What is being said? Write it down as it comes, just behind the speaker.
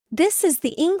This is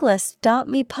the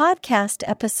Englist.me podcast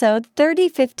episode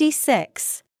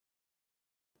 3056.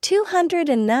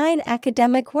 209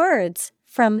 academic words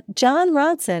from Jon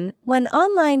Ronson when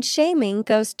online shaming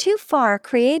goes too far,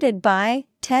 created by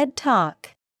TED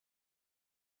Talk.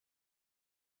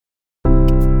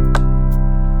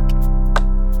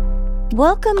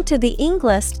 Welcome to the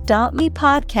Englist.me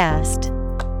podcast.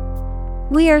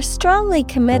 We are strongly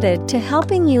committed to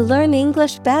helping you learn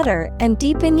English better and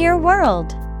deepen your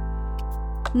world.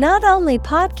 Not only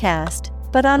podcast,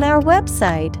 but on our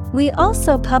website, we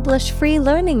also publish free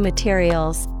learning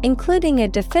materials, including a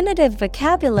definitive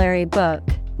vocabulary book,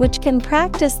 which can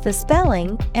practice the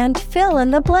spelling and fill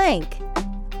in the blank.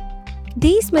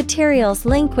 These materials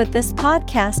link with this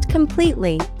podcast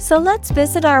completely, so let's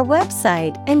visit our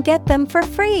website and get them for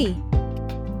free.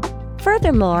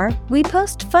 Furthermore, we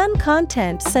post fun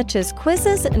content such as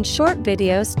quizzes and short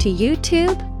videos to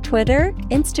YouTube, Twitter,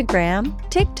 Instagram,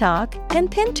 TikTok, and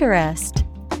Pinterest.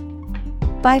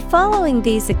 By following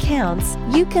these accounts,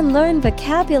 you can learn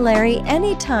vocabulary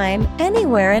anytime,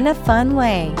 anywhere in a fun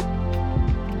way.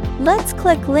 Let's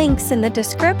click links in the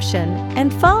description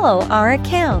and follow our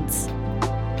accounts.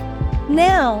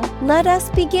 Now, let us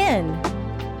begin.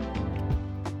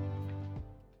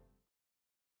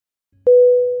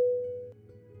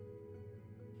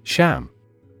 Sham.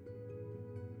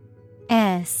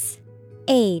 S-H-A-M.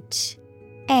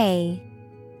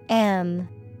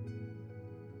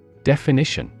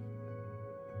 Definition: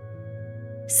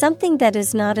 something that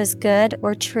is not as good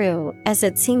or true as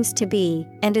it seems to be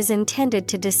and is intended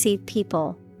to deceive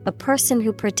people, a person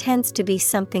who pretends to be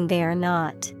something they are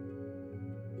not.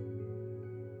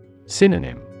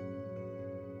 Synonym: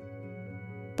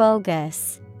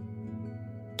 bogus,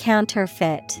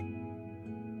 counterfeit,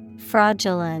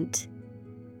 fraudulent.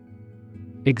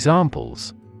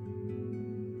 Examples: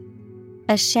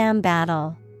 a sham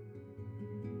battle.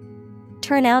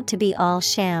 Turn out to be all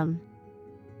sham.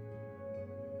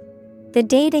 The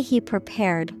data he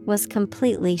prepared was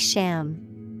completely sham.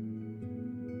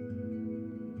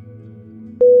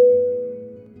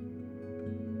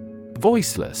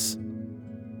 Voiceless.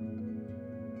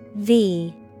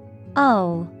 V-O-I-C-L-E-S-S.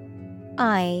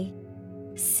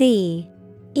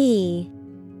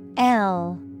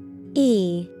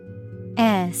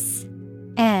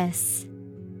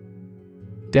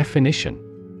 Definition: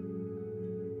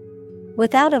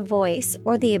 without a voice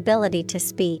or the ability to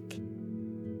speak.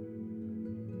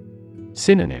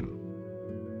 Synonym: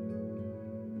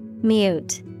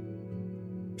 mute,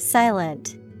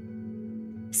 silent,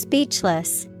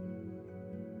 speechless.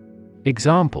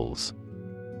 Examples: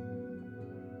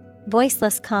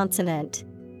 voiceless consonant,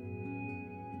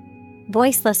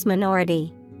 voiceless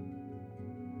minority.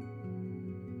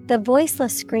 The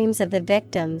voiceless screams of the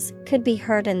victims could be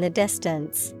heard in the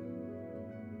distance.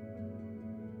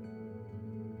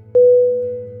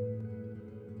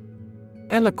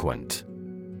 Eloquent.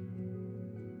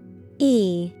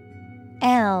 E-L-O-Q-U-E-N-T.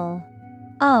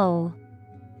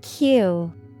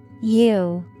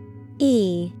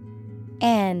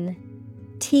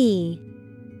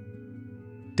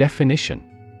 Definition: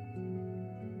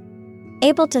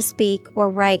 able to speak or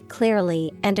write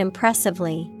clearly and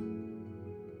impressively.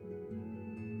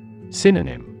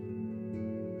 Synonym: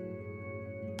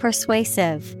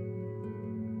 persuasive,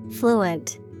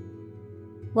 fluent,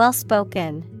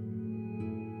 well-spoken.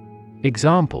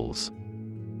 Examples: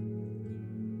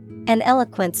 an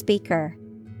eloquent speaker,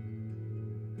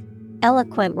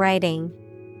 eloquent writing.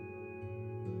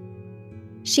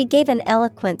 She gave an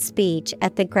eloquent speech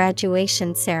at the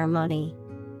graduation ceremony.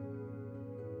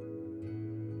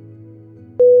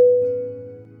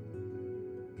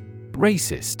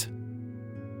 Racist.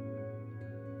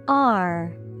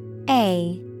 R-A-C-I-S-T.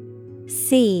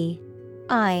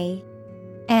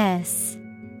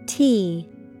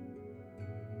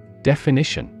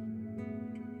 Definition: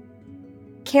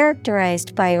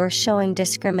 characterized by or showing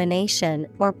discrimination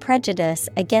or prejudice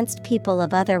against people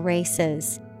of other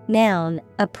races. Noun,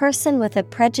 a person with a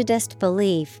prejudiced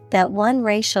belief that one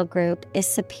racial group is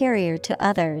superior to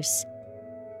others.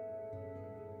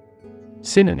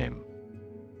 Synonym: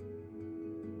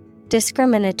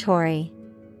 discriminatory,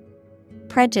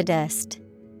 prejudiced,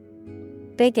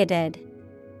 bigoted.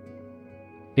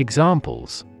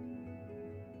 Examples: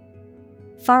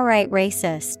 far-right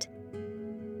racist,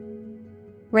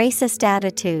 racist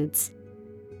attitudes.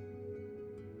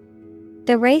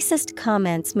 The racist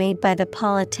comments made by the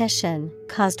politician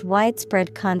caused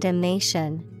widespread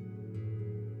condemnation.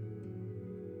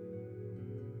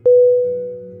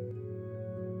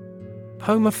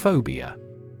 Homophobia.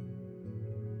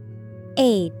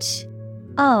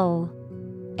 H-O-M-O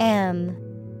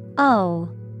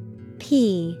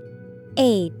Phobia.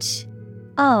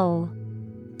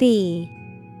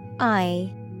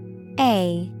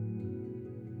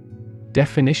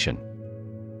 Definition: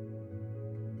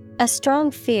 A strong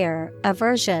fear,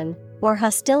 aversion, or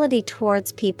hostility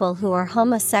towards people who are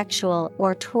homosexual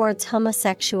or towards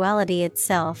homosexuality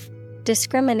itself,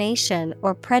 discrimination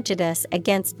or prejudice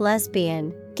against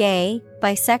lesbian, gay,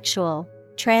 bisexual,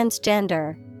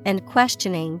 transgender, and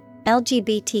questioning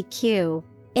LGBTQ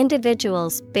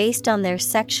individuals based on their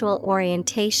sexual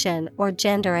orientation or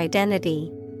gender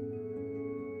identity.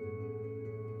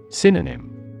 Synonym: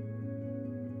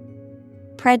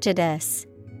 Prejudice,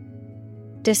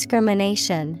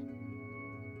 discrimination,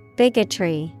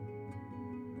 bigotry.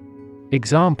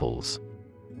 Examples: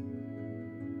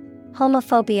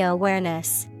 Homophobia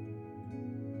awareness,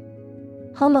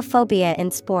 homophobia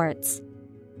in sports.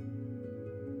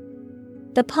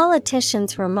 The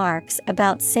politician's remarks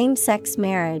about same-sex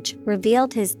marriage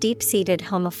revealed his deep-seated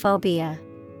homophobia.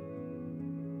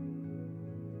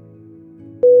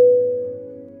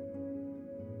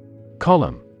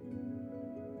 Column.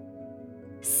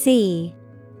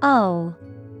 COLUMN.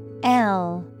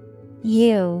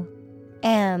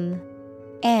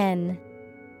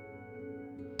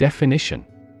 Definition: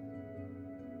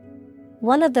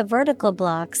 One of the vertical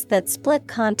blocks that split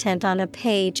content on a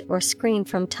page or screen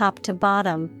from top to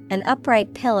bottom, an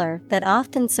upright pillar that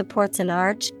often supports an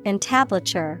arch,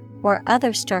 entablature, or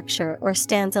other structure or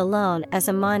stands alone as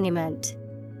a monument.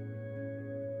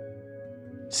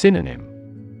 Synonym: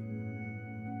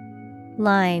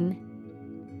 Line,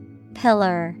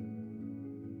 pillar,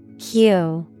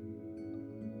 hue.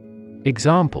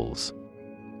 Examples: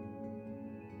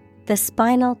 The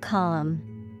spinal column,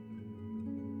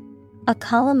 a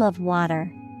column of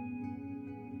water.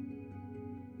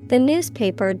 The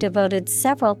newspaper devoted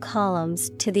several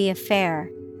columns to the affair.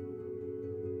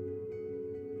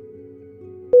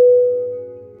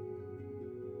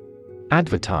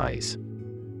 Advertise.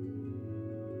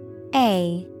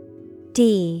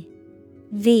 ADVERTISE.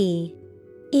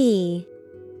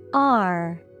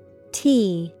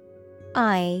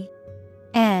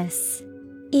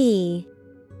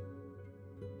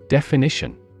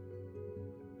 Definition: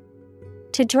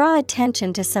 To draw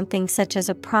attention to something such as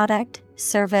a product,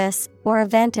 service, or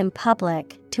event in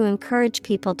public, to encourage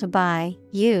people to buy,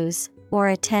 use, or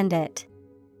attend it.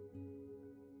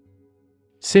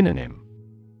 Synonym: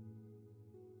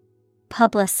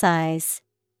 Publicize,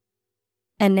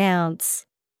 announce,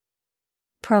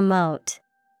 promote.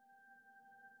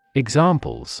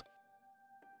 Examples: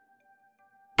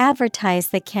 Advertise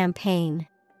the campaign.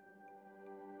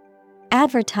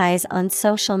 Advertise on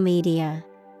social media.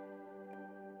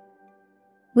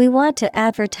 We want to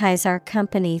advertise our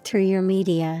company through your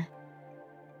media.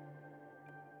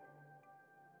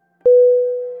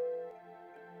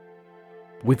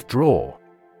 Withdraw.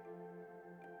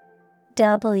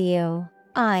 WITHDRAW.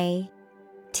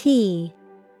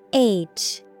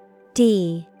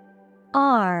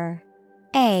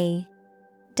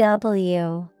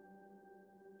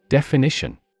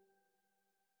 Definition: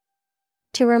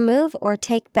 To remove or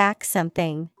take back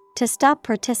something, to stop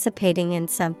participating in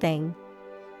something.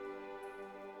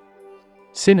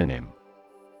 Synonym: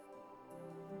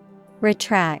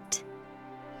 Retract,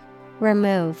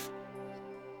 remove,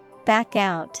 back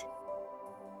out.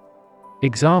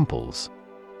 Examples: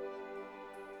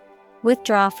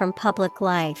 Withdraw from public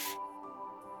life.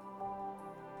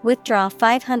 Withdraw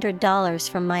 $500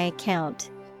 from my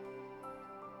account.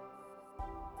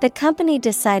 The company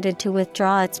decided to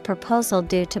withdraw its proposal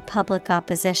due to public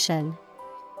opposition.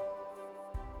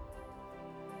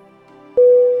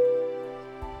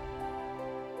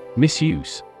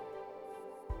 Misuse.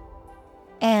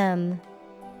 MISUSE.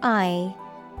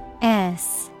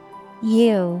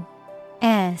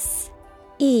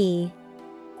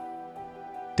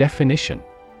 Definition: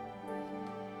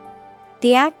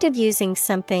 The act of using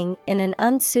something in an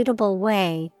unsuitable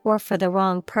way or for the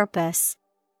wrong purpose.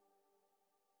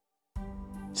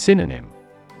 Synonym: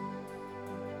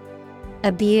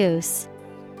 Abuse,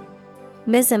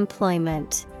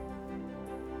 misemployment,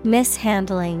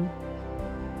 mishandling.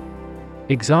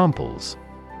 Examples: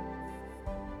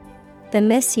 The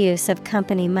misuse of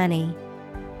company money.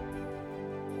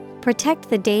 Protect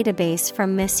the database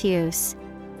from misuse.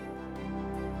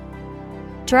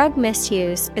 Drug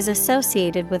misuse is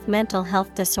associated with mental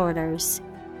health disorders.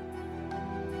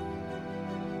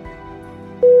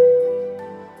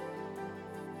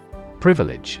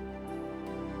 Privilege.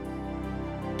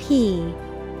 PRIVILEGE.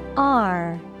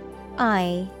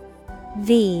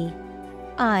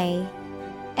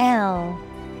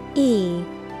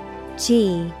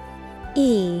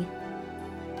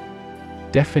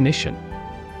 Definition: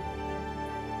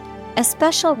 a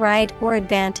special right or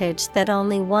advantage that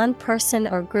only one person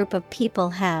or group of people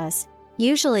has,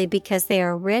 usually because they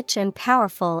are rich and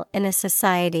powerful in a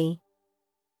society.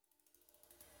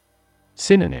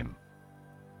 Synonym: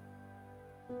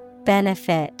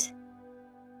 Benefit,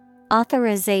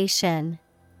 authorization,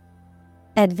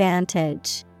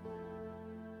 advantage.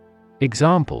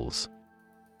 Examples: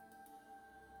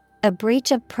 a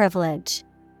breach of privilege,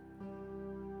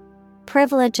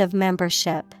 privilege of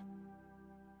membership.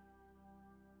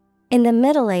 In the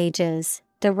Middle Ages,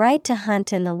 the right to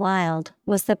hunt in the wild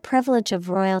was the privilege of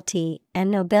royalty and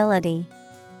nobility.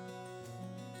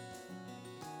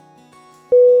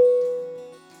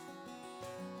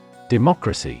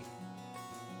 Democracy.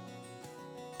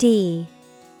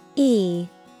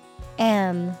 D-E-M-O-C-R-A-C-Y.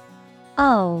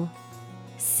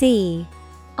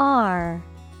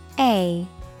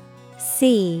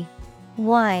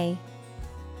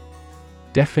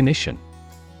 Definition: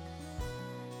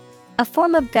 a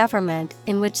form of government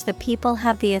in which the people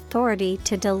have the authority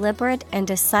to deliberate and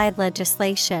decide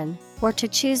legislation, or to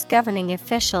choose governing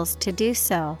officials to do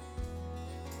so.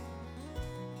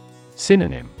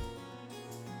 Synonym: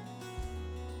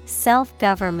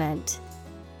 self-government,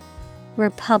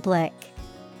 republic,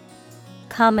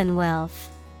 commonwealth.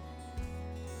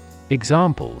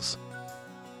 Examples: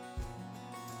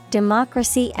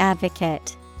 democracy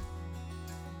advocate,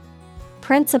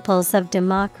 principles of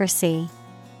democracy.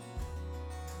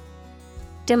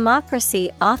 Democracy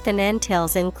often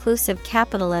entails inclusive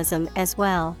capitalism as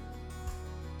well.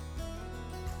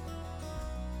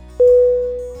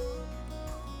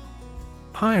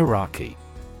 Hierarchy.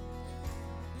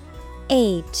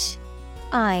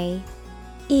 H-I-E-R-A-R-C-H-Y.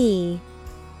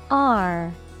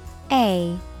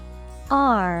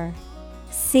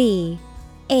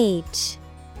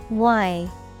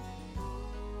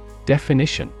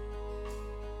 Definition: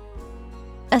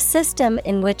 a system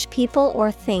in which people or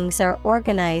things are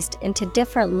organized into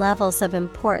different levels of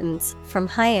importance, from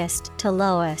highest to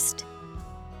lowest.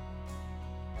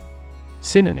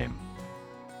 Synonym: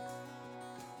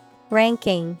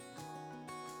 ranking,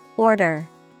 order,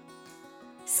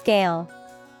 scale.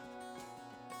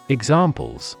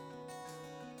 Examples: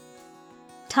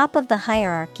 top of the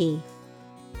hierarchy,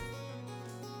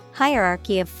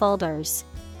 hierarchy of folders.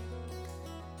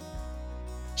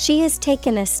 She has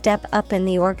taken a step up in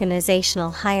the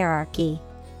organizational hierarchy.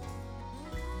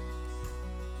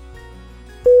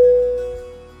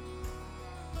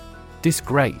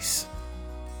 Disgrace.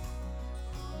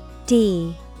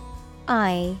 D-I-S-G-R-A-C-E.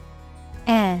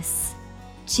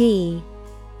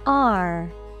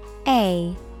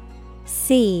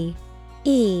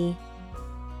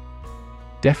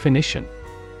 Definition: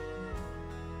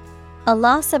 a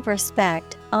loss of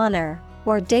respect, honor,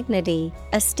 or dignity,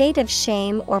 a state of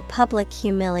shame or public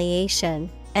humiliation,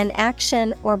 an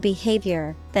action or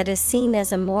behavior that is seen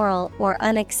as immoral or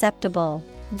unacceptable.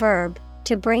 Verb,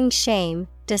 to bring shame,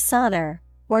 dishonor,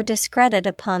 or discredit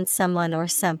upon someone or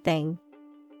something.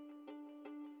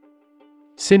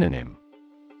 Synonym: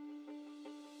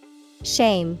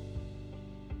 shame,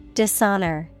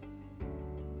 dishonor,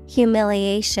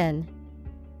 humiliation.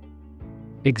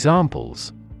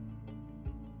 Examples: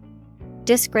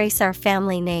 disgrace our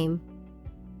family name,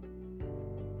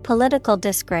 political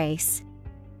disgrace.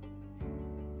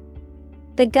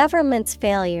 The government's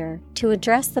failure to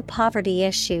address the poverty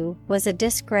issue was a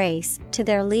disgrace to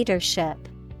their leadership.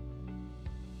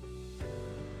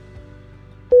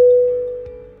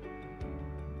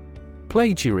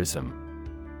 Plagiarism.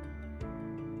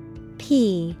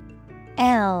 P-L-A-G-I-A-R-I-S-M.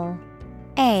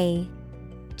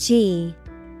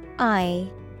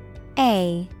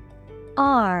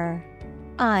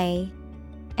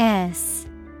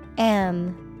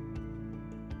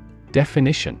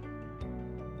 Definition: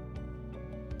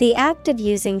 the act of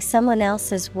using someone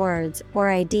else's words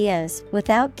or ideas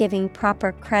without giving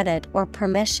proper credit or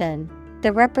permission,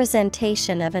 the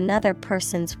representation of another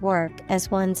person's work as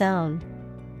one's own.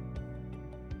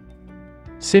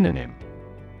 Synonym: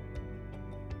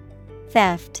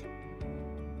 theft,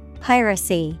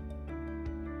 piracy,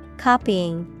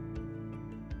 copying.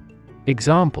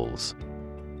 Examples: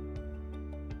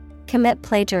 commit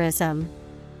plagiarism,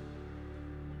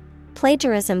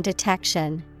 plagiarism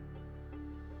detection.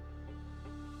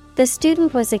 The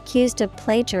student was accused of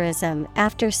plagiarism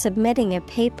after submitting a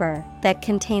paper that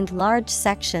contained large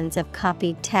sections of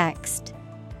copied text.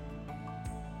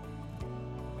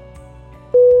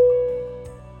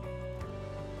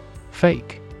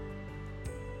 Fake.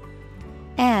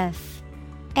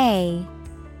 F-A-K-E.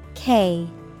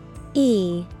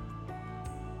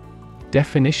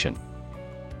 Definition: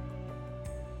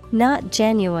 not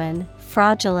genuine,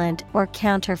 fraudulent or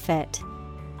counterfeit.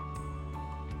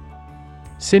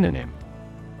 Synonym: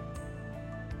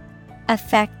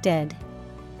 Affected,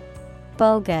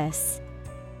 bogus,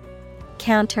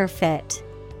 counterfeit.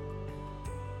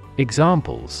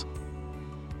 Examples: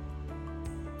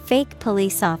 Fake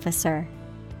police officer.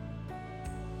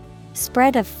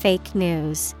 Spread of fake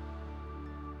news.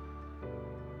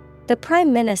 The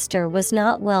Prime Minister was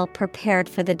not well prepared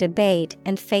for the debate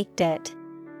and faked it.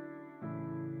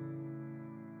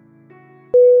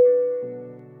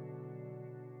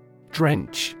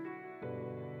 Drench.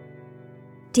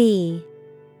 D-R-E-N-C-H.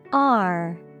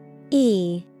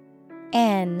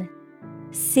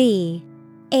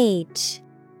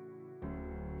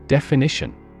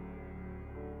 Definition: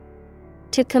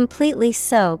 To completely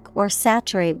soak or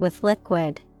saturate with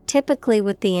liquid, typically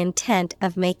with the intent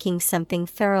of making something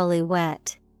thoroughly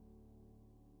wet.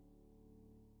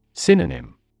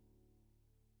 Synonym: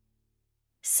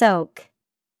 Soak,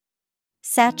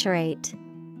 saturate,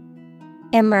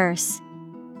 immerse.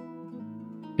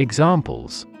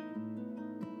 Examples: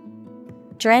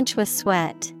 Drench with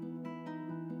sweat.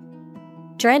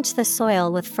 Drench the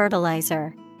soil with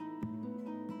fertilizer.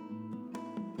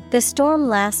 The storm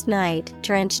last night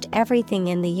drenched everything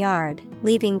in the yard,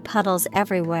 leaving puddles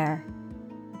everywhere.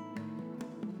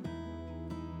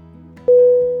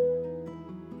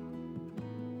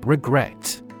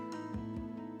 Regret.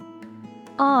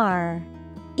 R-E-G-R-E-T.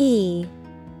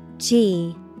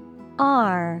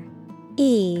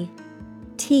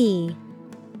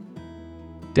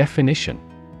 Definition: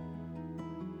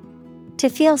 To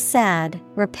feel sad,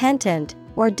 repentant,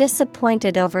 or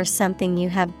disappointed over something you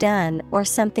have done or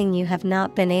something you have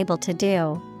not been able to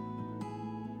do.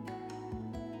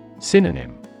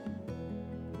 Synonym: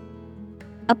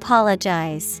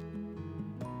 Apologize,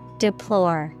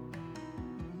 deplore,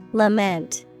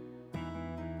 lament.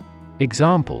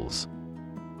 Examples: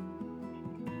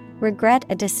 Regret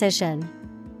a decision.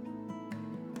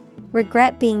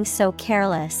 Regret being so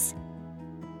careless.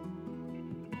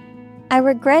 I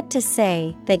regret to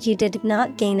say that you did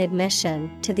not gain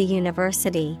admission to the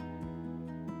university.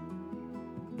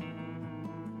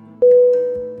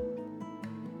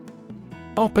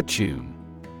 Opportune.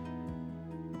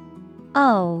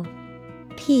 O-P-P-O-R-T-U-N-E.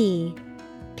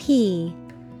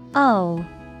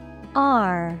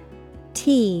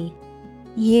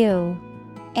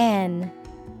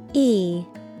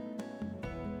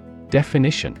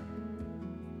 Definition: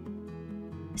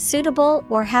 Suitable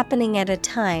or happening at a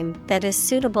time that is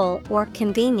suitable or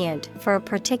convenient for a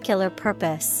particular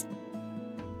purpose.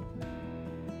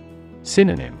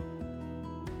 Synonym: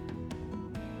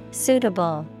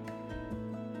 Suitable,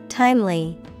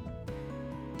 timely,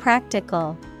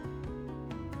 practical.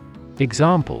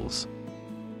 Examples: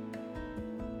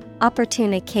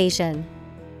 Opportune occasion.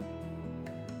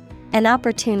 An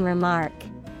opportune remark.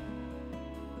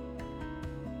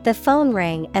 The phone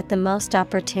rang at the most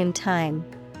opportune time.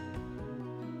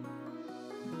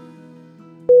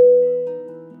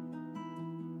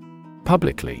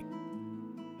 Publicly.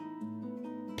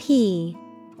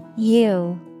 P-U-B-L-I-C-L-Y.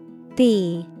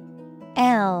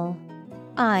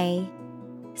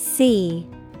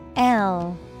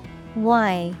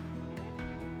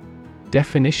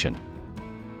 Definition: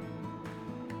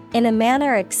 In a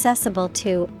manner accessible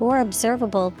to or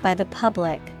observable by the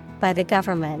public, by the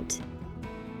government.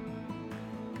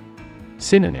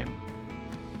 Synonym: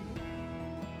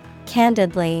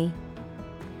 Candidly,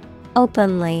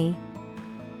 openly,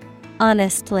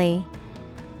 honestly.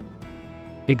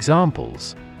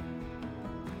 Examples: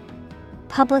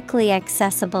 Publicly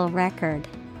accessible record.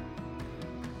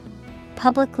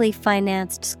 Publicly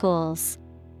financed schools.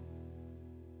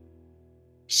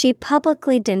 She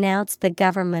publicly denounced the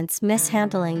government's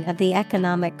mishandling of the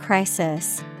economic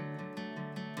crisis.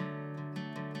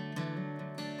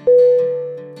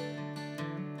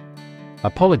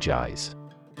 Apologize.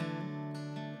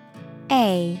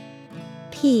 A-P-O-L-O-G-I-Z-E.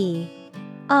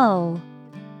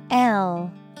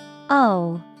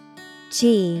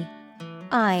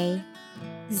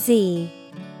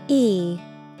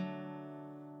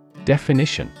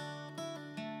 Definition: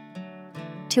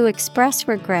 To express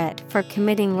regret for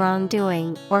committing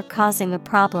wrongdoing or causing a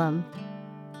problem.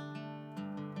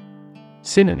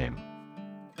 Synonym: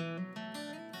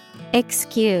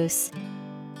 Excuse,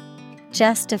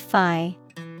 justify,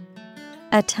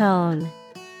 atone.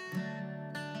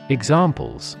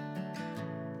 Examples: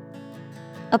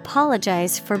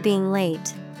 Apologize for being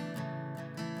late.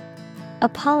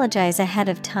 Apologize ahead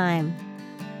of time.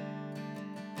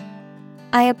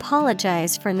 I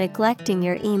apologize for neglecting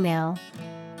your email.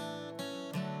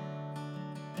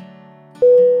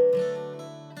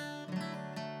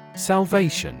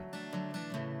 Salvation.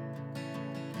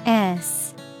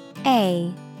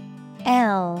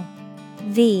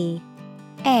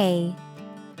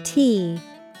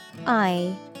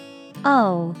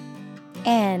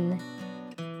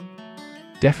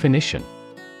 Definition: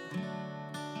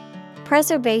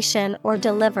 preservation or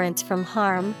deliverance from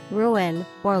harm, ruin,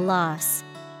 or loss.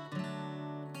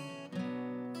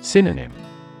 Synonym: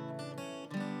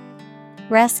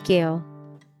 Rescue,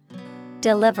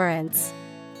 deliverance,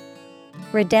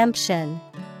 redemption.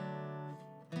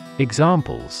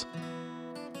 Examples: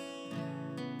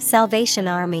 Salvation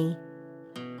Army.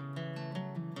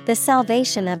 The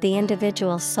salvation of the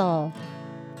individual soul.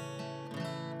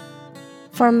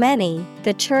 For many,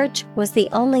 the church was the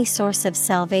only source of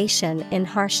salvation in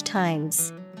harsh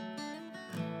times.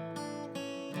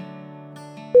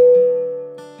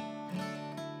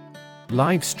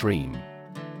 Live stream.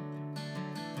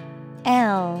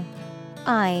 LIVESTREAM.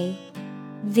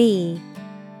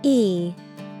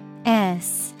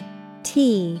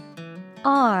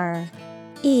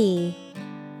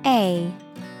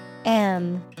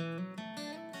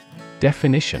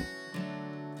 Definition: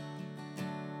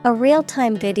 a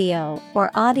real-time video or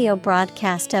audio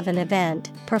broadcast of an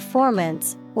event,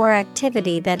 performance, or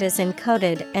activity that is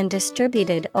encoded and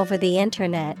distributed over the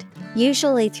Internet,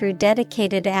 usually through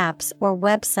dedicated apps or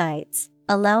websites,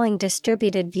 allowing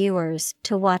distributed viewers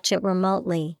to watch it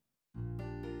remotely.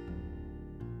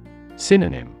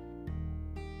 Synonym: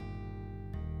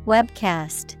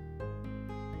 Webcast,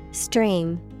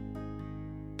 stream,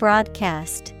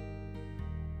 broadcast.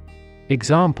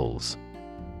 Examples: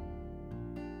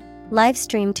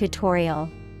 Livestream tutorial,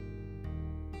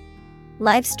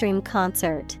 livestream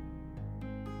concert.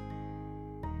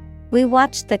 We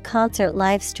watched the concert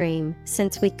livestream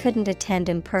since we couldn't attend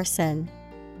in person.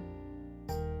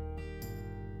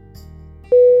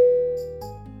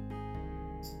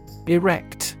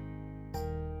 Erect.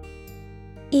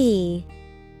 ERECT.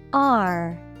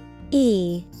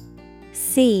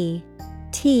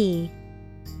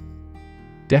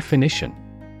 Definition: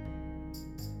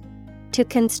 to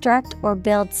construct or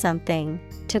build something,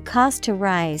 to cause to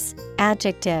rise,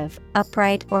 adjective,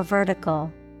 upright or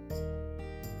vertical.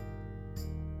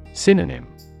 Synonym: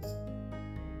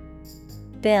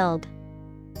 Build,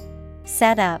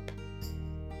 set up,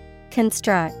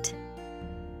 construct.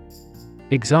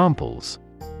 Examples: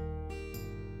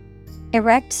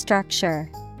 erect structure,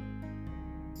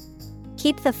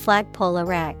 keep the flagpole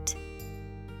erect.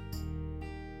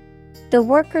 The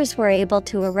workers were able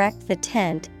to erect the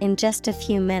tent in just a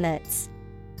few minutes.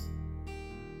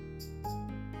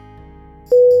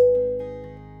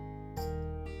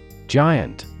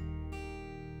 Giant.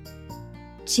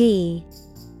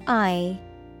 GIANT.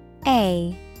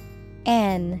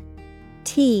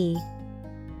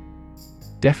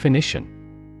 Definition: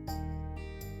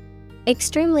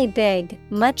 extremely big,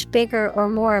 much bigger or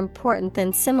more important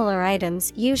than similar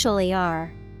items usually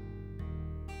are.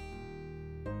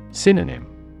 Synonym: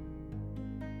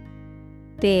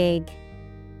 big,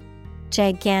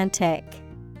 gigantic,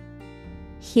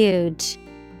 huge.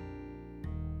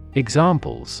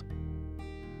 Examples: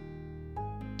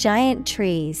 giant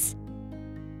trees,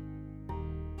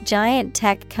 giant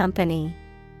tech company.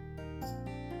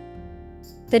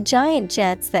 The giant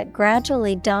jets that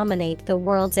gradually dominate the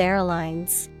world's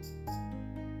airlines.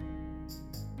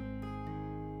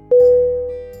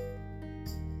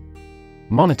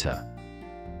 Monitor.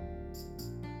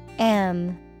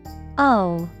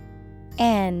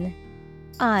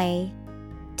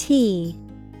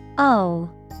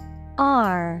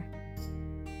 MONITOR.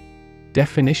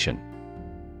 Definition: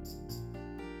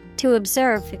 to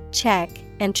observe, check,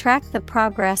 and track the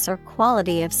progress or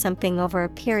quality of something over a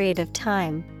period of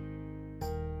time.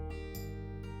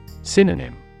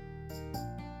 Synonym: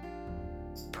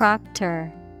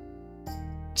 proctor,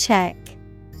 check,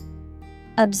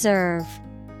 observe.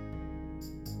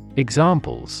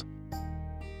 Examples: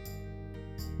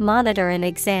 monitor an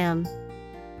exam,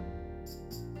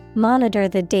 monitor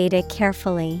the data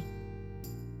carefully.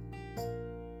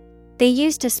 They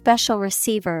used a special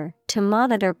receiver to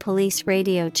monitor police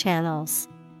radio channels.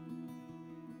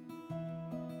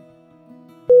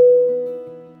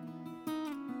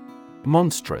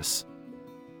 Monstrous.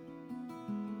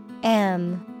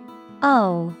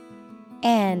 MONSTROUS.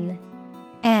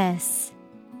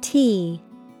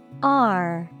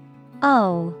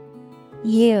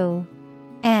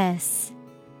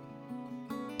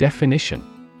 Definition: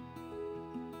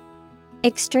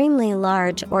 extremely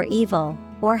large or evil,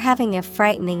 or having a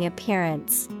frightening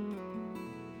appearance.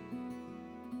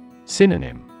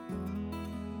 Synonym: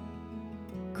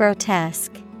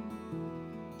 grotesque,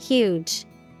 huge,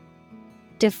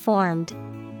 deformed.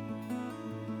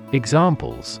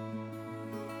 Examples: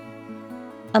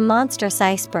 A monstrous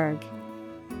iceberg.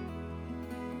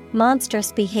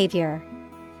 Monstrous behavior.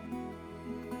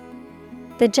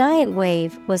 The giant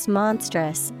wave was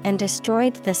monstrous and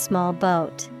destroyed the small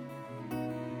boat.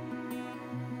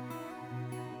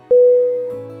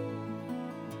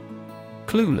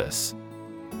 Clueless.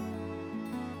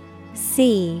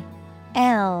 C-L-U-E-L-E-S-S.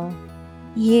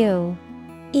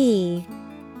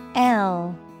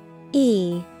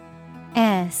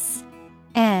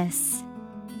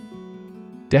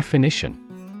 Definition: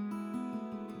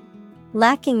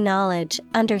 lacking knowledge,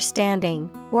 understanding,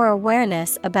 or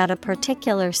awareness about a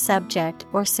particular subject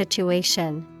or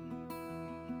situation.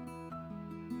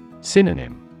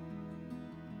 Synonym: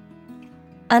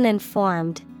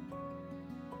 Uninformed,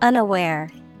 unaware,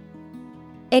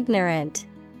 ignorant.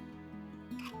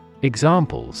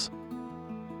 Examples: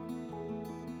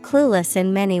 clueless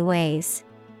in many ways.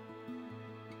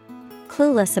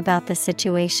 Clueless about the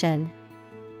situation.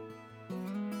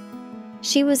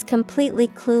 She was completely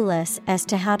clueless as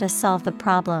to how to solve the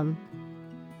problem.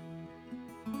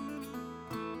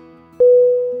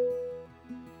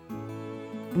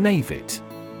 Nave it.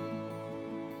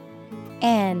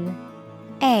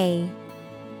 N-A-I-V-E-T-E.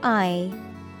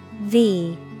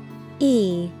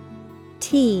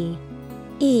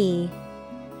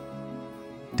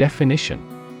 Definition: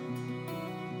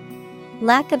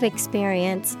 lack of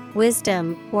experience,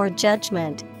 wisdom, or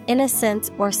judgment, innocence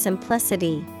or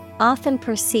simplicity, often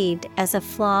perceived as a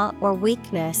flaw or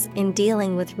weakness in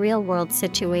dealing with real-world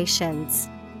situations.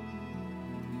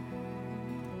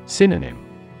 Synonym: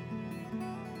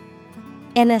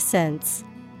 innocence,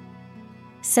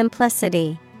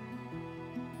 simplicity,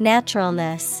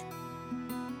 naturalness.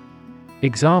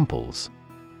 Examples: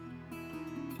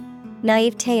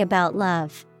 naivete about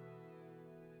love.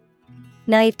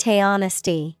 Naivete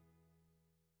honesty.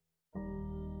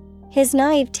 His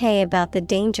naivete about the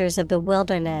dangers of the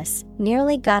wilderness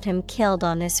nearly got him killed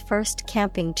on his first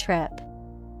camping trip.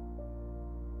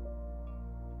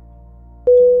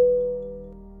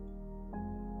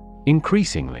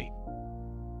 Increasingly.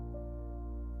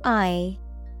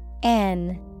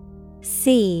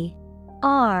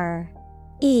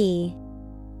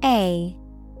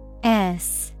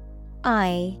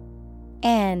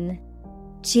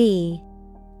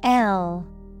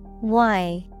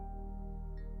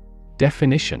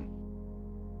 Definition: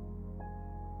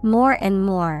 more and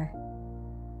more.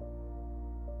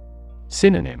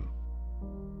 Synonym: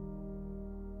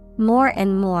 more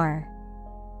and more.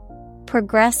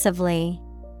 Progressively.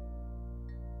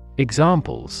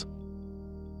 Examples: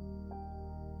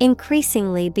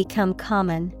 increasingly become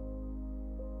common.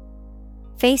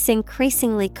 Face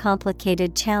increasingly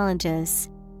complicated challenges.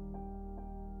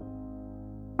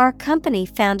 Our company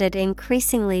found it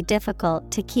increasingly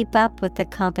difficult to keep up with the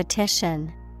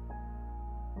competition.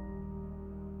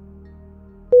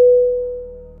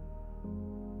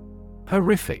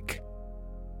 Horrific.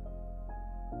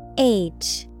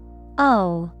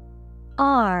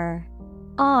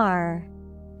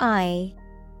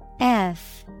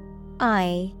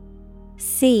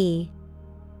 H-O-R-R-I-F-I-C.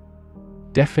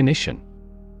 Definition: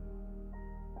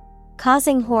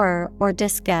 causing horror or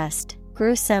disgust,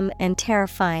 gruesome and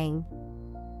terrifying.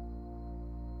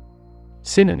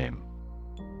 Synonym: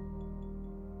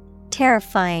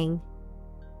 terrifying,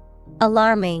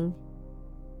 alarming,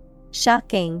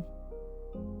 shocking.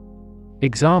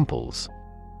 Examples: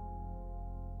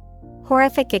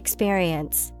 horrific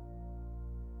experience.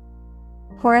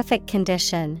 Horrific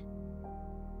condition.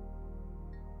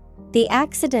 The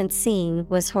accident scene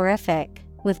was horrific,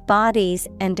 with bodies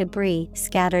and debris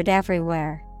scattered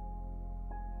everywhere.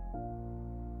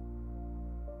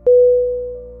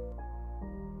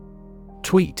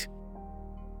 Tweet.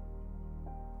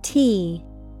 T-W-E-E-T.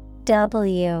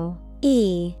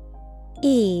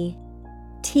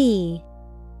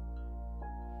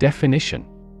 Definition: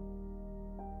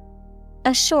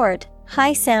 a short,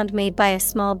 high sound made by a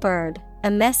small bird,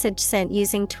 a message sent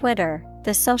using Twitter,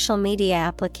 the social media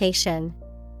application.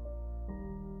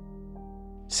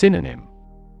 Synonym: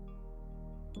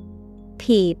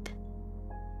 peep,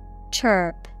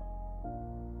 chirp,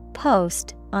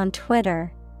 post on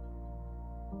Twitter.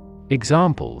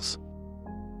 Examples: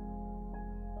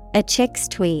 a chick's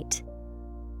tweet.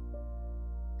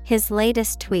 His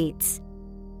latest tweets.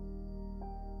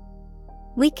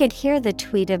 We could hear the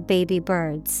tweet of baby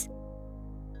birds.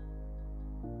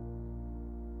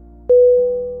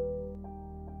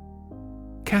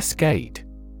 Cascade.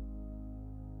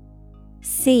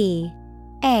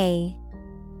 C-A-S-C-A-D-E.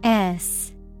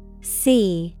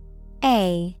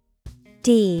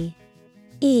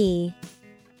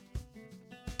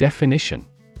 Definition: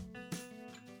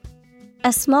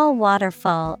 A small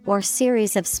waterfall or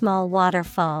series of small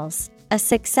waterfalls, a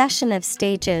succession of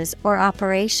stages or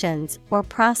operations or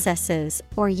processes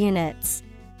or units.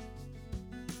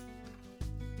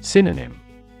 Synonym: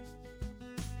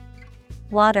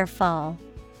 Waterfall,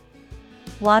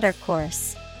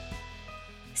 watercourse,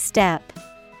 step.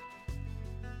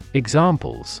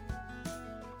 Examples: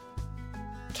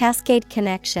 Cascade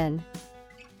connection,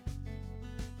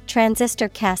 transistor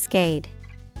cascade.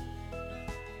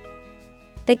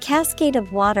 The cascade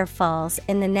of waterfalls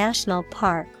in the national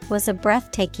park was a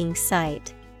breathtaking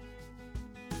sight.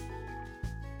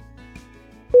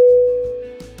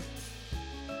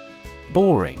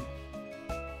 Boring.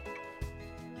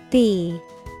 B-O-R-I-N-G.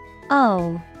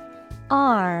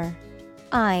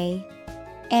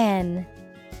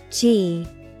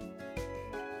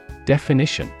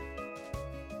 Definition: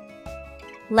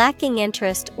 Lacking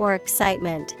interest or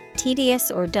excitement, tedious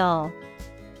or dull.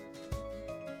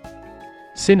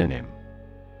 Synonym: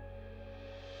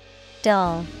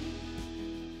 Dull,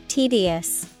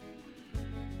 tedious,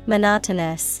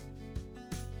 monotonous.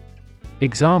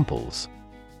 Examples: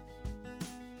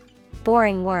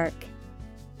 Boring work,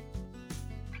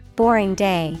 boring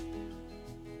day.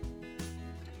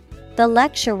 The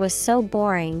lecture was so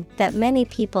boring that many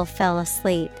people fell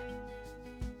asleep.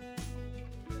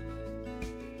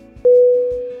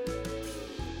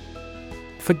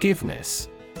 Forgiveness. Forgiveness.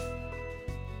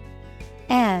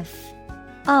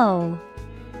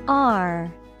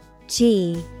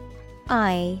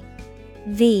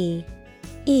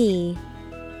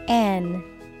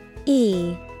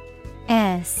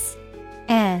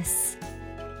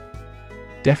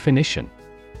 Definition: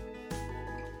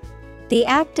 The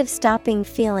act of stopping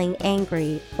feeling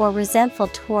angry or resentful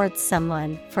towards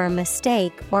someone for a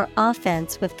mistake or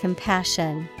offense with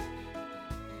compassion.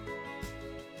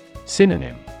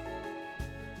 Synonym: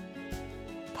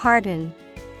 Pardon,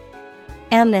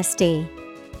 amnesty,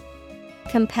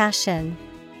 compassion.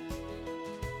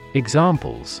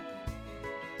 Examples: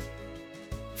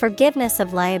 Forgiveness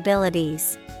of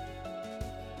liabilities.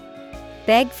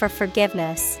 Beg for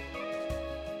forgiveness.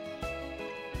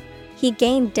 He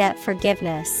gained debt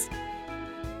forgiveness.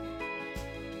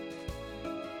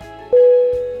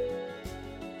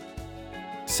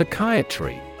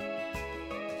 Psychiatry.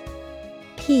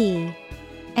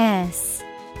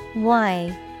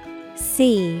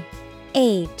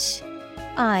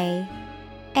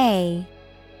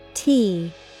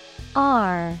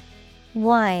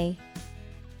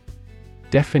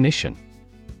 Definition: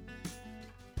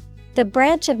 The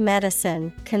branch of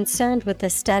medicine concerned with the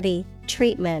study,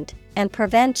 treatment, and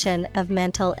prevention of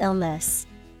mental illness.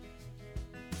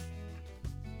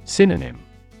 Synonym: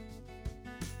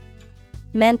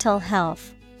 Mental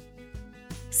health,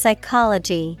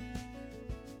 psychology,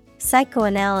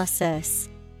 psychoanalysis.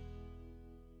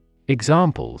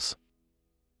 Examples: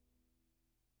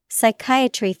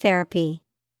 Psychiatry therapy,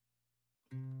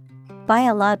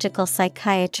 biological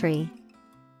psychiatry.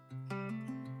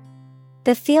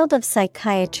 The field of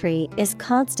psychiatry is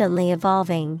constantly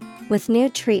evolving, with new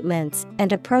treatments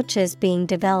and approaches being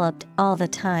developed all the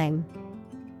time.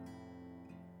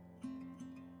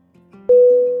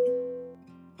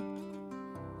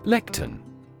 Lectern.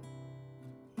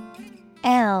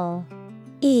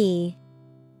 L-E-C-T-E-R-N.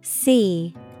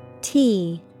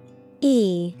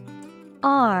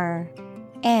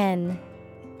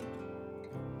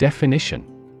 Definition: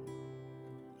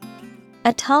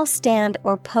 A tall stand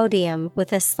or podium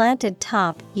with a slanted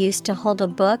top used to hold a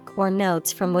book or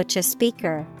notes from which a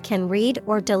speaker can read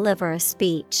or deliver a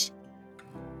speech.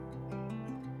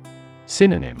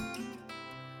 Synonym: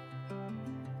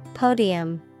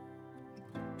 Podium,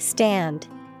 stand,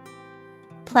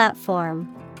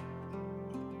 platform.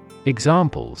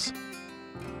 Examples: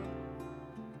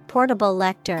 Portable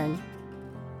lectern,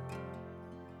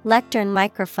 lectern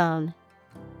microphone.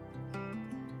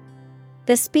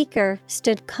 The speaker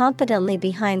stood confidently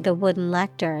behind the wooden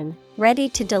lectern, ready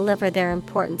to deliver their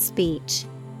important speech.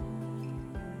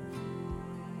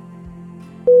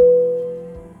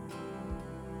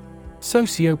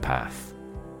 Sociopath.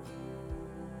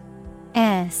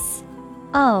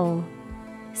 S-O-C-I-O-P-A-T-H.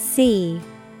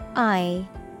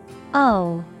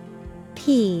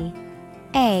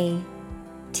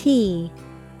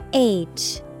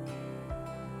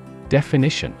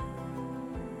 Definition: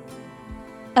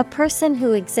 A person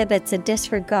who exhibits a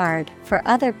disregard for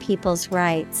other people's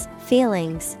rights,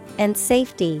 feelings, and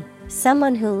safety,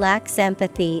 someone who lacks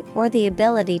empathy or the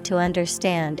ability to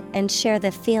understand and share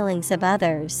the feelings of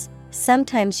others,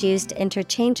 sometimes used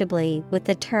interchangeably with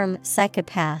the term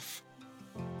psychopath.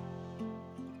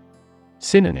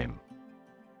 Synonym: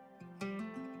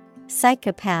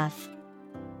 Psychopath,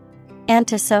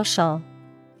 Antisocial.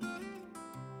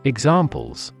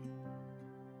 Examples: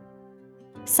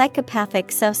 Psychopathic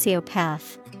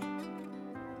sociopath.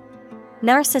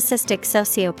 Narcissistic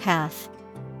sociopath.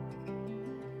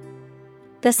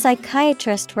 The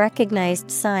psychiatrist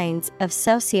recognized signs of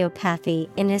sociopathy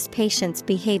in his patient's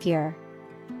behavior.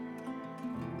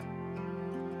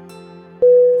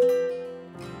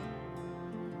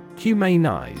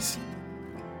 Humanize.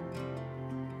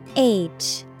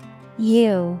 Humanize.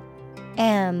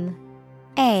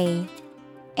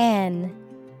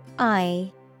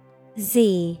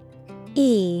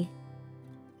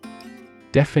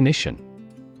 Definition: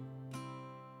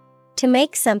 To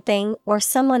make something or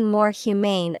someone more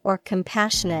humane or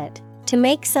compassionate, to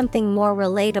make something more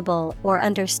relatable or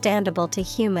understandable to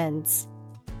humans.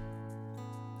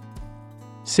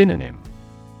 Synonym: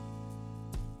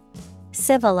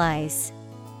 Civilize.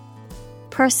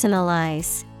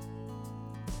 Personalize.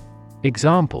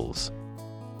 Examples: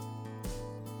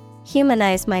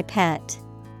 Humanize my pet.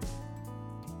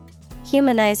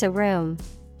 Humanize a room.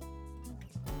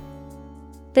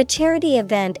 The charity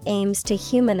event aims to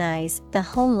humanize the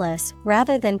homeless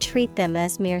rather than treat them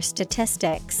as mere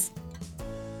statistics.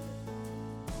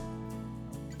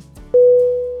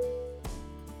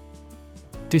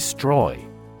 Destroy.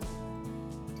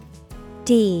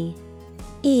 D-E-S-T-R-O-Y.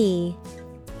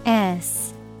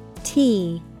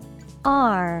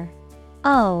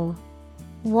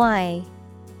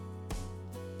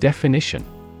 Definition: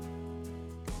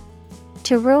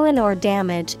 To ruin or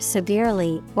damage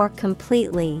severely or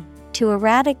completely, to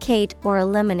eradicate or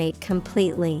eliminate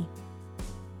completely.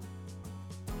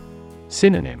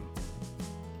 Synonym: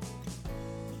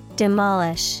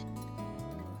 Demolish.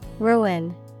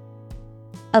 Ruin.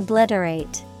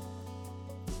 Obliterate.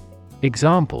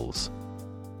 Examples: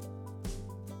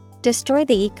 Destroy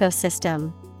the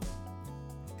ecosystem.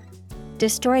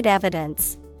 Destroyed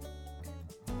evidence.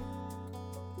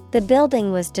 The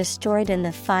building was destroyed in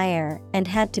the fire and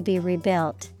had to be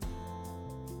rebuilt.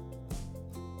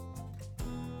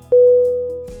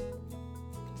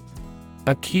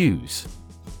 Accuse.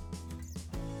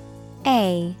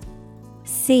 A-C-C-U-S-E.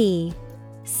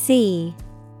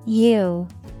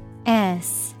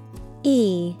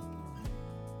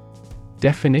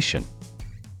 Definition: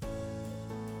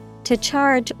 To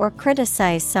charge or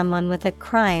criticize someone with a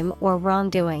crime or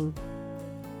wrongdoing.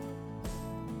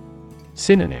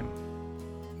 Synonym: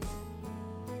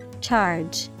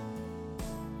 Charge.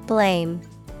 Blame.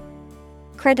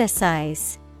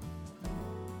 Criticize.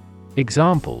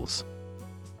 Examples: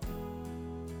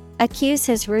 Accuse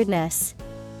his rudeness.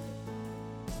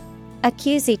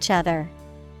 Accuse each other.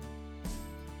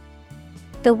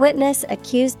 The witness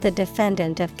accused the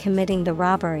defendant of committing the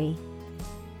robbery.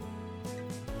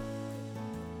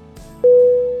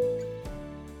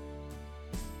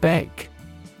 Beg.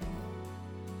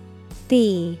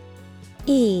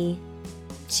 B-E-G.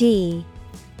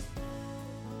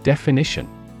 Definition: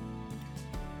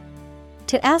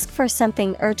 To ask for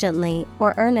something urgently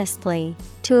or earnestly,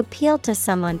 to appeal to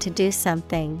someone to do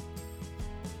something.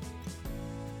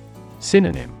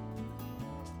 Synonym: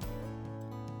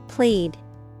 Plead.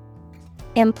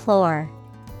 Implore.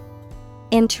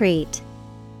 Entreat.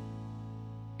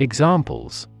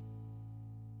 Examples: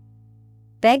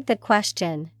 Beg the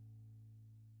question.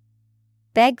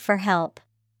 Beg for help.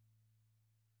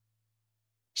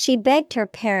 She begged her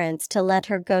parents to let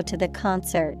her go to the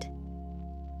concert.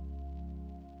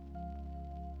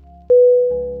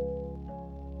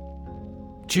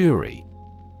 Jury.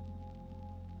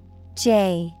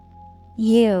 J-U-R-Y.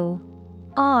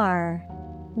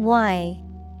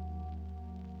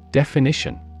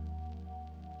 Definition: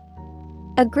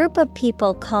 A group of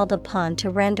people called upon to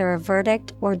render a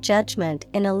verdict or judgment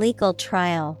in a legal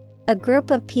trial. A group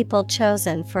of people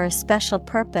chosen for a special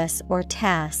purpose or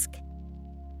task.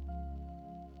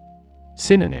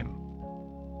 Synonym: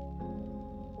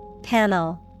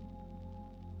 Panel.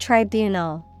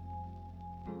 Tribunal.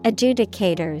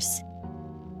 Adjudicators.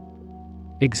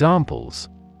 Examples: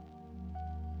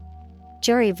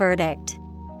 Jury verdict.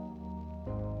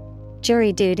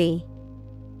 Jury duty.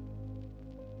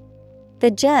 The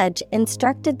judge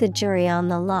instructed the jury on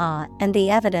the law and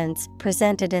the evidence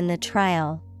presented in the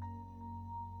trial.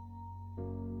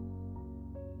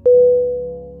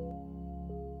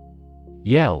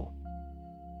 Yell.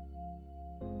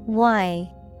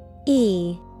 Y-E-L-L.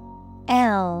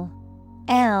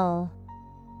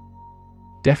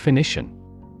 Definition: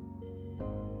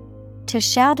 To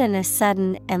shout in a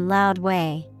sudden and loud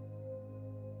way.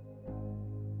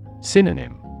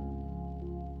 Synonym: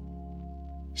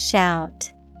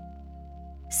 Shout.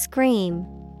 Scream.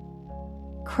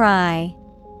 Cry.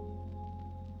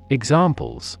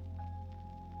 Examples: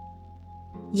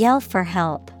 Yell for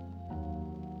help.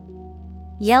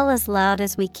 Yell as loud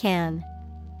as we can.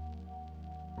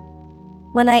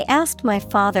 When I asked my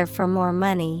father for more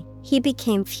money, he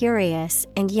became furious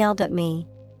and yelled at me.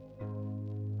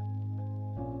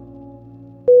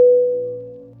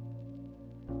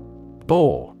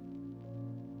 Bore.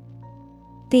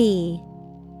 B-O-R-E.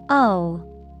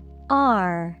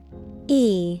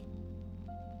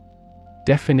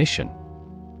 Definition: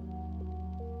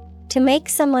 To make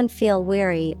someone feel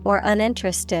weary or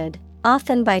uninterested,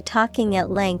 often by talking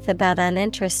at length about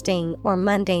uninteresting or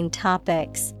mundane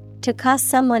topics. To cause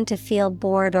someone to feel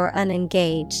bored or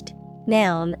unengaged.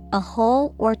 Noun, a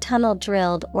hole or tunnel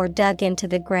drilled or dug into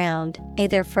the ground,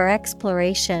 either for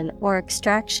exploration or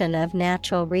extraction of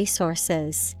natural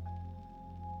resources.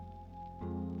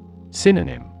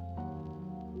 Synonym: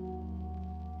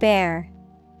 Bare,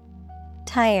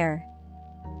 tire,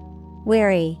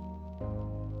 weary.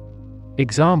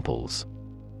 Examples: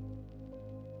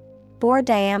 Bore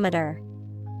diameter.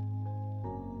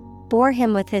 Bore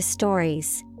him with his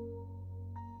stories.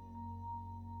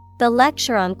 The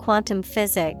lecture on quantum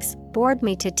physics bored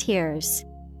me to tears.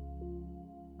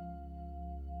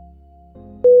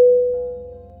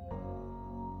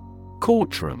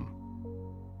 Courtroom.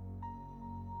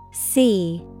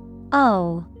 C-O-U-R-T-R-O-O-M.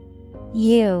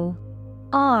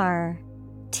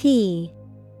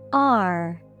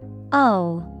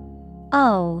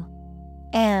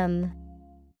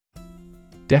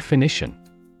 Definition: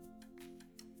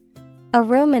 A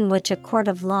room in which a court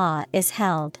of law is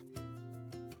held.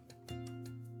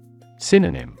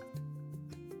 Synonym: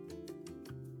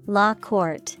 Law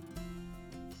court,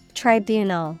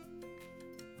 tribunal.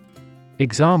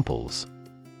 Examples: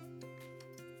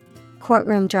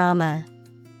 Courtroom drama.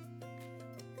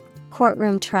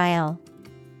 Courtroom trial.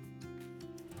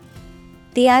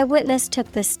 The eyewitness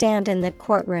took the stand in the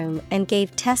courtroom and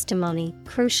gave testimony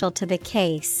crucial to the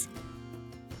case.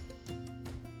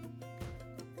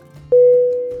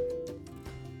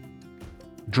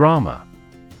 Drama.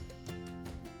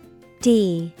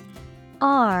 D-R-A-M-A.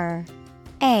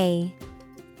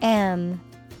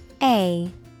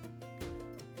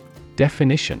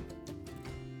 Definition: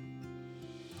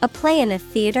 A play in a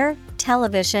theater,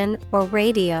 television, or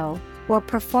radio, or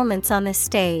performance on a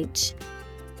stage.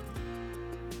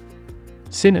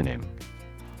 Synonym: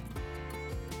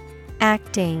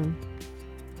 Acting,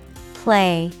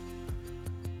 play,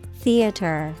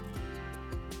 theater.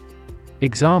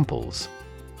 Examples: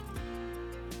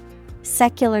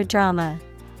 Secular drama.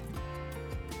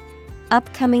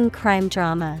 Upcoming crime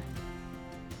drama.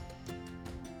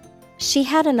 She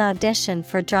had an audition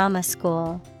for drama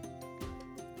school.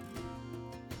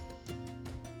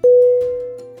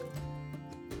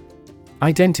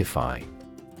 Identify.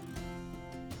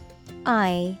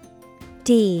 I-D-E-N-T-I-F-Y.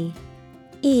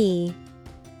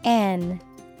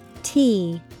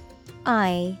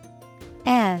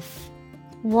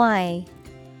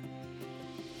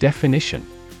 Definition: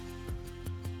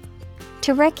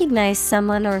 To recognize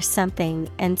someone or something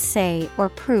and say or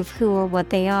prove who or what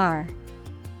they are.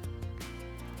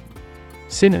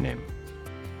 Synonym: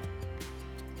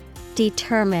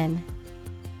 Determine,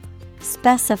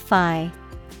 specify,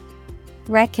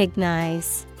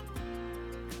 recognize.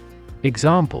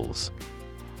 Examples: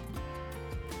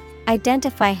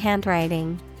 Identify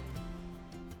handwriting.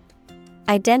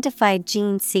 Identify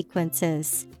gene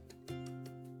sequences.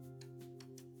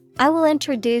 I will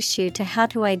introduce you to how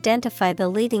to identify the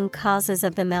leading causes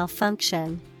of the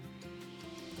malfunction.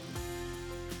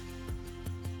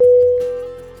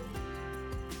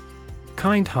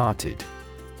 Kind-hearted.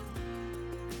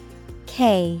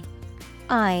 K-I-N-D-H-E-A-R-T-E-D.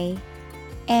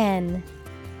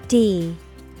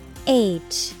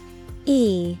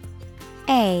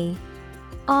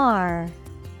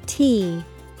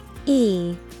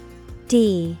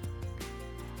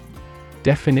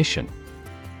 Definition: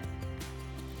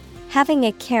 Having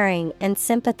a caring and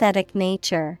sympathetic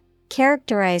nature,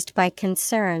 characterized by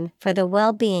concern for the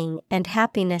well-being and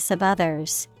happiness of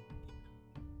others.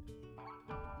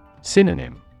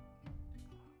 Synonym: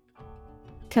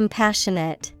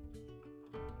 Compassionate,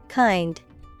 kind,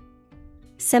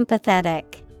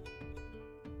 sympathetic.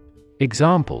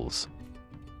 Examples: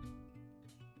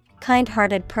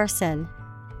 Kind-hearted person.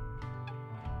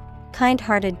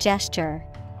 Kind-hearted gesture.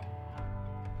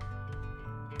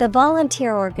 The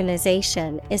volunteer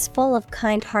organization is full of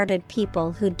kind-hearted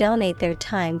people who donate their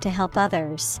time to help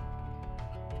others.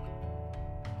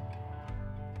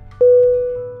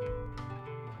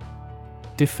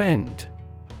 Defend.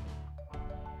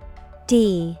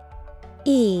 D-E-F-E-N-D.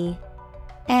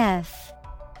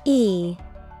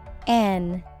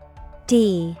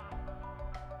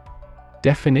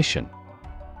 Definition: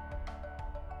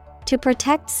 To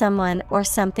protect someone or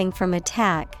something from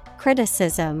attack,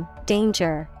 criticism,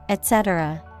 danger,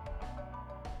 etc.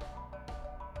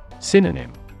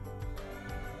 Synonym: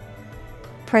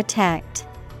 Protect,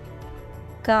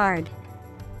 guard,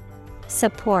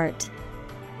 support.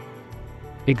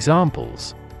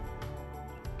 Examples: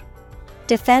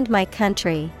 Defend my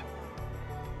country.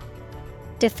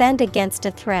 Defend against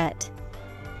a threat.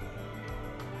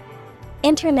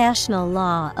 International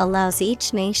law allows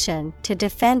each nation to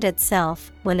defend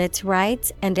itself when its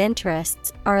rights and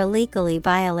interests are illegally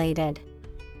violated.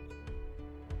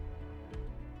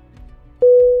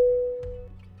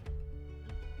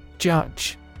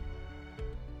 Judge.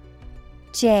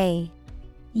 J-U-D-G-E.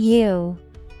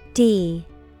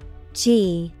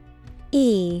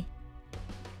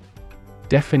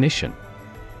 Definition: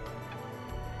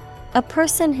 A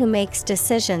person who makes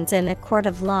decisions in a court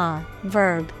of law.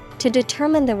 Verb, to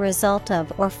determine the result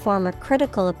of or form a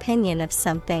critical opinion of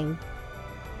something.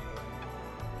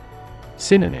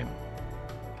 Synonym: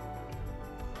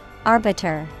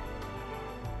 Arbiter,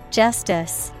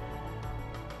 justice.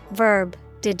 Verb,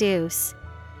 deduce.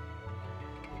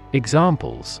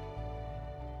 Examples: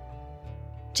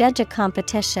 Judge a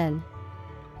competition.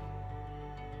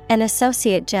 An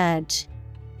associate judge.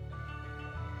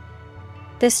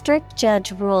 The strict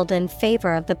judge ruled in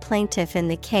favor of the plaintiff in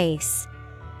the case.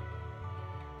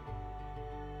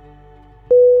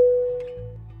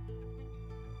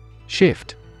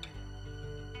 Shift.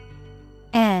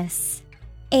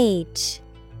 S-H-I-F-T.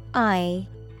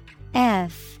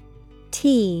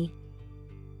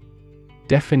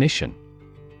 Definition: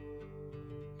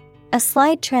 A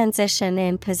slight transition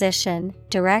in position,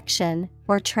 direction,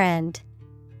 or trend.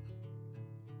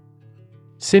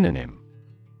 Synonym: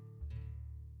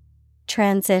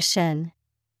 Transition,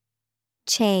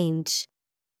 change,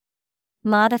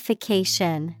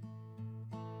 modification.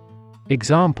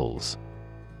 Examples: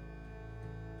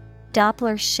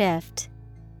 Doppler shift.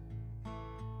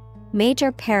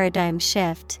 Major paradigm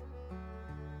shift.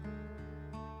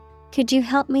 Could you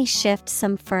help me shift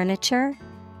some furniture?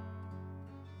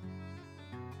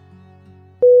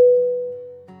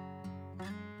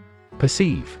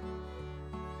 Perceive.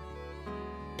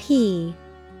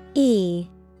 P-E-R-C-E-I-V-E.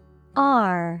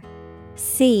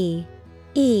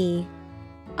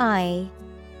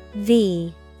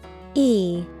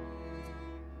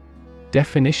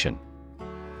 Definition: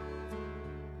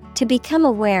 To become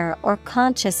aware or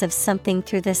conscious of something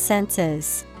through the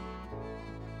senses.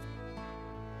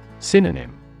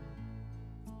 Synonym: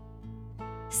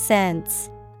 Sense,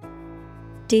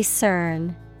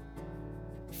 discern,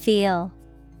 feel.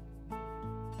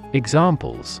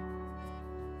 Examples: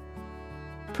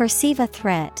 Perceive a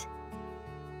threat.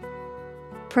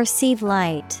 Perceive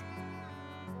light.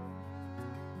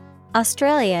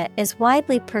 Australia is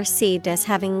widely perceived as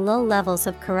having low levels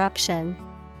of corruption.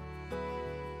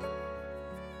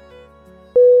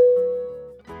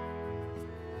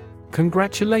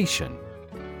 Congratulation.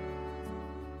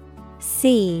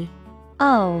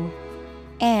 C-O-N-G-R-A-T-U-L-A-T-I-O-N.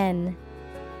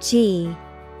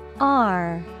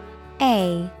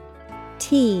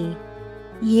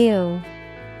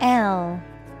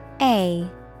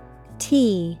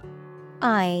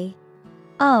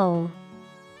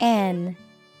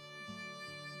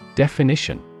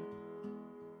 Definition: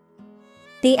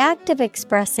 The act of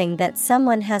expressing that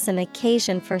someone has an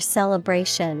occasion for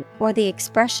celebration or the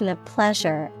expression of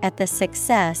pleasure at the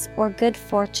success or good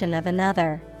fortune of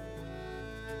another.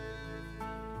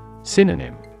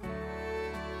 Synonym: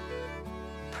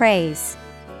 Praise,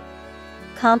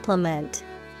 compliment,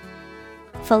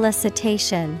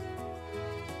 felicitation.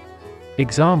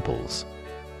 Examples: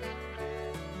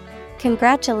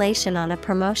 Congratulation on a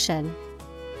promotion.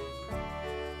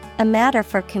 A matter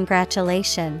for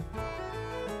congratulation.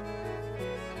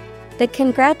 The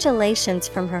congratulations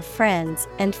from her friends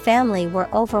and family were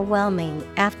overwhelming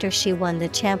after she won the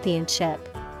championship.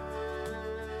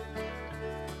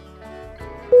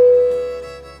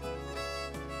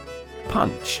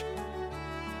 Punch.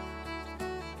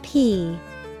 P-U-N-C-H.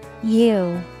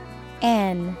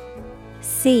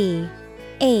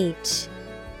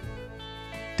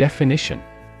 Definition: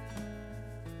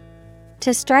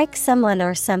 To strike someone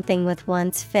or something with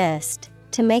one's fist,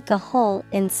 to make a hole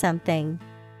in something.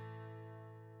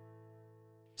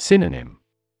 Synonym: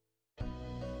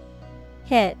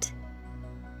 Hit,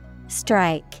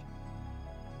 strike,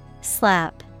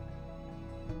 slap.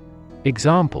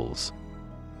 Examples: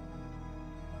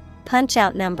 Punch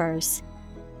out numbers.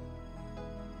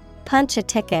 Punch a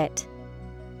ticket.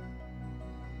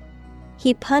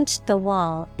 He punched the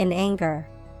wall in anger.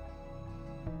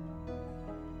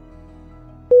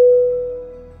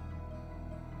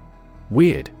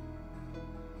 Weird.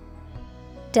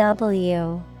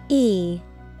 W-E-I-R-D.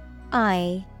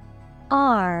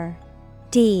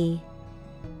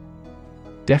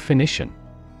 Definition.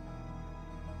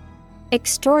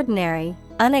 Extraordinary,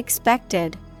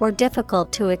 unexpected, or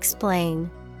difficult to explain.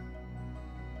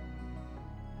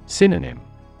 Synonym.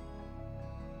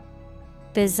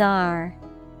 Bizarre,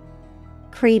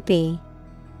 creepy,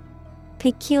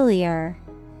 peculiar.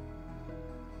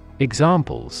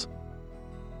 Examples.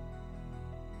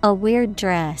 A weird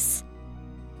dress.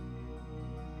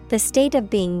 The state of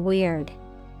being weird.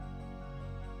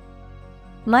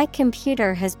 My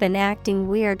computer has been acting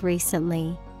weird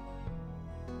recently.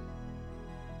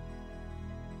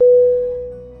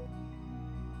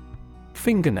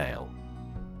 Fingernail.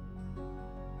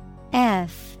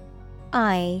 F-I-N-G-E-R-N-A-I-L.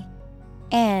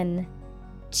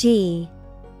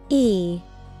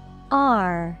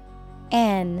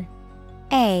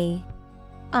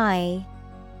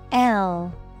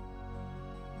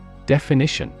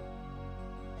 Definition.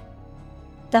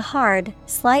 The hard,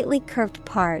 slightly curved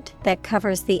part that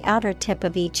covers the outer tip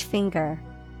of each finger.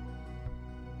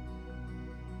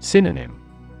 Synonym.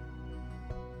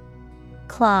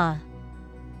 Claw,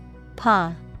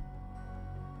 paw.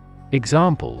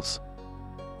 Examples.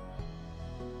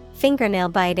 Fingernail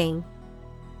biting.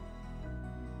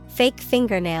 Fake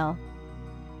fingernail.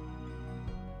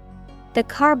 The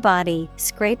car body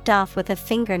scraped off with a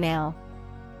fingernail.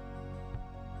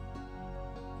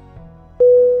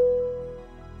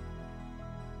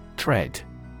 Tread.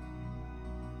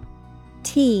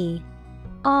 T-R-E-A-D.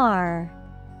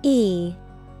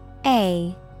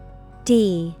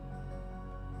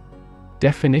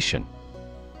 Definition.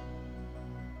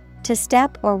 To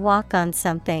step or walk on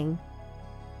something.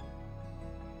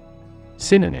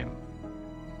 Synonym.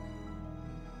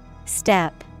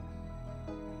 Step,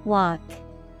 walk,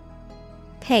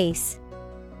 pace.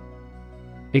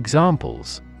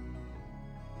 Examples.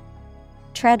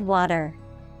 Tread water.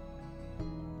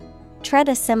 Tread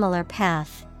a similar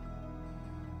path.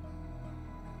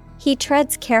 He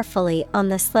treads carefully on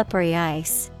the slippery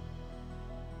ice.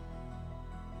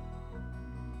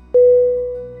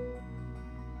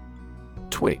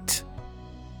 Twit.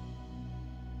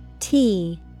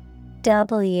 T-W-I-T.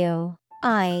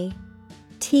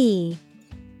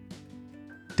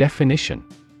 Definition.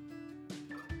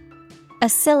 A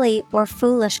silly or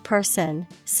foolish person,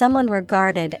 someone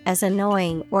regarded as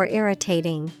annoying or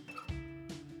irritating.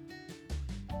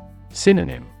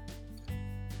 Synonym.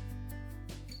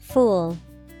 Fool,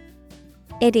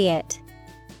 idiot,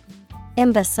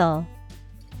 imbecile.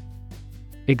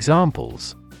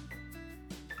 Examples.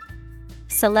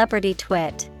 Celebrity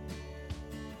twit.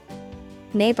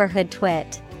 Neighborhood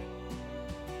twit.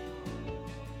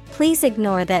 Please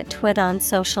ignore that twit on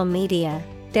social media.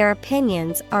 Their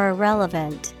opinions are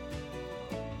irrelevant.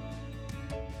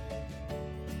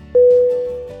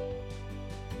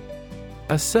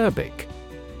 Acerbic.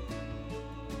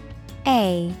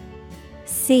 A-C-E-R-B-I-C.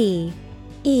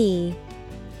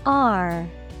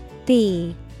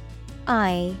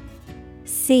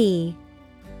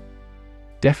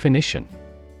 Definition.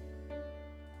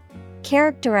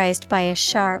 Characterized by a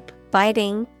sharp,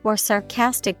 biting, or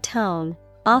sarcastic tone,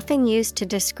 often used to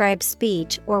describe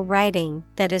speech or writing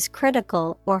that is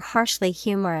critical or harshly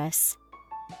humorous.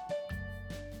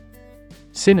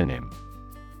 Synonym.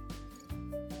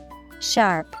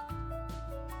 Sharp,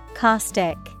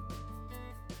 caustic,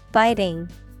 biting.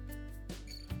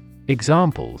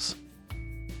 Examples.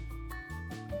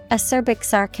 Acerbic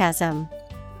sarcasm.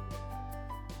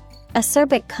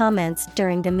 Acerbic comments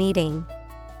during the meeting.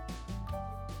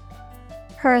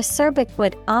 Her acerbic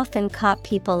wit often caught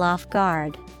people off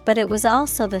guard, but it was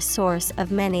also the source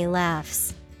of many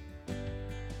laughs.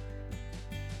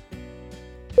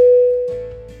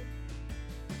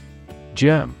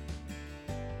 Germ.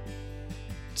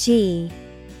 G-E-R-M.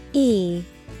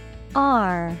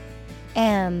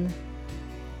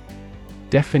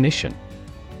 Definition.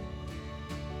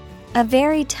 A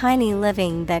very tiny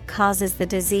living that causes the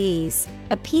disease,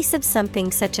 a piece of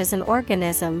something such as an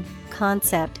organism,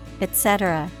 concept,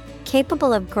 etc.,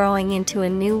 capable of growing into a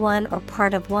new one or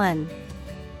part of one.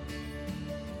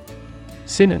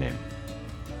 Synonym.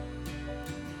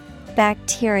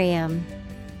 Bacterium,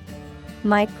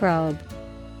 microbe,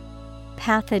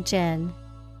 pathogen.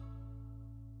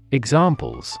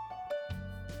 Examples.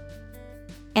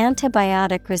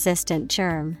 Antibiotic-resistant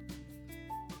germ.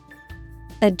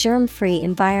 A germ-free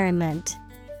environment.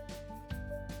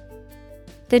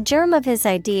 The germ of his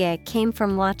idea came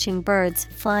from watching birds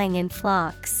flying in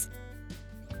flocks.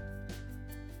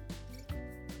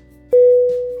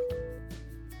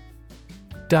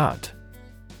 Dud.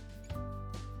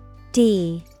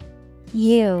 D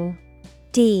U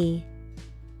D.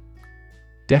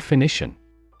 Definition: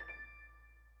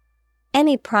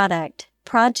 Any product,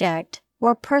 project,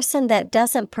 or person that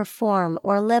doesn't perform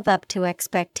or live up to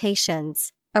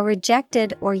expectations, a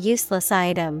rejected or useless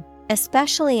item,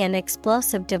 especially an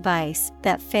explosive device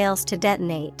that fails to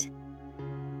detonate.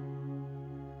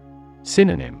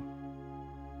 Synonym: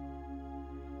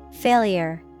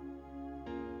 Failure,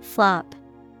 flop,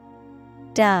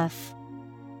 duff.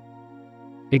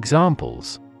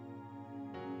 Examples: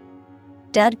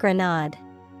 Dud grenade,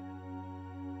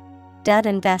 dud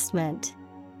investment.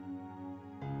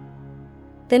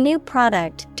 The new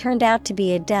product turned out to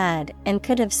be a dud and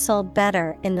could have sold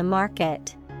better in the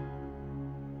market.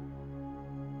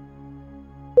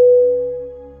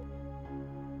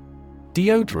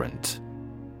 Deodorant.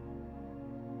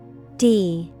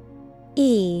 D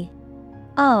E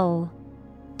O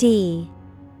D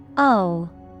O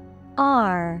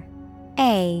R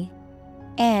A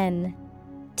N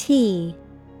T.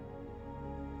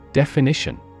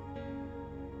 Definition: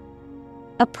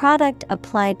 A product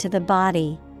applied to the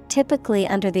body, typically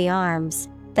under the arms,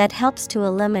 that helps to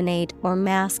eliminate or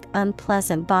mask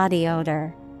unpleasant body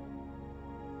odor.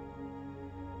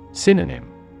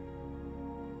 Synonym: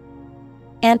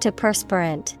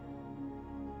 Antiperspirant,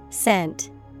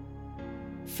 scent,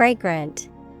 fragrant.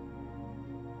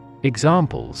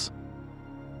 Examples: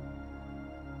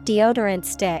 Deodorant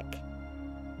stick,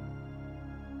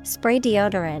 spray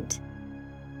deodorant.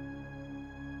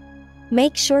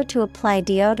 Make sure to apply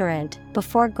deodorant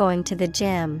before going to the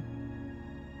gym.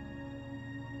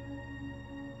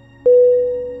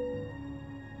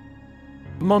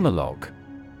 Monologue.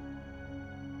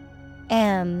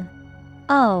 M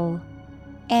O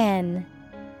N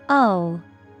O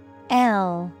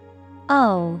L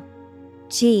O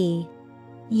G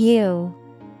U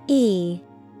E.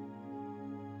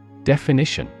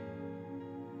 Definition: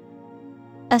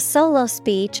 A solo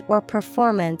speech or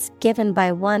performance given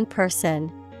by one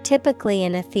person, typically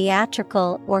in a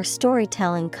theatrical or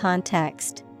storytelling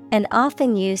context, and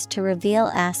often used to reveal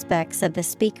aspects of the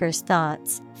speaker's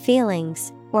thoughts,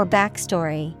 feelings, or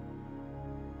backstory.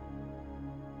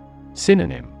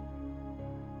 Synonym: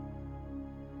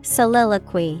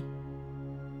 Soliloquy,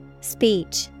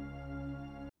 speech,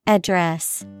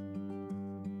 address.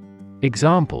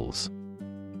 Examples: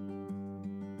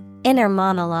 Inner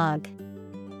monologue,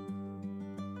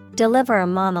 deliver a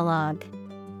monologue.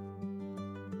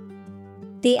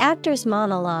 The actor's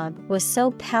monologue was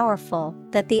so powerful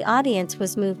that the audience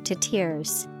was moved to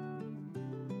tears.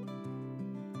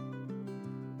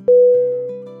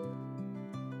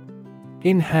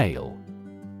 Inhale.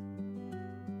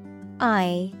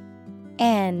 I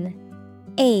N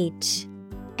H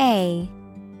A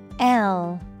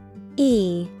L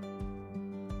E.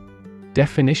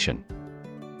 Definition: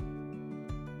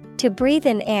 To breathe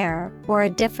in air or a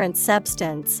different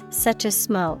substance, such as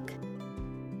smoke.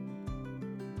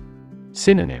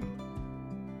 Synonym: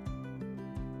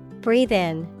 Breathe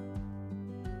in,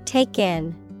 take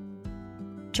in,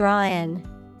 draw in.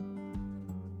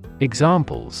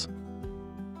 Examples: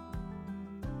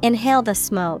 Inhale the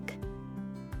smoke,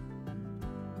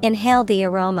 inhale the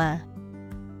aroma.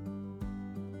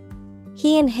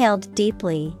 He inhaled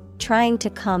deeply, trying to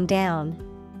calm down.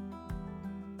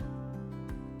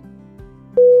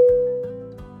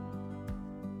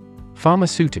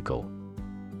 Pharmaceutical.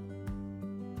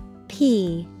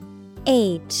 P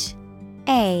H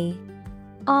A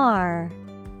R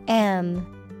M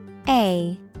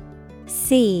A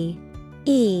C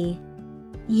E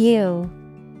U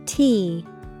T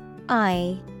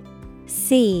I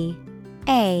C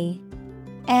A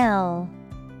L.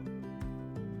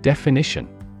 Definition: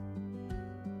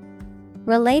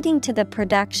 Relating to the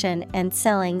production and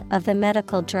selling of the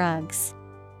medical drugs.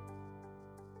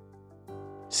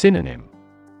 Synonym: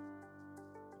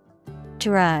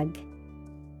 Drug,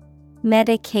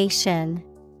 medication,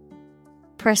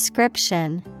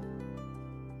 prescription.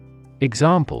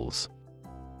 Examples: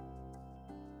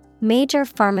 Major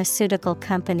pharmaceutical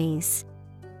companies,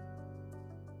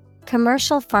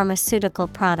 commercial pharmaceutical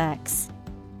products.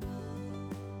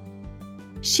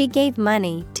 She gave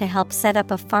money to help set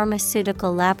up a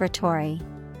pharmaceutical laboratory.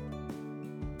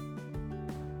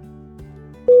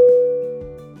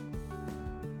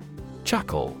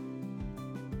 Chuckle.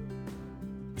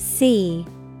 C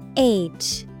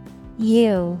H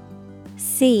U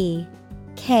C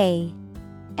K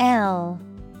L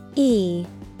E.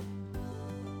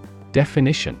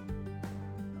 Definition: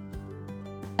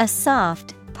 A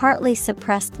soft, partly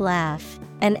suppressed laugh,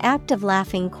 an act of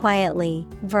laughing quietly.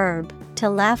 Verb, to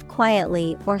laugh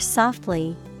quietly or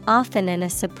softly, often in a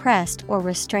suppressed or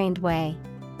restrained way.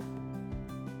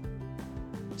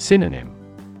 Synonym: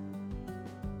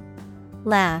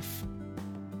 Laugh,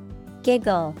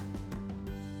 giggle,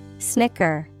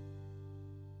 snicker.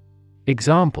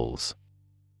 Examples: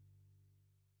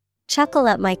 Chuckle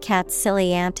at my cat's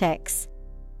silly antics.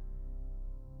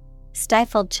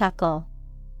 Stifled chuckle.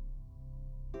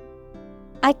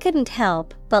 I couldn't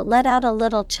help but let out a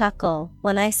little chuckle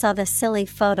when I saw the silly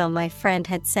photo my friend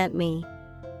had sent me.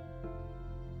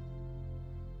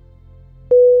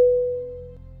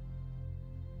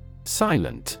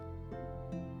 Silent.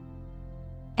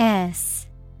 S-I-L-E-N-T.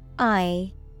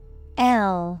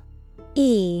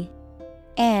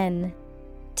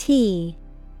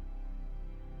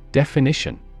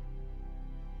 Definition: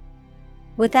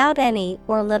 Without any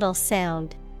or little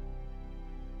sound.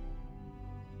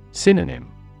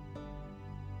 Synonym: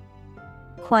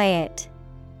 Quiet,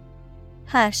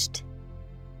 hushed,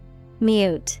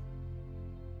 mute.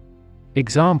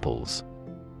 Examples: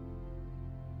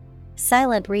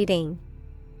 Silent reading.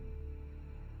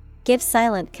 Give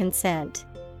silent consent.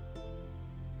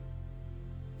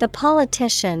 The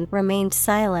politician remained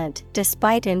silent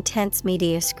despite intense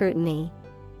media scrutiny.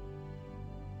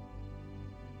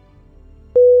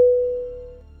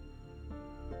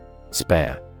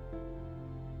 Spare.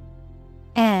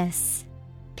 S-P-A-R-E.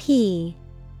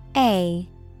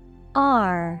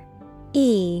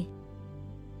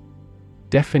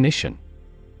 Definition: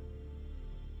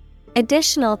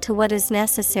 Additional to what is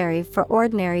necessary for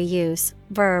ordinary use.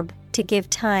 Verb, to give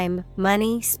time,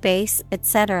 money, space,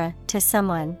 etc. to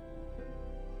someone.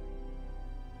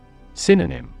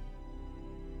 Synonym: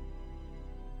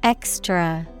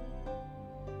 Extra,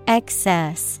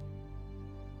 excess.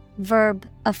 Verb,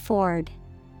 afford.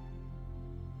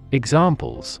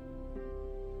 Examples: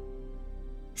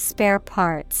 Spare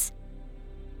parts.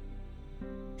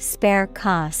 Spare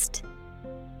cost.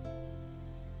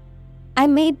 I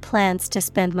made plans to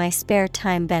spend my spare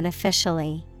time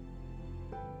beneficially.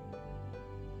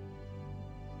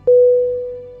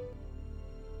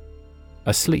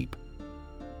 Asleep.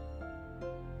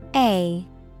 A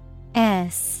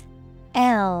S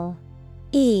L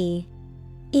E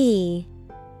E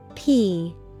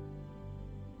P.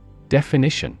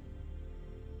 Definition: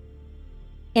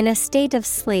 In a state of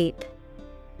sleep.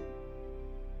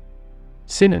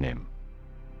 Synonym: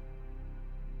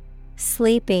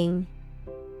 Sleeping,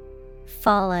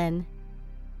 fallen,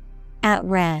 at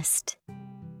rest.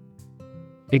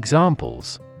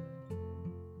 Examples: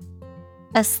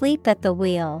 Asleep at the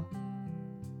wheel.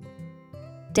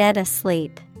 Dead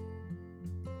asleep.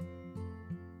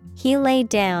 He lay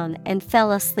down and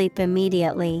fell asleep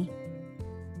immediately.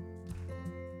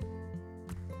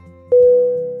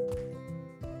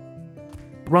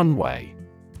 Runway.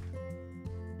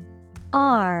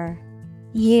 R-U-N-W-A-Y.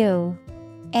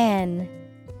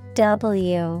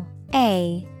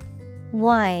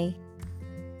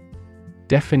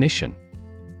 Definition: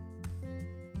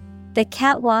 The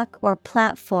catwalk or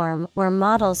platform where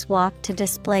models walk to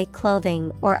display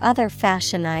clothing or other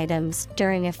fashion items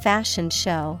during a fashion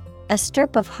show, a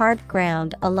strip of hard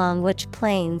ground along which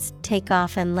planes take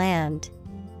off and land.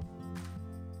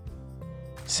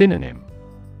 Synonym: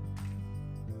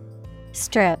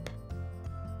 Strip,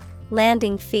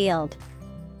 landing field,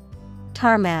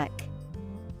 tarmac.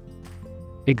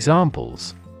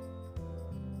 Examples: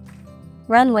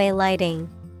 Runway lighting.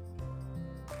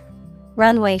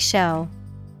 Runway show.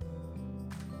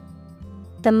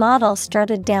 The model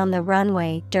strutted down the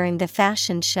runway during the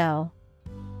fashion show.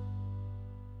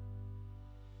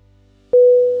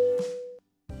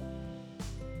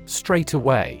 Straight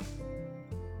away.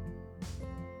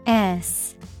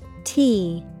 S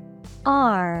T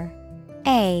R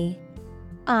A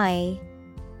I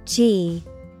G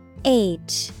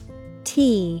H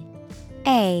T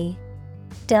A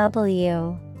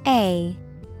W A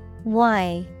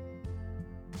Y.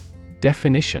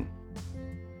 Definition: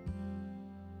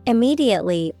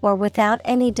 Immediately or without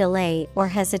any delay or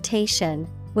hesitation,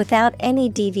 without any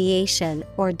deviation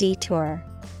or detour.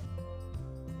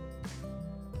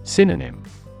 Synonym: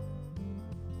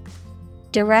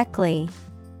 Directly,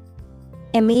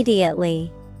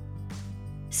 immediately,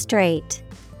 straight.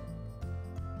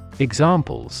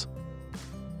 Examples: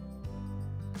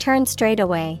 Turn straight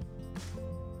away.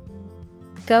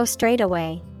 Go straight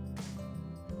away.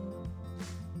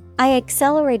 I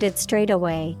accelerated straight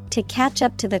away to catch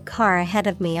up to the car ahead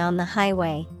of me on the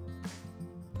highway.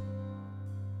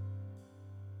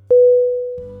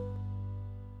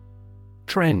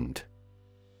 Trend.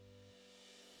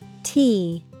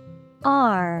 T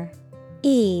R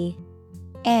E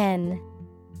N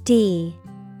D.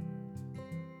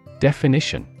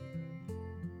 Definition: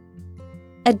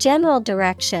 A general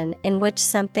direction in which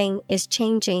something is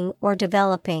changing or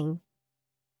developing.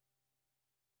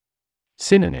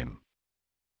 Synonym: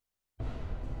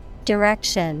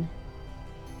 Direction,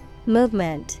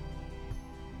 movement,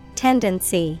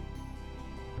 tendency.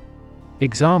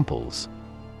 Examples: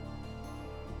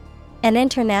 An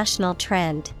international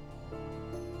trend.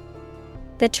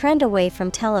 The trend away from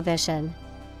television.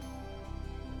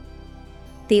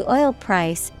 The oil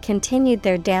price continued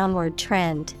their downward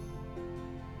trend.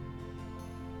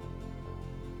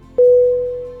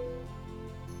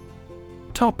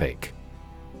 Topic: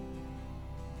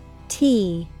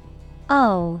 T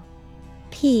O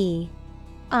P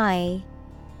I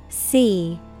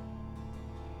C.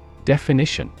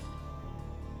 Definition: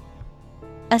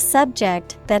 A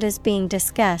subject that is being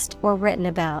discussed or written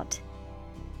about.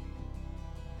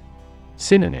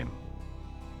 Synonym: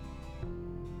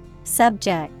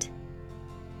 Subject,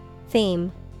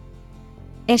 theme,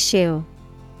 issue.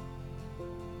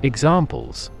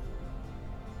 Examples: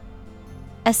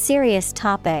 A serious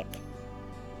topic.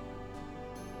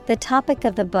 The topic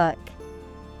of the book.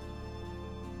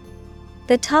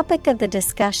 The topic of the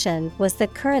discussion was the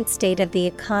current state of the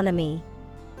economy.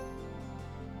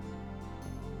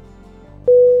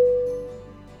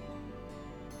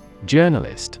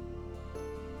 Journalist.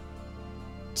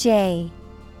 Journalist.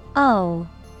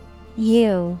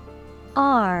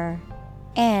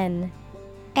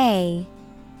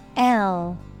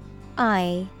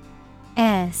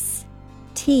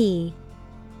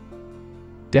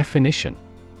 Definition: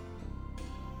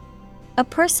 A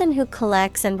person who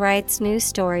collects and writes news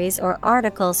stories or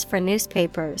articles for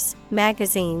newspapers,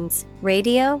 magazines,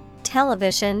 radio,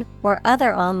 television, or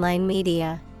other online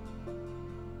media.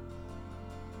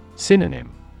 Synonym: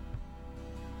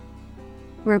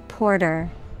 Reporter,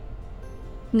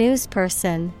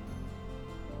 newsperson,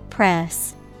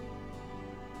 press.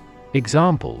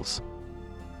 Examples: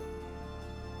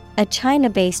 A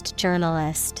China-based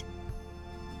journalist.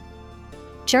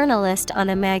 Journalist on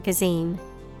a magazine.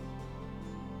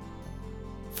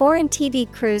 Foreign TV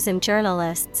crews and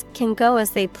journalists can go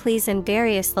as they please in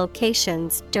various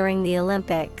locations during the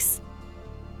Olympics.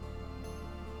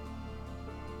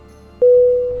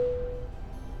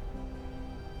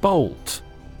 Bolt.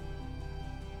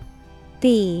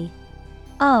 B-O-L-T.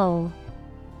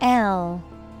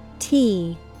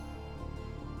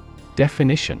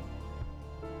 Definition: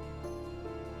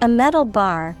 A metal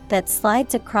bar that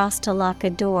slides across to lock a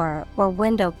door or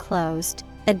window closed.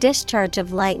 A discharge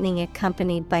of lightning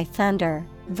accompanied by thunder.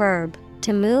 Verb,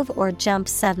 to move or jump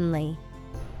suddenly.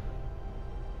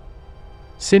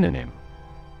 Synonym: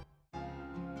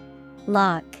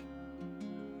 Lock,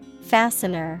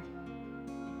 fastener,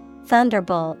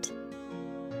 thunderbolt.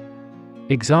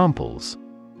 Examples: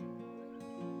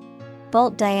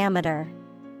 Bolt diameter.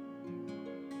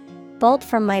 Bolt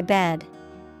from my bed.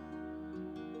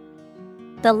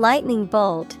 The lightning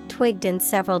bolt twigged in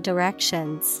several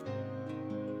directions.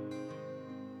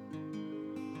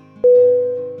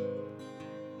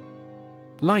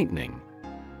 Lightning.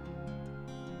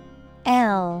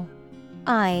 Lightning.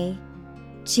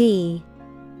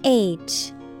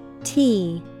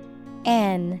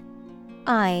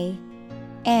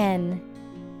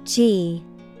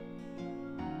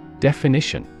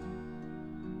 Definition: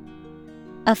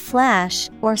 A flash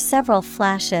or several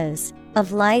flashes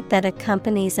of light that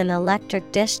accompanies an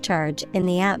electric discharge in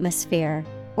the atmosphere,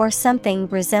 or something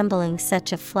resembling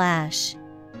such a flash.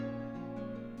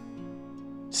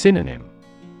 Synonym: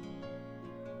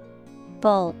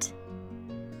 Bolt,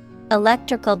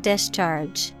 electrical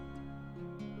discharge.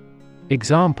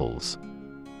 Examples: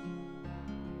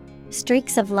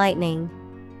 Streaks of lightning.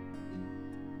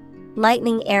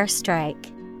 Lightning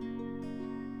airstrike.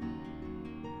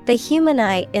 The human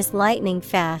eye is lightning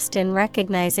fast in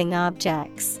recognizing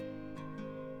objects.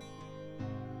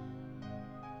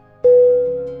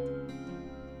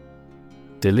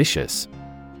 Delicious.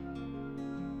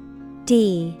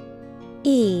 D-E-L-I-C-I-O-U-S.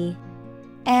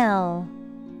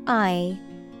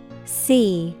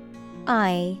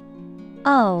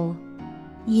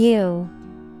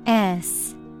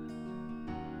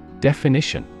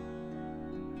 Definition: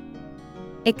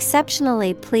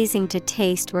 Exceptionally pleasing to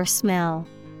taste or smell.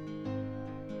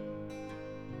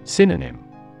 Synonym: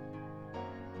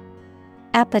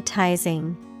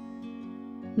 Appetizing,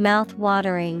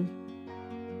 mouth-watering,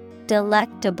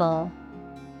 delectable.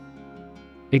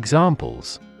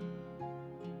 Examples: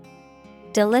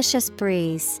 Delicious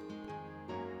breeze.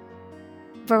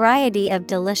 Variety of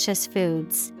delicious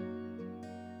foods.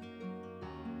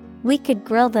 We could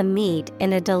grill the meat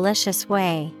in a delicious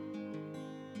way.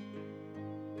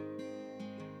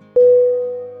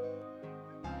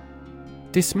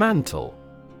 Dismantle.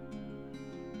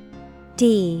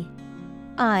 D-I-S-M-A-N-T-L-E.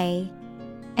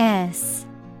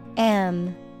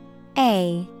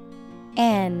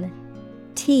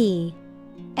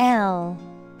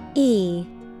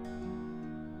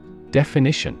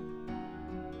 Definition: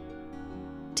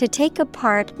 to take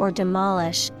apart or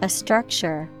demolish a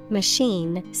structure,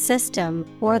 machine, system,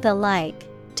 or the like,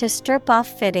 to strip off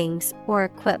fittings or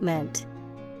equipment.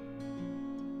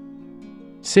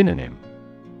 Synonym: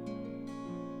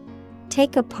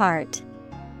 Take apart,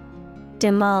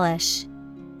 demolish,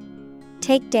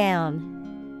 take down.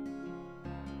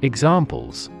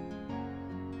 Examples: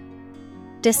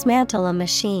 Dismantle a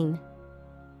machine.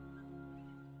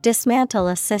 Dismantle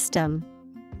a system.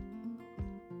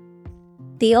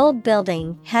 The old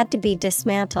building had to be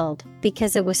dismantled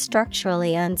because it was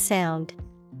structurally unsound.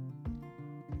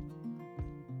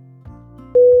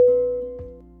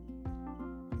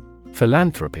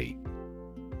 Philanthropy.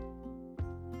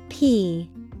 Philanthropy.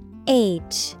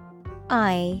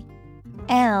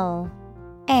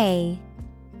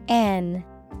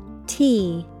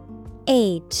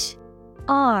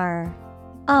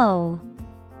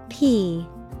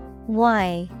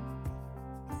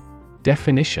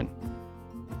 Definition: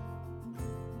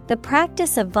 the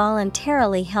practice of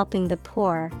voluntarily helping the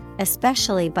poor,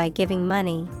 especially by giving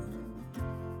money.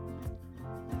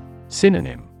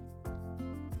 Synonym: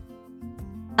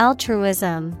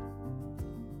 Altruism,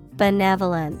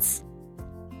 benevolence.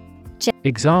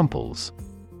 Examples: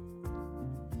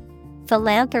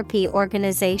 Philanthropy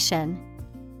organization.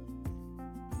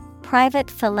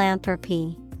 Private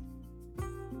philanthropy.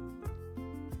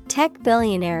 Tech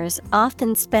billionaires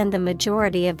often spend the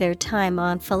majority of their time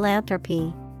on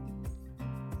philanthropy.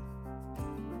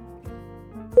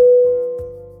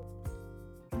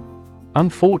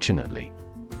 Unfortunately.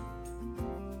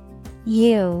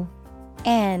 Unfortunately.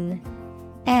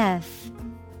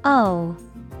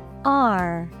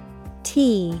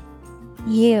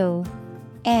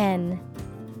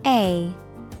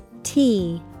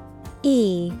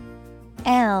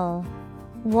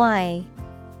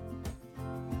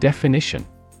 Definition: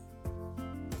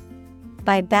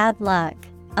 by bad luck,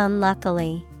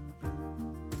 unluckily.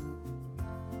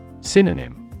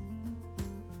 Synonym: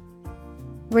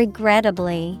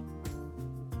 regrettably,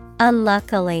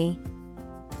 unluckily,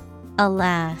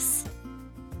 alas.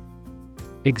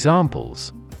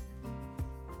 Examples: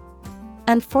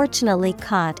 unfortunately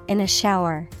caught in a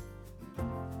shower.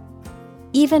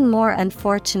 Even more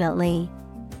unfortunately.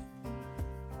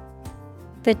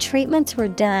 The treatments were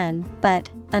done, but,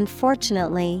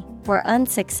 unfortunately, were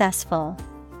unsuccessful.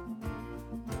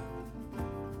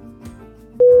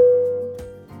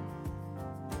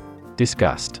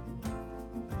 Disgust.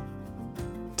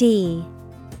 D-I-S-G-U-S-T.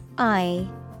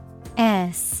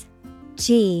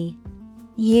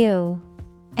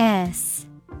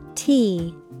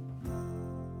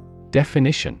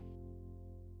 Definition: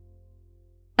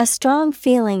 a strong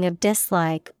feeling of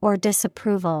dislike or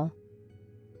disapproval.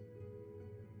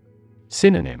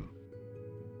 Synonym: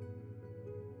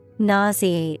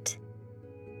 nauseate,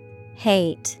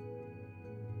 hate,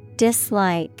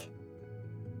 dislike.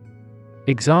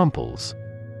 Examples: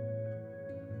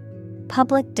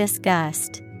 public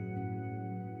disgust.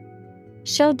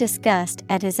 Show disgust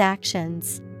at his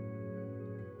actions.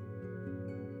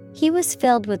 He was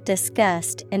filled with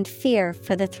disgust and fear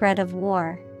for the threat of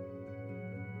war.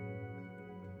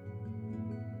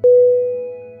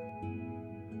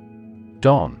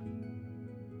 Don.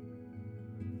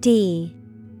 D-O-N.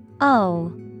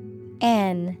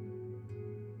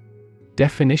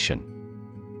 Definition: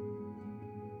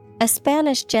 a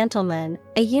Spanish gentleman,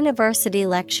 a university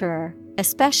lecturer,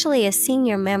 especially a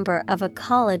senior member of a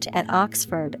college at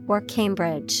Oxford or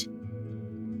Cambridge.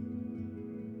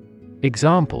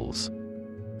 Examples: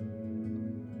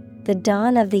 the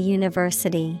Don of the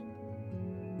University.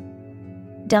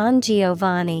 Don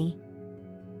Giovanni.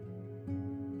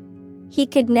 He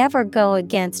could never go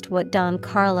against what Don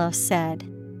Carlos said.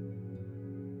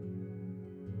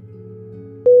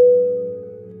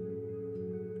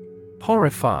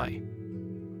 Horrify.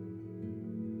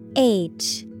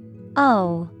 H-O-R-R-I-F-Y.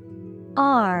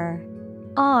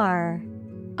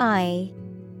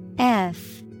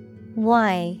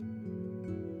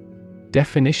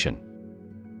 Definition: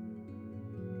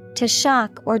 to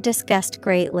shock or disgust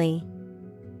greatly.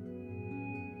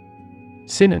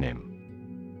 Synonym: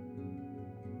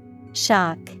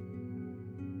 shock,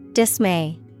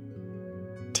 dismay,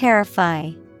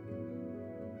 terrify.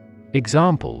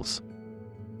 Examples: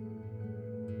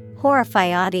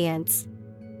 horrify audience.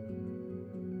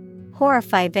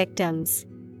 Horrify victims.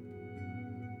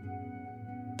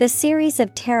 The series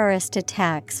of terrorist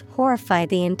attacks horrified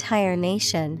the entire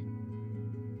nation.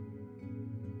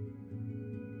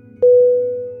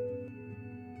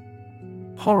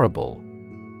 Horrible.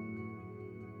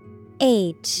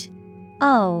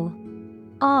 Horrible.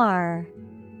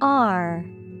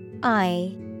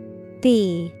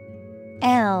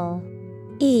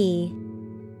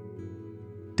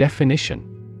 Definition.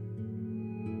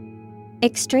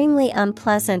 Extremely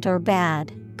unpleasant or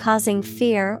bad, causing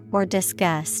fear or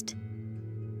disgust.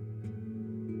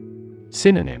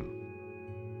 Synonym.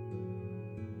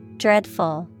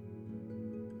 Dreadful,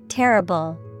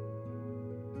 terrible,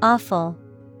 awful.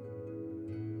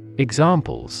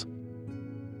 Examples.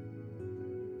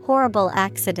 Horrible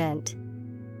accident.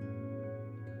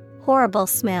 Horrible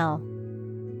smell.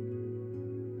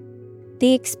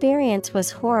 The experience was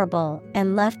horrible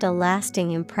and left a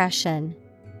lasting impression.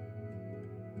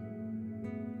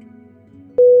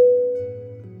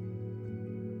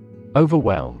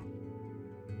 Overwhelm.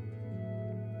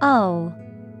 Overwhelm.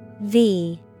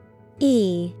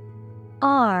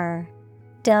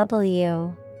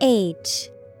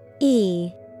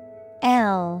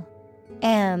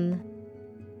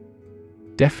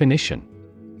 Definition.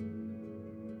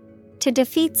 To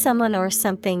defeat someone or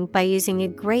something by using a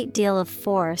great deal of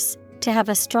force, to have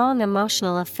a strong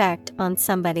emotional effect on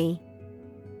somebody.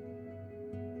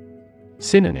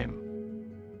 Synonym.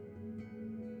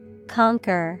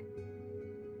 Conquer,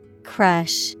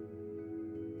 crush,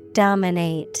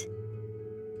 dominate.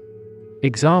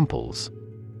 Examples.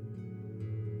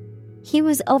 He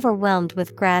was overwhelmed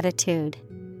with gratitude.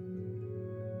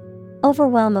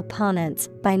 Overwhelm opponents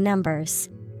by numbers.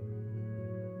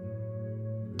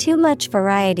 Too much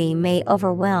variety may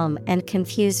overwhelm and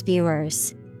confuse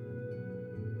viewers.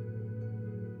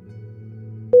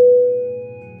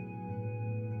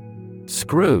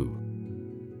 Screw.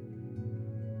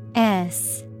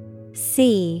 S-C-R-E-W.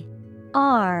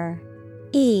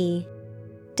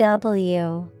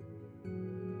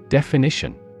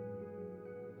 Definition.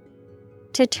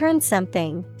 To turn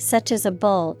something, such as a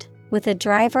bolt, with a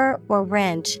driver or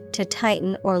wrench to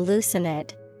tighten or loosen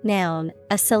it. Noun,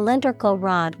 a cylindrical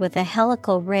rod with a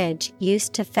helical ridge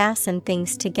used to fasten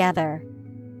things together.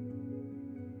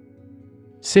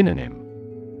 Synonym.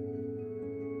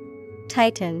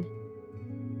 Tighten,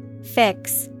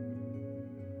 fix,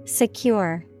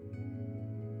 secure.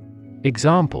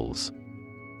 Examples.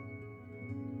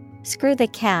 Screw the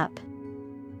cap.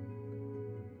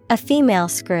 A female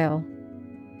screw.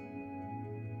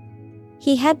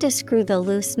 He had to screw the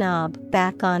loose knob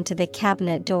back onto the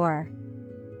cabinet door.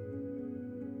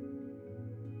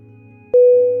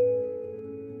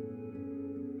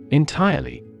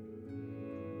 Entirely.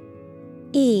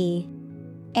 E-N-T-I-R-E-L-Y.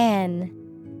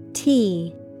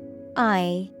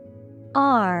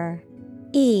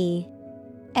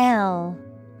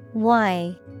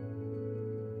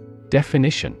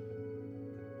 Definition.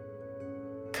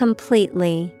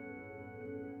 Completely.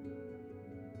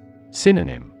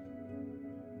 Synonym.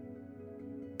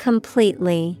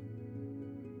 Completely,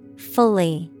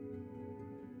 fully,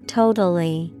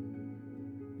 totally.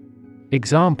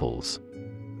 Examples.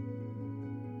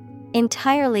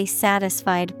 Entirely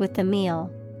satisfied with the meal.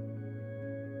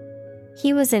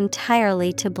 He was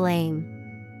entirely to blame.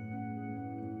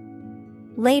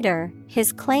 Later,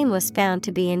 his claim was found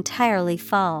to be entirely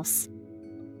false.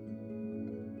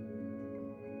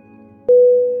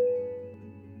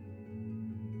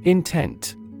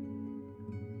 Intent.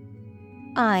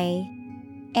 I-N-T-E-N-T.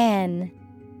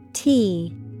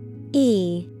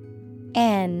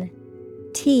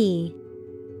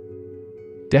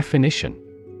 Definition.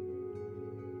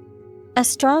 A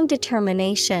strong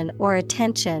determination or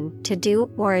attention to do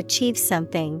or achieve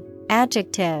something.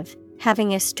 Adjective,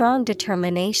 having a strong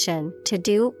determination to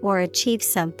do or achieve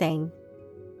something.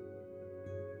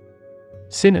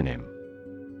 Synonym.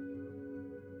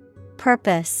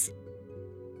 Purpose,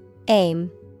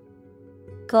 aim,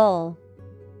 goal.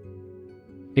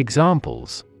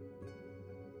 Examples.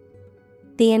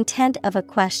 The intent of a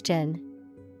question.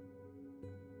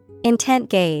 Intent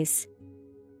gaze.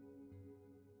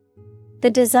 The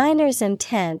designer's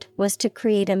intent was to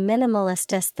create a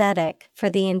minimalist aesthetic for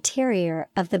the interior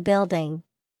of the building.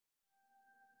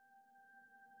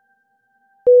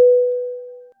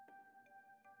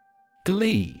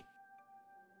 Glee.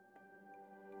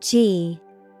 G-L-E-E.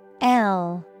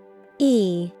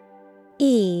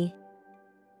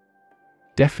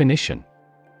 Definition.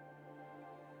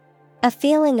 A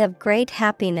feeling of great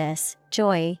happiness,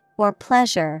 joy, or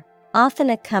pleasure, often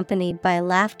accompanied by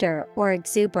laughter or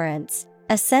exuberance.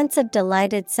 A sense of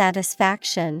delighted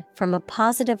satisfaction from a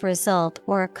positive result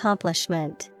or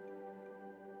accomplishment.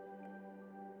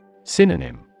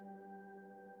 Synonym: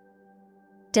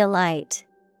 delight,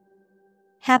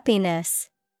 happiness,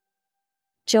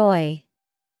 joy.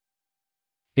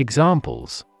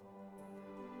 Examples: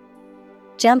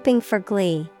 Jumping for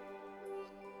glee,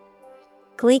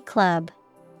 glee club.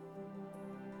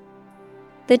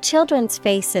 The children's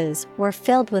faces were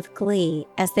filled with glee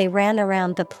as they ran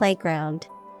around the playground.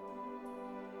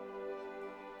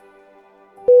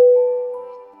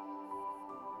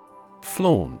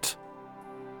 Flaunt.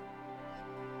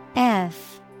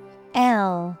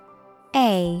 Flaunt.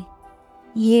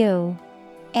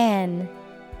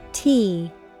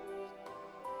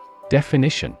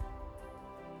 Definition: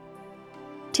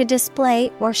 To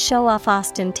display or show off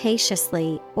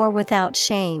ostentatiously or without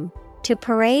shame, to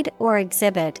parade or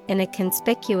exhibit in a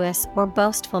conspicuous or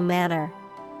boastful manner.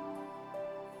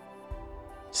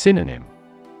 Synonym: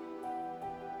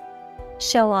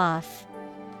 Show off,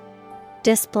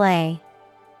 display,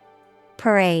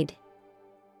 parade.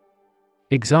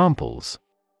 Examples: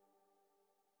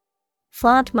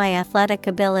 Flaunt my athletic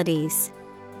abilities.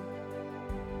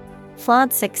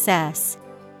 Flaunt success.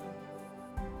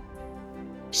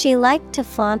 She liked to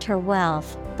flaunt her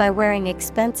wealth by wearing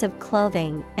expensive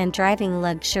clothing and driving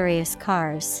luxurious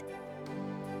cars.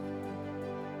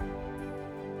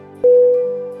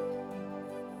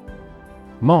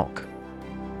 Mock.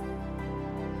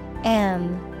 M-O-C-K.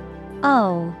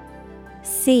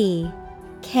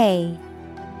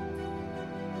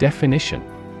 Definition: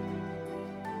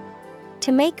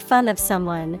 To make fun of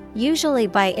someone, usually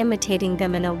by imitating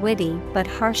them in a witty but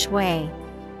harsh way.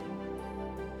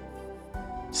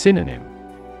 Synonym: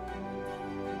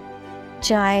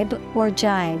 Jibe or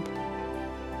jibe.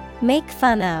 Make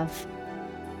fun of.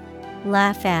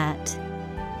 Laugh at.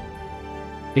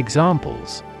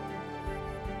 Examples: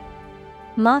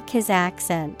 Mock his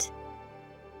accent.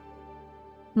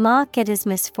 Mock at his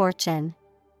misfortune.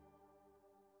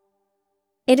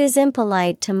 It is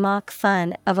impolite to mock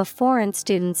fun of a foreign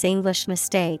student's English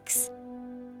mistakes.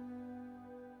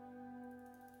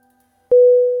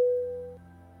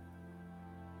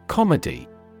 Comedy.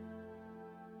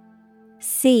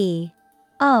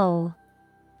 C-O-M-E-D-Y.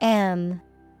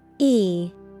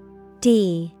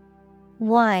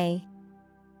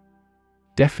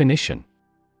 Definition: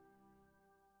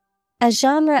 A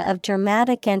genre of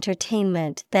dramatic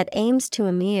entertainment that aims to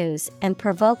amuse and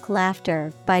provoke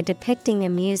laughter by depicting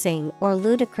amusing or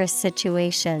ludicrous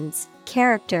situations,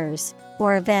 characters,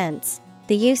 or events,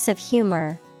 the use of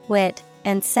humor, wit,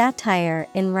 and satire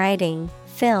in writing,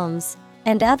 films,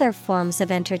 and other forms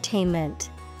of entertainment.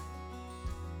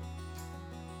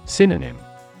 Synonym: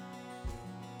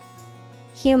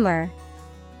 Humor,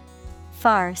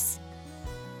 farce,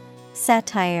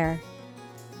 satire.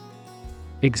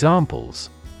 Examples: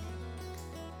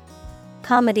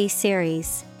 Comedy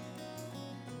series.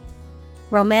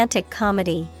 Romantic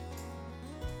comedy.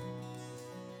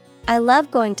 I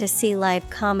love going to see live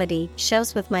comedy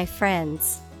shows with my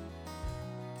friends.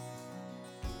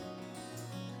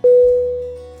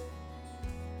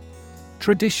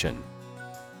 Tradition.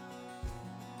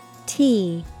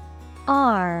 T-R-A-D-I-T-I-O-N.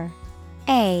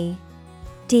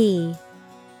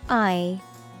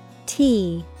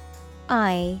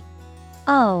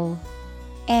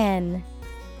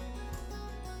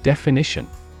 Definition: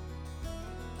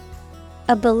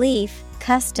 A belief,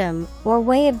 custom, or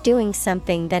way of doing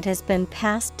something that has been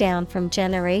passed down from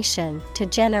generation to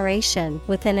generation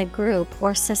within a group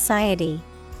or society.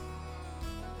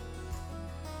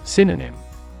 Synonym: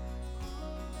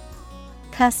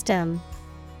 Custom,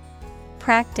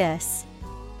 practice,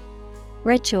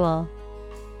 ritual.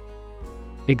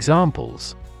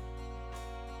 Examples: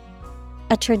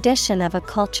 A tradition of a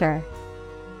culture.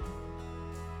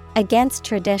 Against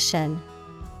tradition.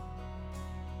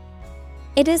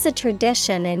 It is a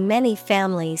tradition in many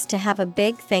families to have a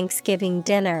big Thanksgiving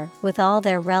dinner with all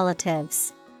their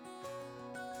relatives.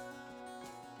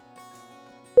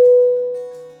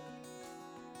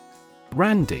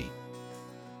 Randy.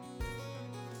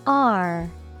 R-A-N-D-Y.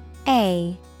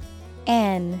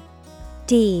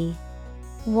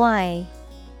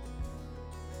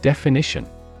 Definition: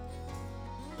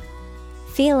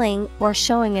 Feeling or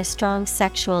showing a strong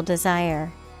sexual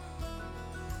desire.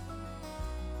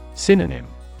 Synonym: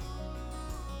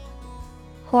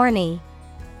 Horny,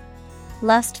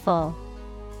 lustful,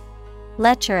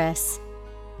 lecherous.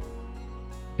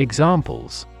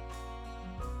 Examples: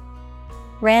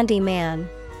 Randy man.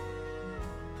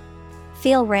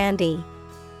 Feel randy.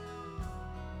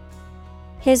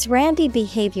 His randy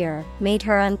behavior made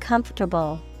her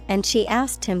uncomfortable, and she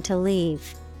asked him to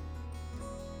leave.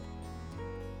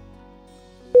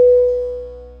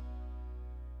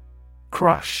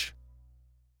 Crush.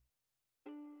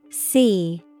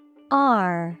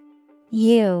 C-R-U-S-H.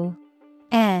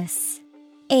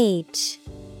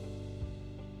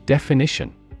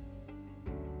 Definition: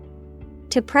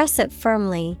 To press it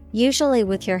firmly, usually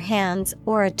with your hands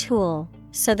or a tool,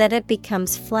 so that it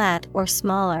becomes flat or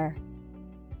smaller.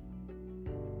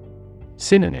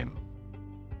 Synonym: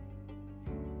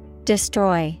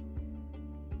 Destroy,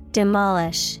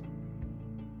 demolish,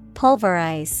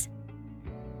 pulverize.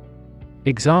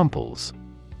 Examples: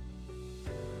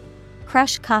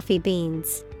 Crush coffee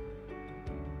beans.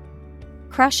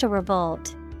 Crush a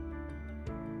revolt.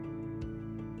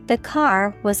 The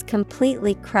car was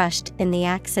completely crushed in the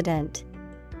accident.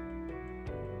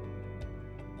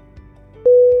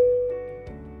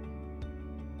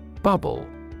 Bubble.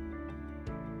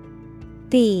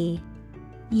 B-U-B-B-L-E.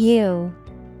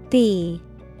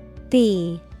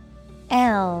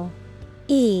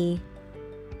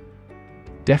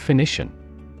 Definition: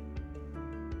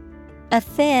 A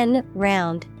thin,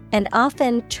 round, and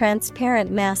often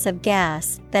transparent mass of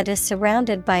gas that is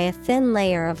surrounded by a thin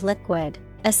layer of liquid,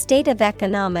 a state of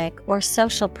economic or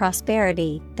social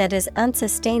prosperity that is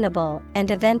unsustainable and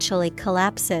eventually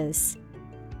collapses.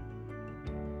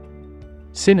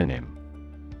 Synonym: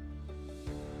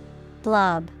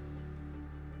 Blob,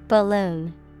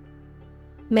 balloon,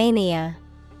 mania.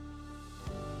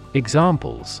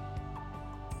 Examples: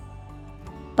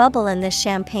 Bubble in the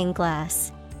champagne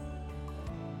glass.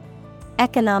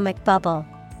 Economic bubble.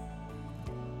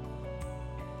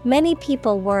 Many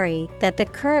people worry that the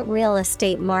current real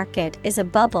estate market is a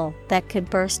bubble that could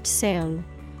burst soon.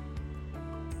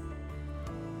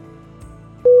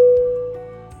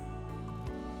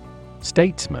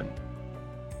 Statesman.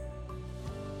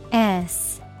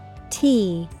 S-T-A-T-E-S-M-A-N.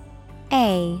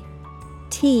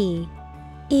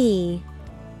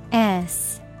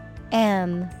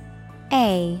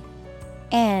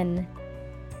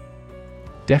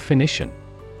 Definition: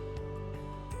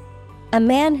 A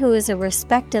man who is a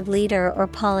respected leader or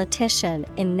politician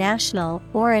in national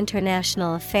or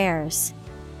international affairs.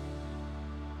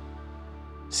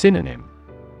 Synonym: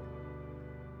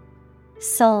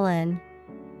 Solon,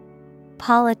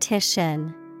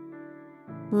 politician,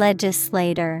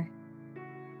 legislator.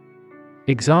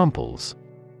 Examples: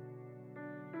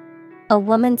 A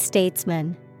woman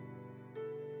statesman.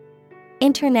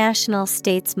 International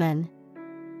statesman.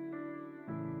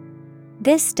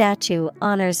 This statue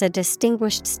honors a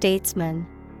distinguished statesman.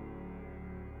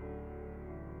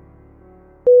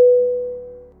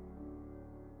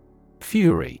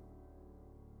 Fury.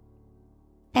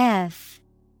 F-U-R-Y.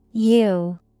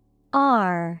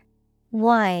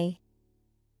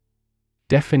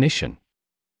 Definition: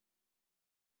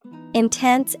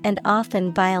 Intense and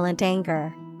often violent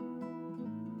anger.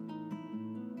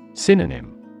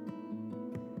 Synonym: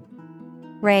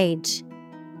 Rage,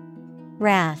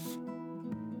 wrath,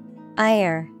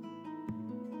 ire.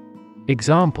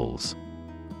 Examples: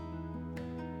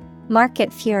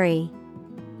 Market fury.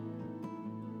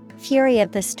 Fury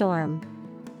of the storm.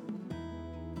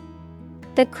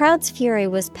 The crowd's fury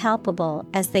was palpable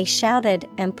as they shouted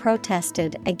and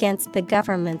protested against the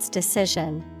government's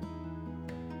decision.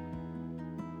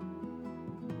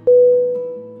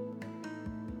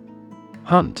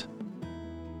 Hunt.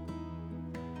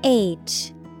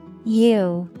 H-U-N-T.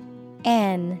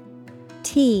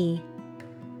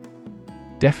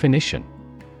 Definition: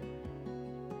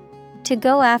 To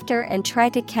go after and try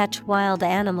to catch wild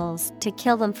animals to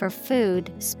kill them for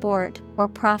food, sport, or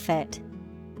profit.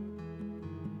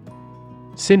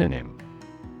 Synonym: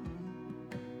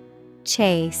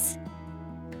 Chase,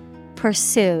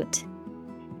 pursuit,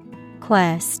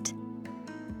 quest.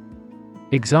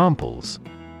 Examples: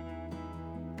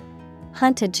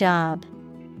 Hunt a job.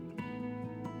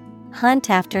 Hunt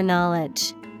after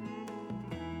knowledge.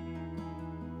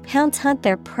 Hounds hunt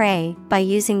their prey by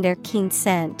using their keen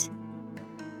scent.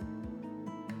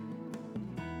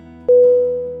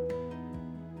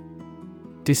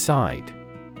 Decide.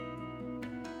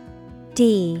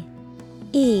 D-E-C-I-D-E.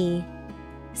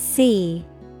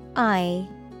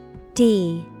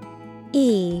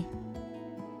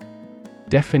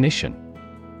 Definition: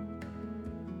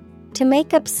 To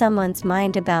make up someone's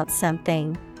mind about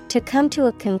something, to come to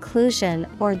a conclusion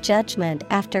or judgment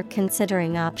after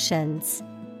considering options.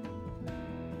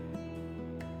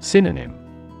 Synonym: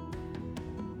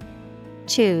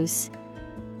 Choose,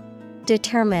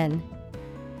 determine,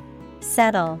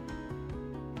 settle.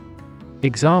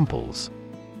 Examples: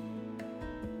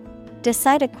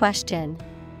 Decide a question.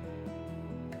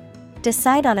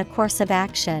 Decide on a course of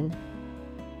action.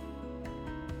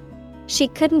 She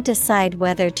couldn't decide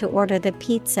whether to order the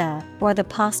pizza or the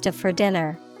pasta for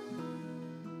dinner.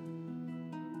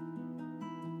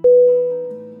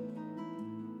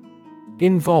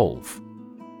 Involve.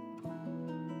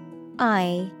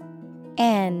 INVOLVE.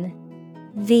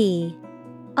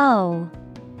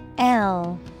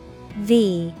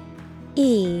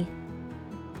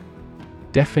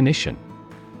 Definition.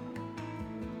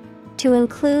 To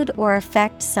include or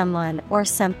affect someone or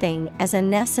something as a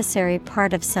necessary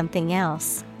part of something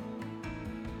else.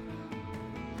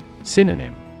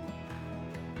 Synonym.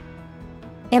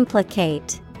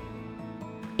 Implicate,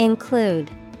 include,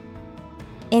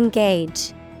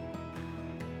 engage.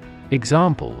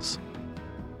 Examples.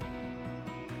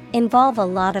 Involve a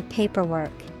lot of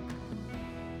paperwork.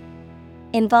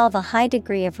 Involve a high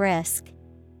degree of risk.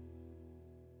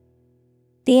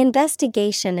 The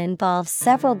investigation involves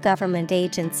several government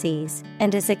agencies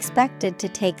and is expected to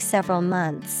take several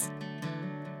months.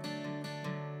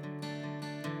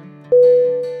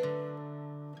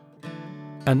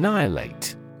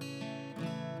 Annihilate.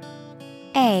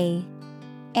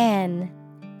 ANNIHILATE.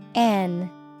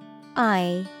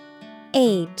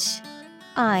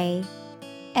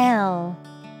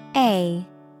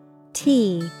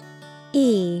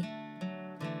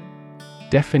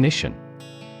 Definition.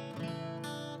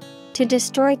 To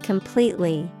destroy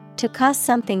completely, to cause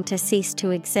something to cease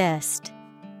to exist.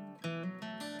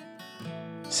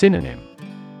 Synonym.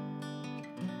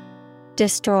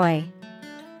 Destroy,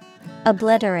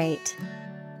 obliterate,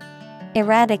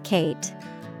 eradicate.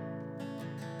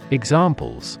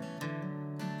 Examples.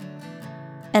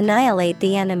 Annihilate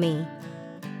the enemy.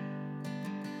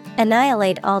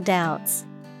 Annihilate all doubts.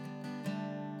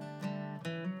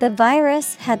 The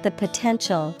virus had the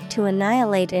potential to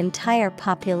annihilate entire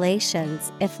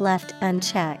populations if left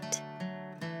unchecked.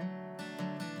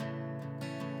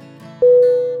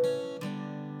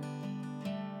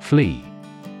 Flee.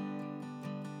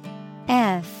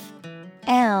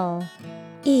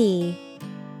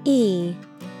 FLEE.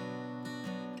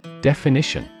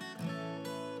 Definition.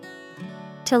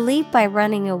 To leave by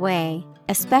running away,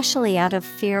 especially out of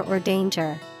fear or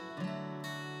danger.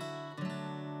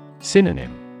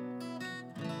 Synonym.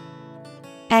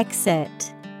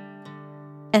 Exit,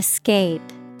 escape,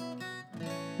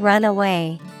 run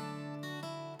away.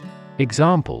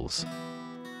 Examples.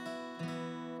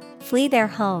 Flee their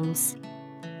homes.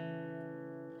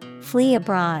 Flee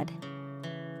abroad.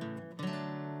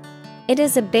 It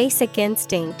is a basic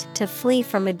instinct to flee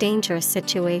from a dangerous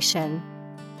situation.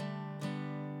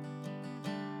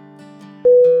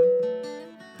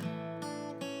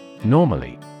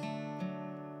 Normally.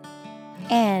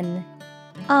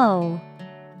 NORMALLY.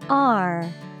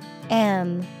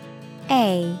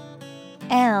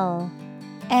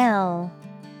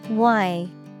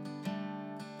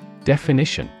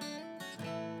 Definition.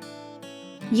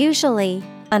 Usually,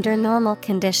 under normal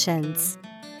conditions.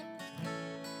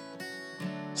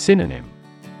 Synonym.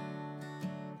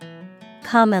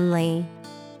 Commonly,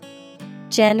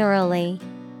 generally,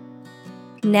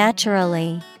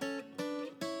 naturally.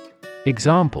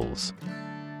 Examples.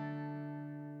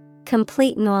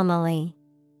 Complete normally.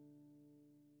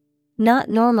 Not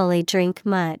normally drink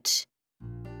much.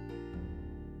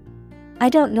 I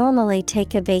don't normally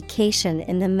take a vacation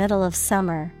in the middle of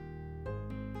summer.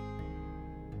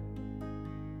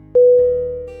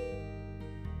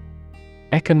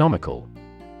 Economical.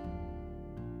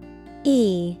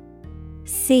 ECONOMICAL.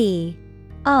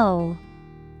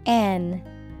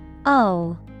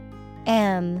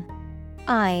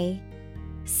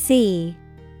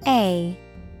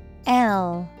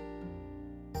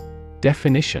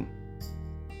 Definition.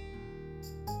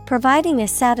 Providing a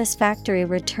satisfactory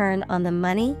return on the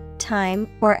money, time,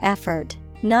 or effort,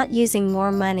 not using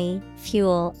more money,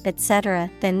 fuel,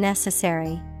 etc. than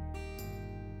necessary.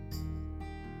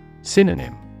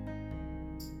 Synonym.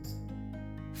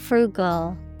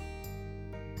 Frugal,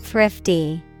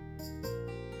 thrifty,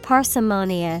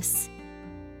 parsimonious.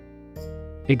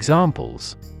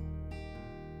 Examples.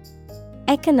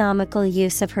 Economical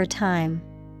use of her time.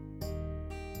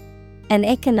 An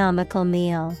economical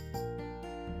meal.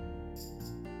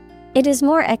 It is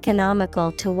more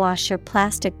economical to wash your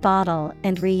plastic bottle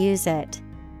and reuse it.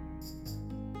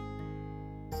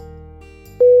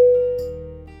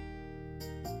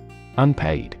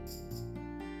 Unpaid.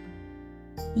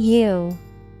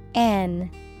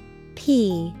 UNPAID.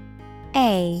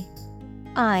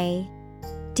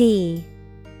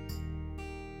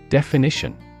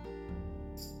 Definition.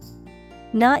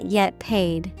 Not yet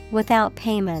paid, without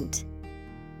payment.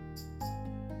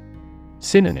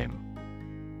 Synonym.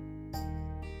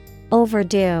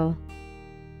 Overdue,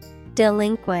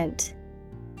 delinquent,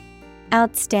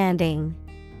 outstanding.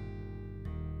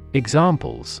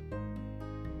 Examples.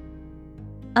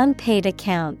 Unpaid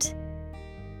account.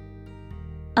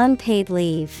 Unpaid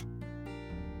leave.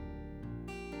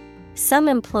 Some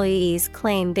employees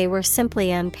claim they were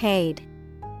simply unpaid.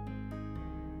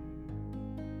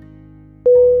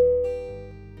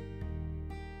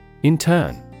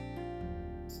 Intern.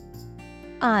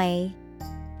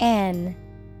 INTERN.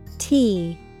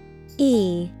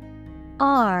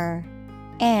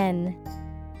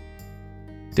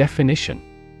 Definition.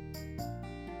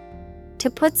 To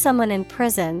put someone in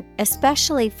prison,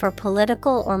 especially for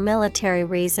political or military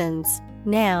reasons.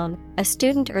 Noun, a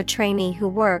student or trainee who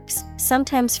works,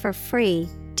 sometimes for free,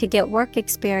 to get work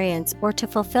experience or to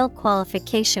fulfill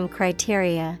qualification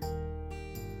criteria.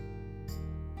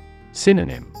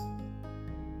 Synonym.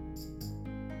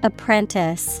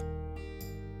 Apprentice,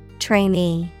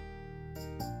 trainee,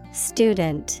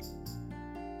 student.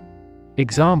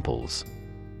 Examples.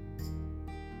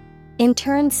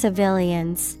 Intern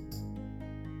civilians,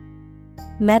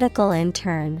 medical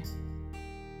intern.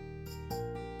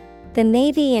 The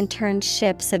Navy interned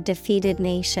ships of defeated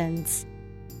nations.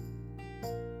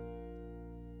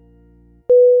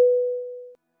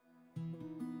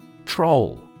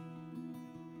 Troll.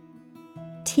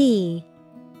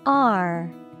 TROLL.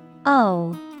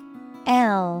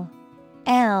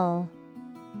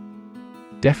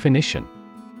 Definition.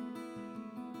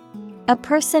 A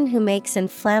person who makes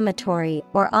inflammatory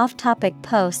or off-topic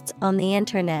posts on the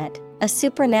internet, a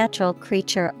supernatural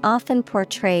creature often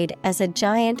portrayed as a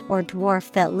giant or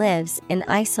dwarf that lives in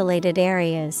isolated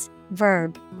areas.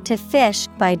 Verb, to fish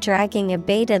by dragging a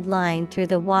baited line through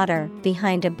the water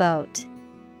behind a boat.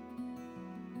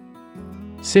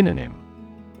 Synonym.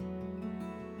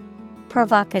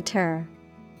 Provocateur,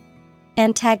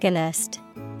 antagonist,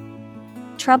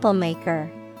 troublemaker.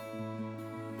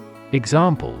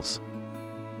 Examples.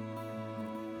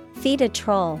 Feed a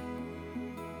troll.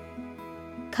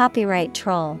 Copyright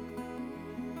troll.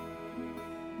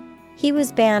 He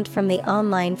was banned from the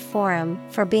online forum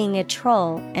for being a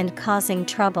troll and causing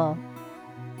trouble.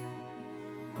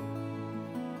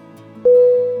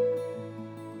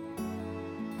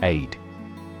 Aid.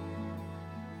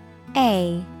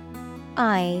 AID.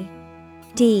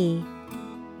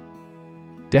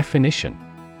 Definition.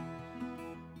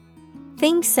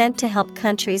 Things sent to help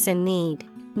countries in need,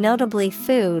 notably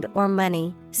food or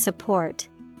money, support.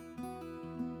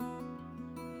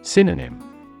 Synonym.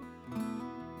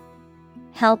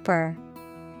 Helper,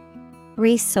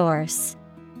 resource,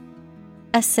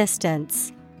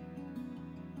 assistance.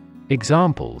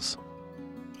 Examples.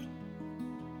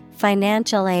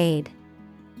 Financial aid.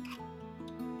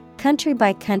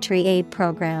 Country-by-country aid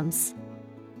programs.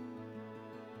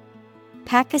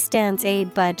 Pakistan's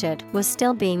aid budget was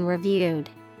still being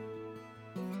reviewed.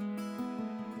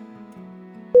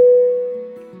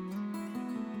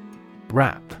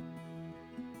 Rap.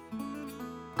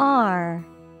 RAP.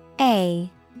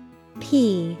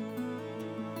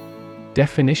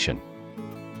 Definition.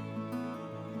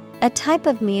 A type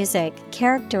of music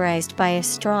characterized by a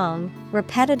strong,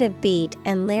 repetitive beat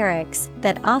and lyrics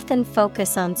that often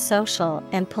focus on social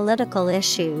and political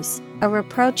issues, a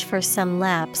reproach for some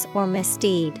lapse or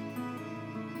misdeed.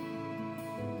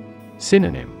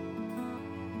 Synonym.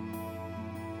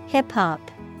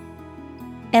 Hip-hop,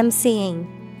 MCing.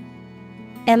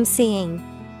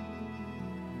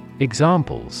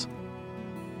 Examples.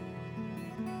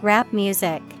 Rap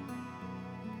music.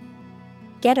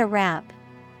 Get a rap.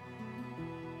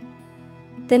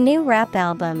 The new rap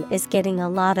album is getting a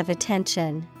lot of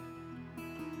attention.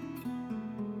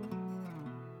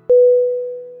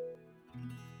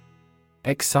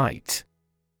 Excite.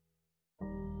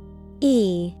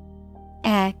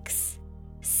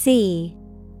 EXCITE.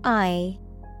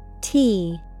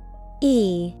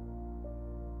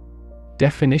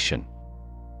 Definition.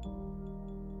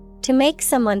 To make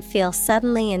someone feel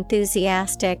suddenly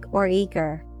enthusiastic or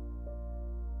eager.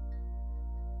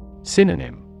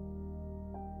 Synonym.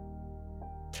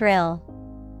 Thrill,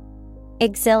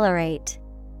 exhilarate,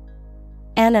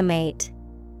 animate.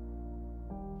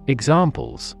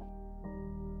 Examples.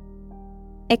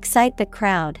 Excite the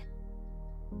crowd.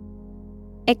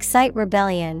 Excite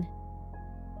rebellion.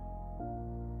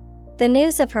 The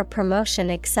news of her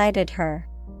promotion excited her.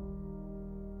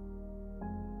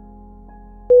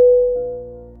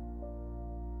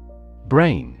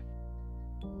 Brain.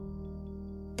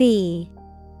 BRAIN.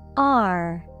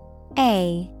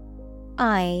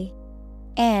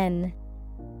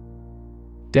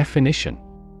 Definition.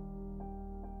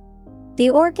 The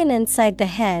organ inside the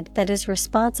head that is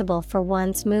responsible for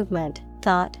one's movement,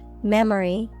 thought,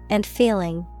 memory, and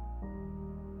feeling.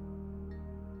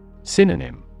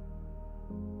 Synonym.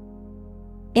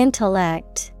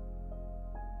 Intellect,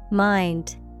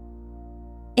 mind,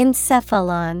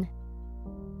 encephalon.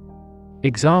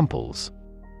 Examples.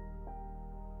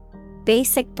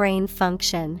 basic brain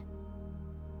function.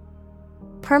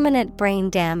 Permanent brain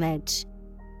damage.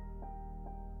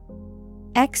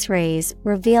 X-rays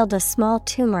revealed a small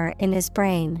tumor in his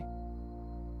brain.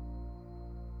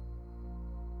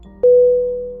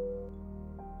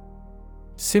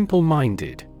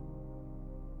 Simple-minded.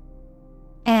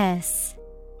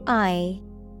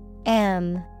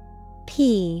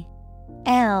 SIMPLEMINDED.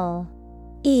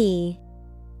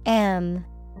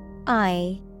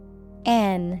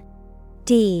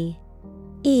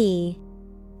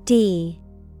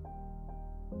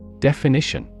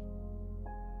 Definition: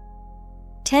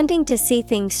 tending to see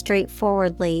things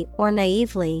straightforwardly or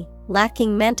naively,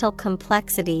 lacking mental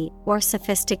complexity or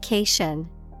sophistication.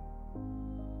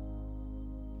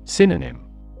 Synonym: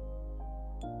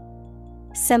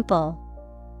 Simple,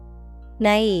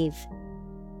 naive,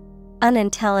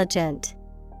 unintelligent.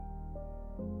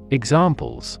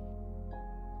 Examples: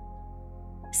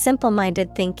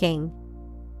 simple-minded thinking,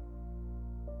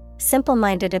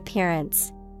 simple-minded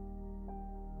appearance.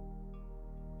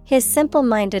 His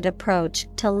simple-minded approach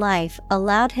to life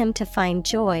allowed him to find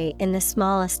joy in the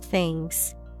smallest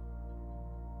things.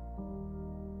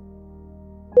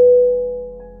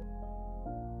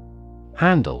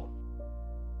 Handle.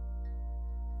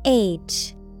 HANDLE.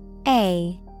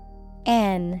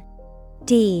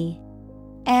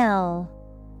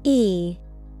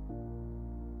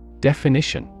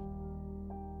 Definition: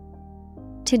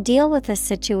 to deal with a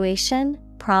situation,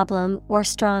 problem, or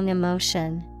strong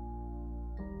emotion.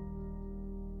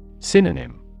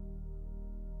 Synonym: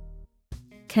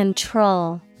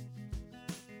 control,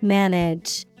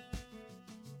 manage,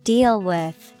 deal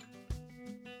with.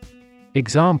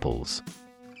 Examples: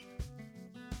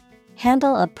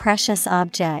 handle a precious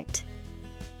object,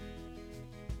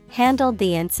 handled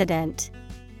the incident.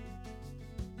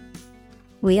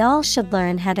 We all should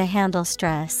learn how to handle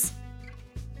stress.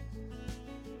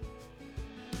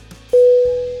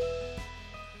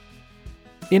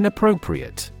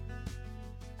 Inappropriate.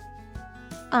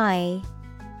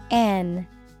 Inappropriate.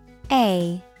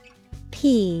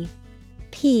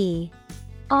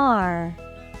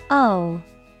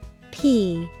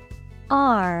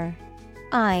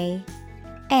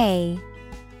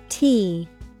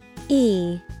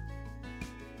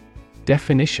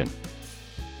 Definition: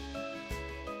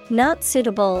 not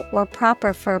suitable or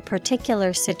proper for a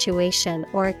particular situation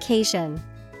or occasion.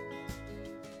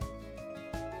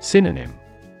 Synonym: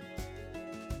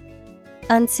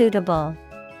 unsuitable,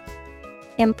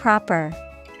 improper,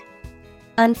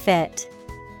 unfit.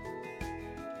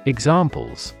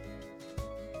 Examples: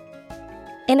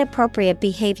 inappropriate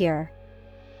behavior,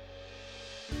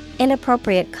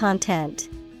 inappropriate content.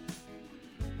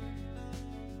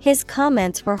 His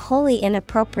comments were wholly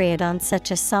inappropriate on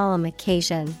such a solemn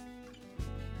occasion.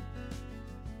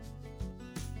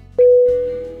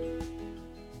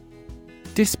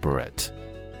 Disparate.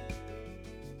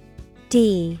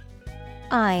 DISPARATE.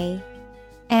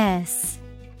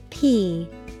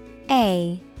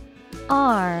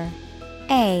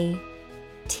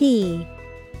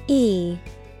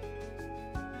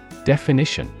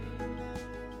 Definition: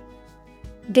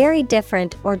 very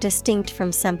different or distinct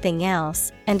from something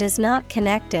else, and is not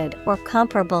connected or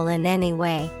comparable in any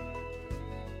way.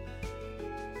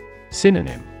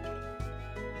 Synonym: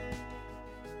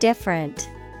 different,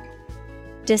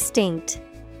 distinct,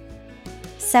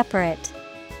 separate.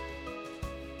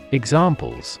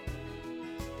 Examples: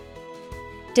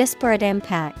 disparate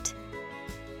impact,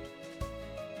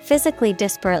 physically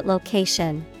disparate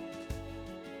location.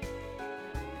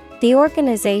 The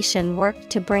organization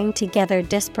worked to bring together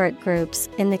disparate groups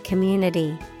in the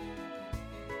community.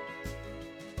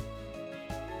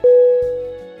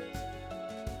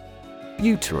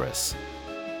 Uterus.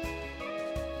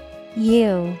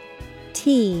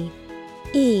 UTERUS.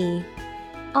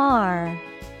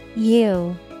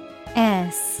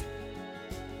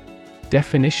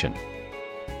 Definition: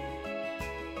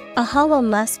 a hollow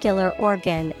muscular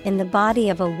organ in the body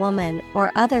of a woman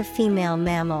or other female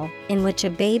mammal in which a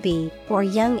baby or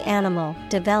young animal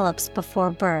develops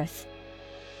before birth.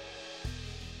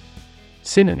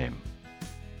 Synonym: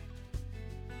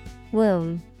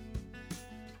 womb.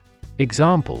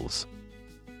 Examples: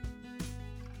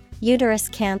 uterus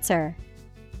cancer,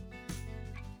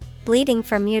 bleeding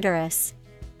from uterus.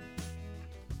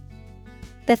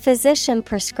 The physician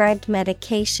prescribed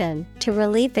medication to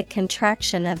relieve the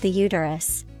contraction of the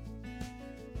uterus.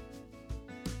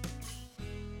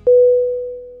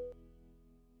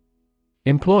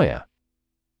 Employer.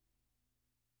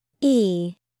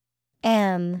 EMPLOYER.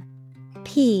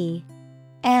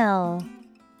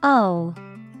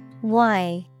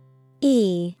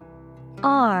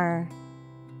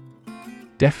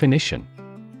 Definition: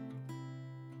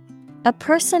 a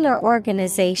person or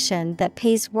organization that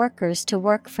pays workers to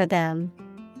work for them.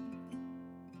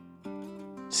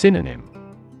 Synonym: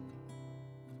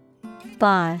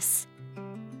 Boss,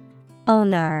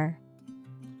 owner,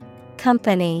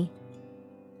 company.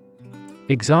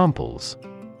 Examples: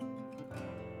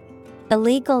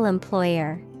 Illegal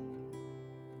employer,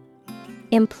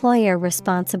 employer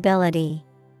responsibility.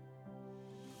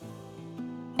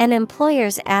 An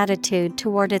employer's attitude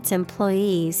toward its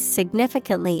employees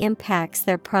significantly impacts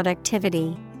their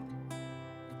productivity.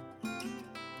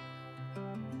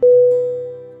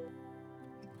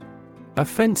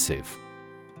 Offensive.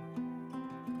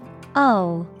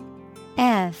 O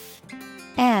F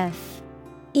F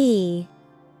E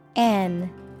N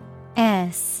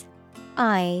S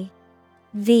I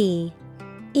V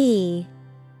E.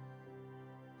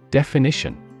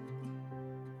 Definition: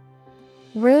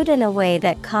 rude in a way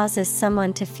that causes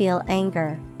someone to feel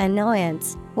anger,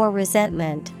 annoyance, or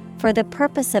resentment, for the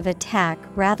purpose of attack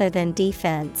rather than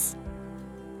defense.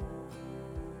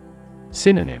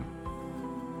 Synonym: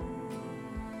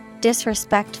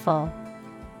 Disrespectful,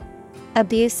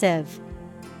 abusive,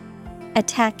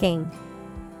 attacking.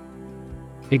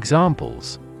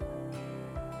 Examples: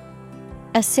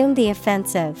 assume the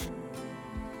offensive,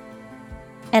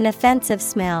 an offensive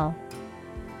smell.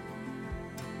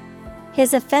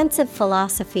 His offensive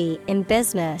philosophy in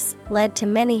business led to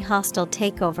many hostile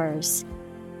takeovers.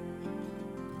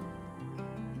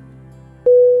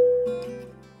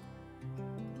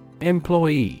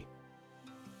 Employee.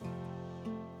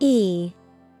 E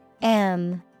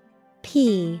M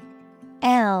P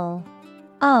L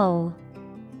O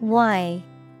Y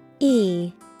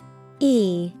E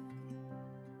E.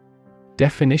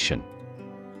 Definition: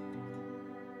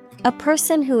 a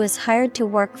person who is hired to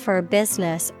work for a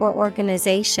business or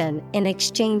organization in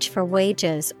exchange for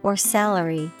wages or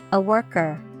salary, a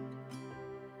worker.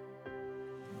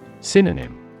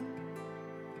 Synonym: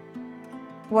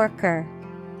 Worker,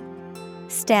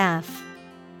 staff,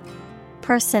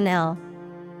 personnel.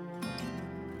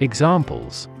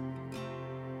 Examples: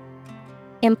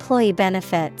 employee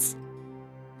benefits,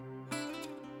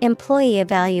 employee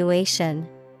evaluation.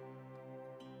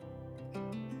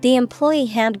 The employee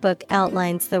handbook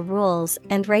outlines the rules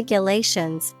and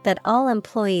regulations that all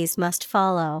employees must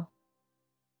follow.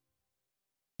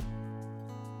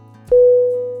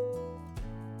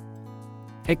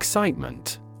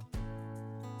 Excitement.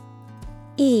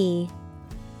 E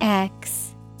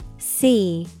X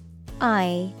C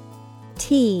I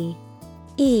T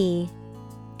E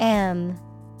M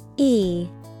E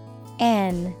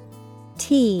N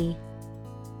T.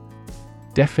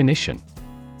 Definition: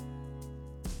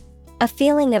 a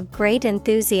feeling of great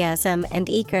enthusiasm and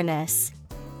eagerness.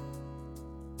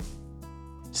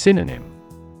 Synonym: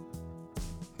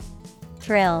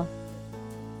 thrill,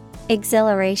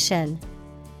 exhilaration,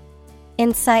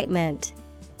 incitement.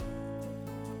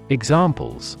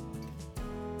 Examples: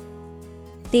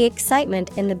 the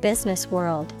excitement in the business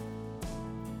world.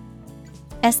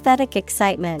 Aesthetic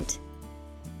excitement.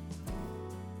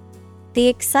 The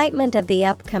excitement of the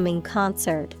upcoming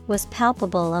concert was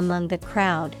palpable among the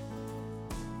crowd.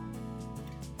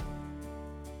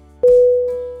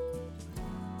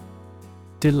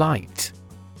 Delight.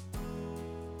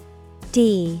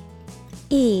 D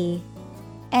E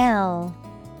L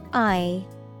I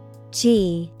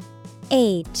G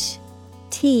H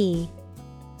T.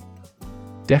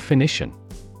 Definition: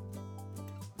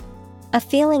 a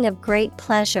feeling of great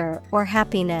pleasure or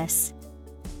happiness.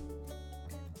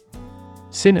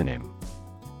 Synonym: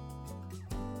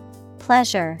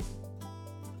 pleasure,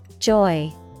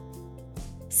 joy,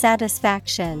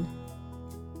 satisfaction.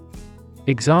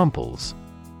 Examples: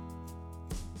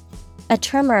 a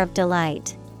tremor of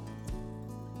delight.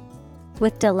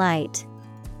 With delight.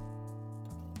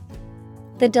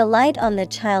 The delight on the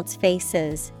child's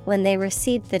faces when they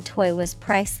received the toy was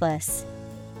priceless.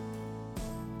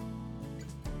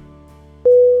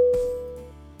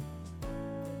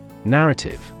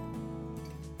 Narrative.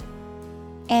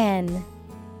 N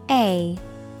A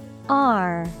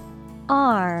R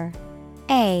R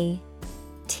A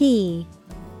T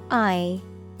I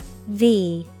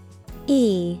V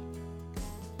E.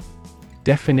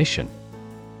 Definition: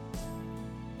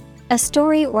 a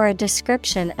story or a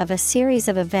description of a series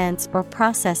of events or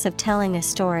process of telling a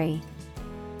story.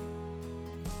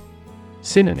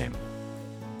 Synonym: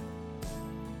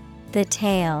 the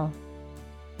tale,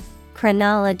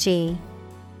 chronology,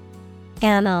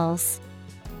 annals.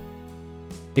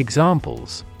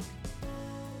 Examples: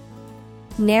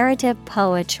 narrative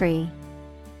poetry,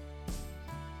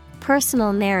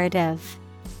 personal narrative.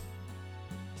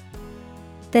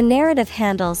 The narrative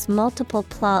handles multiple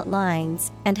plot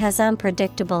lines and has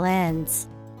unpredictable ends.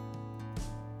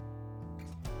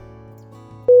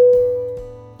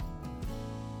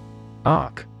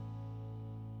 Arc.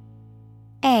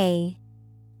 A-R-C.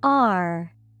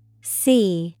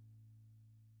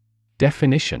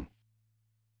 Definition.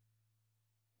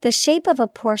 The shape of a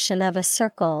portion of a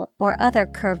circle or other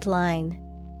curved line.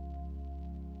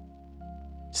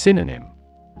 Synonym.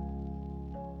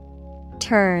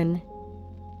 Turn,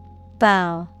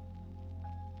 bow,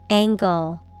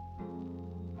 angle.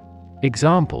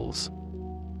 Examples.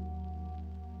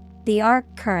 The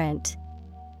arc current.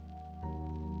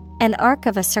 An arc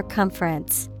of a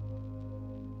circumference.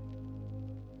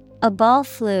 A ball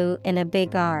flew in a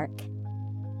big arc.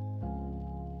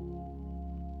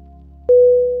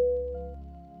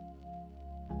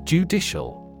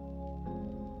 Judicial.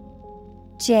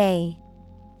 J-U-D-I-C-I-A-L.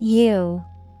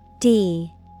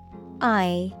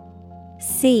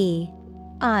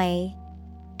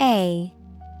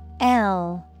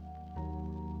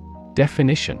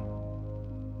 Definition.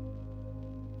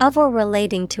 Of or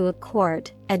relating to a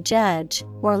court, a judge,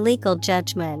 or legal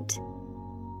judgment.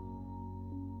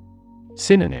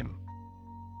 Synonym.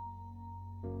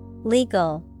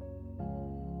 Legal,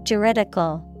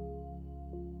 juridical,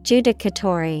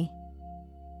 judicatory.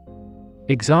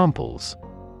 Examples.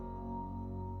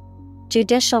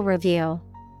 Judicial review.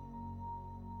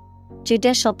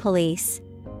 Judicial police.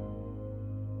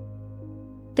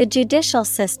 The judicial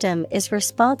system is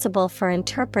responsible for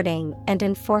interpreting and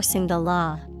enforcing the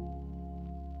law.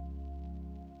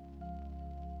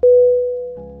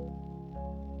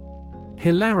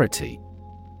 Hilarity.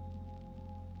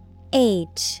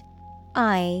 H-I-L-A-R-I-T-Y.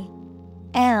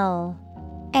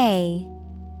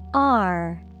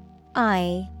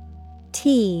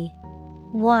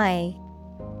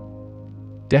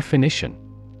 Definition.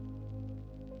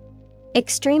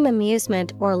 Extreme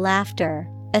amusement or laughter,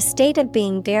 a state of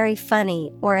being very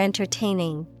funny or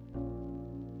entertaining.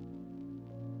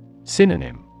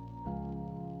 Synonym.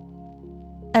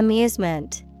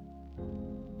 Amusement,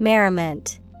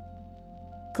 merriment,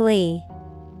 glee.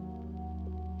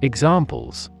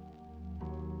 Examples.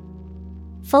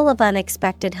 Full of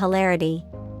unexpected hilarity.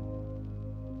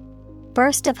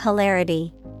 Burst of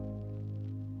hilarity.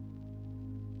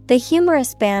 The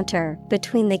humorous banter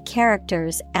between the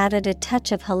characters added a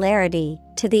touch of hilarity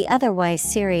to the otherwise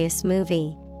serious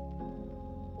movie.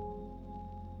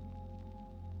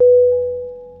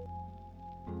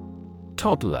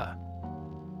 Toddler.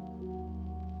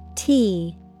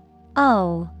 T-O-D-D-L-E-R.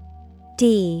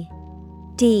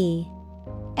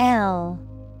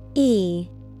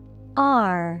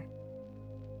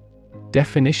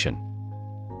 Definition.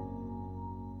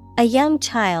 A young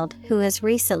child who has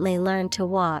recently learned to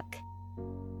walk.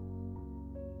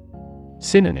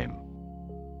 Synonym.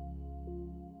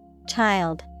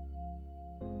 Child,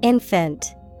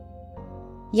 infant,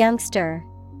 youngster.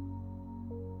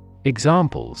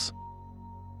 Examples.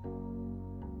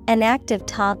 An active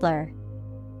toddler.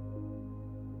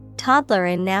 Toddler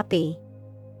in nappy.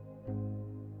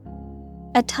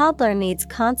 A toddler needs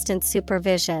constant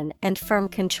supervision and firm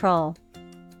control.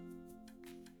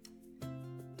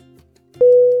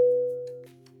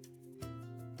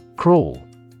 Crawl.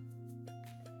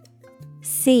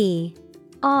 C-R-A-W-L.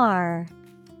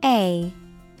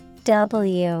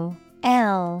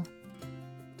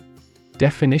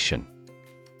 Definition.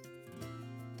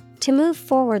 To move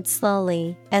forward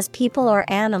slowly, as people or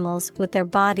animals with their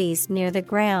bodies near the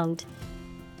ground.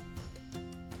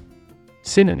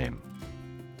 Synonym.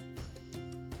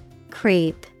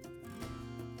 Creep,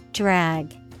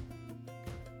 drag.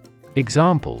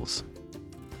 Examples.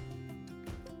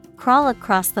 Crawl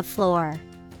across the floor.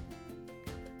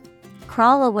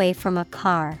 Crawl away from a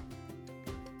car.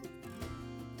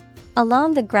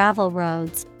 Along the gravel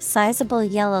roads, sizable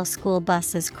yellow school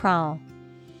buses crawl.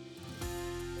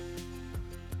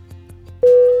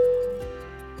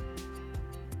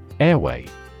 Airway.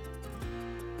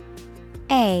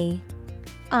 A-I-R-W-A-Y.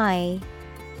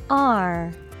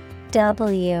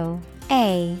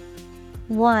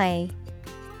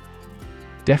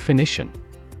 Definition.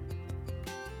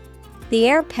 The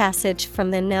air passage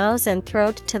from the nose and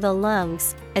throat to the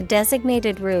lungs, a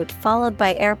designated route followed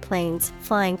by airplanes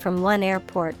flying from one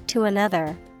airport to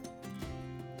another.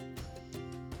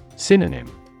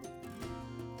 Synonym.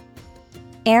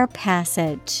 Air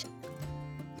passage,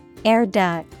 air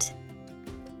duct,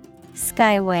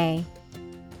 skyway.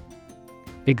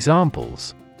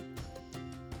 Examples.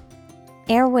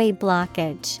 Airway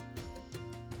blockage.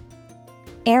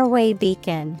 Airway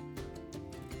beacon.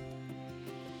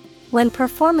 When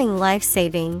performing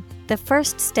life-saving, the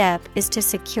first step is to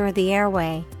secure the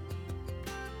airway.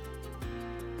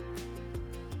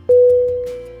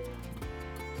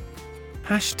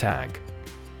 Hashtag.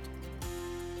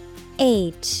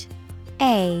 H-A-S-H-T-A-G.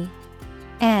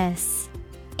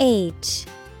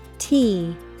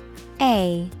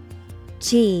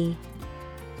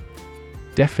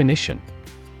 Definition.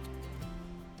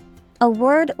 A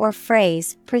word or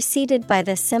phrase preceded by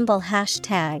the symbol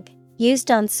hashtag,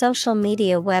 used on social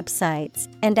media websites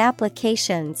and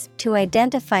applications to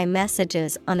identify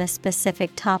messages on a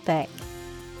specific topic.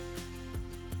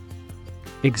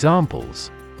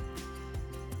 Examples.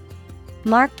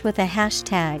 Marked with a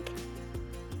hashtag.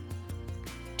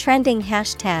 Trending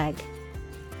hashtag.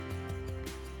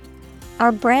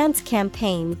 Our brand's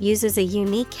campaign uses a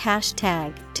unique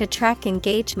hashtag to track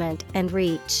engagement and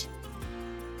reach.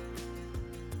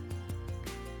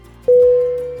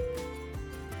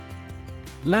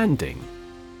 Landing.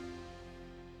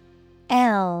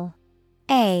 L-A-N-D-I-N-G.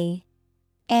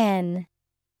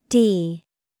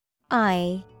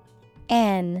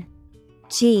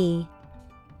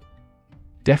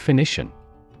 Definition.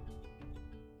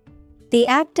 The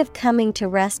act of coming to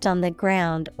rest on the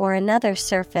ground or another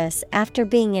surface after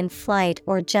being in flight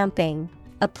or jumping,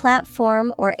 a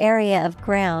platform or area of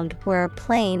ground where a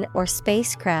plane or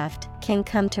spacecraft can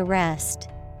come to rest.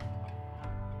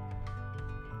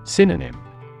 Synonym.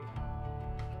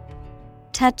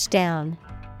 Touchdown,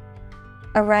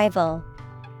 arrival,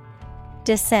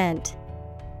 descent.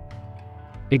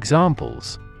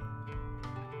 Examples.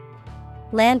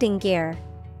 Landing gear.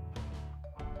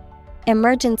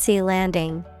 Emergency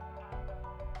landing.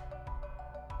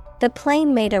 The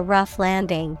plane made a rough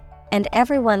landing, and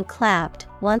everyone clapped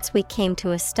once we came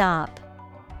to a stop.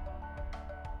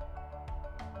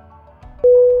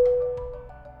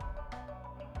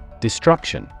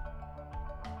 Destruction.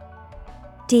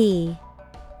 D-E-S-T-R-U-C-T-I-O-N.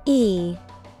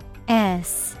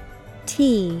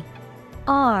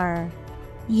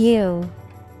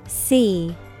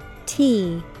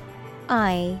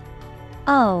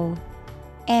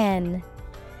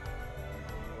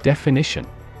 Definition.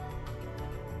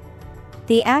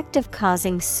 The act of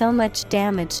causing so much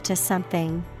damage to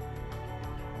something.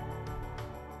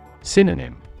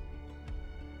 Synonym.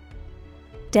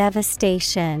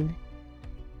 Devastation,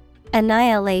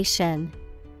 annihilation,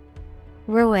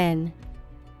 ruin.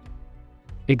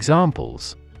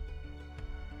 Examples.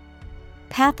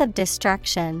 Path of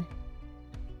destruction.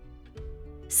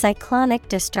 Cyclonic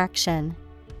destruction.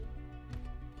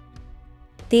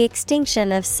 The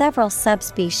extinction of several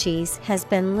subspecies has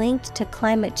been linked to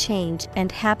climate change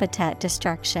and habitat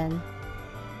destruction.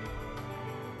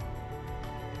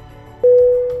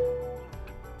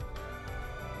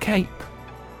 Cape.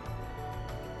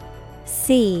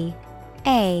 C-A-P-E.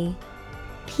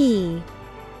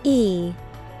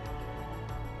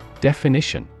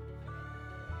 Definition.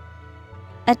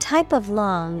 A type of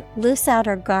long, loose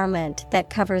outer garment that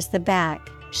covers the back,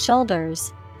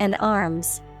 shoulders, and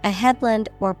arms, a headland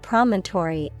or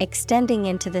promontory extending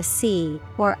into the sea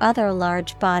or other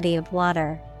large body of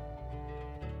water.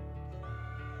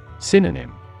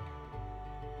 Synonym.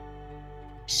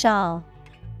 Shawl,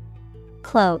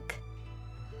 cloak,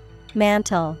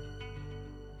 mantle.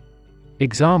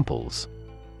 Examples.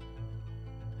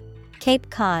 Cape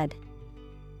Cod,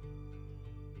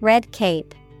 red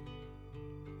cape.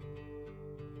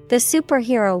 The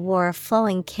superhero wore a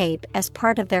flowing cape as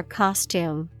part of their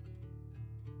costume.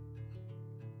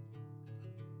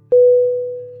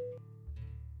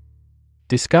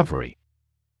 Discovery.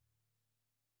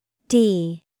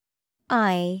 D-I-S-C-O-V-E-R-Y.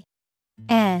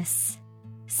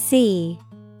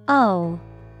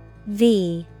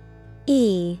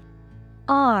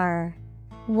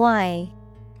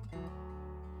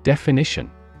 Definition.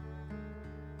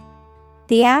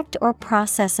 The act or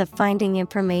process of finding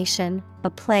information, a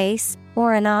place,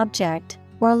 or an object,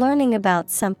 or learning about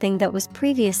something that was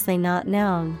previously not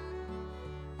known.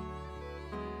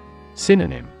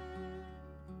 Synonym.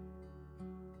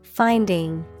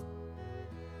 Finding,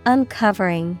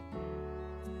 uncovering,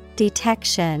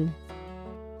 detection.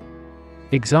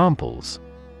 Examples.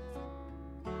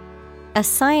 A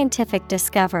scientific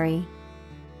discovery.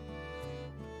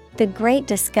 The great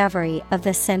discovery of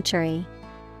the century.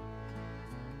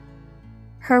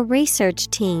 Her research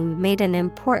team made an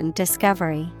important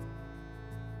discovery.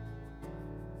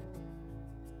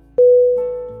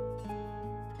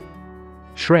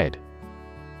 Shred.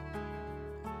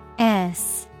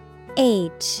 S-H-R-E-D.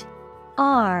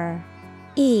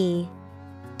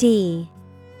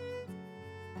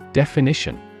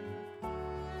 Definition.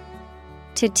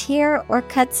 To tear or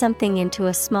cut something into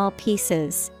a small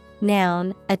pieces,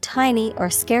 Noun, a tiny or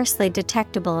scarcely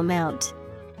detectable amount.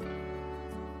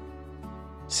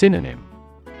 Synonym: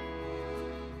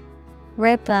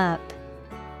 Rip up,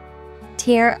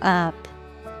 tear up,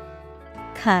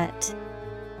 cut.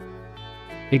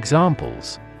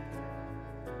 Examples: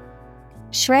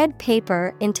 Shred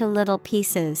paper into little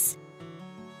pieces.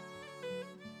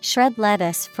 Shred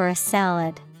lettuce for a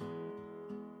salad.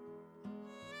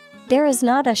 There is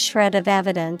not a shred of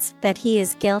evidence that he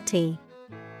is guilty.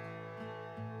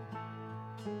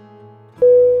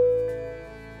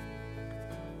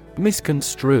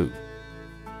 Misconstrue.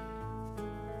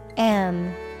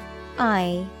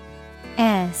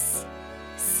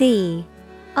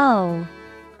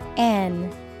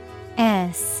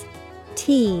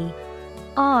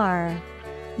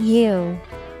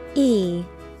 misconstrue.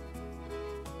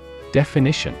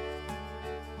 Definition: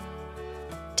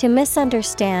 To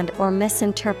misunderstand or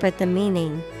misinterpret the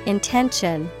meaning,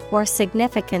 intention, or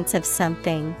significance of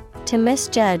something, to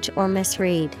misjudge or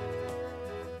misread.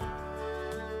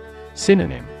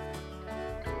 Synonym: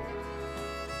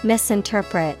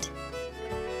 Misinterpret,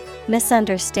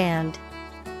 misunderstand,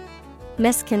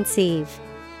 misconceive.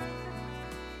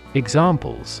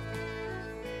 Examples: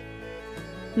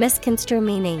 Misconstrue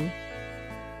meaning.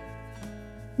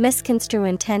 Misconstrue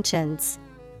intentions.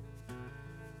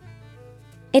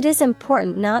 It is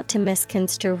important not to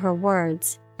misconstrue her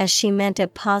words, as she meant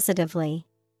it positively.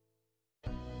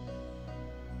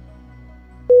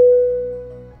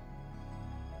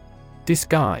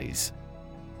 Disguise.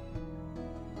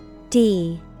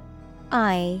 D-I-S-G-U-I-S-E.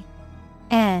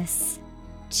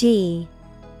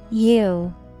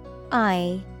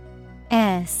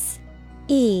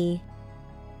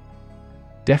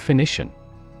 Definition: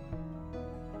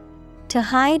 To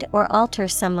hide or alter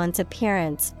someone's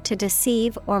appearance to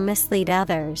deceive or mislead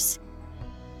others.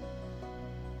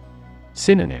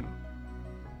 Synonym: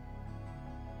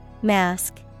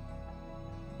 Mask,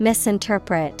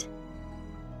 misinterpret,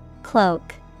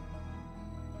 cloak.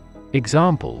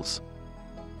 Examples: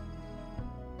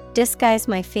 Disguise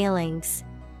my feelings.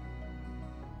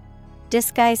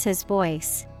 Disguise his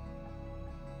voice.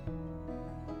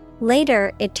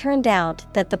 Later, it turned out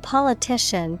that the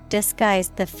politician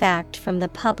disguised the fact from the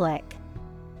public.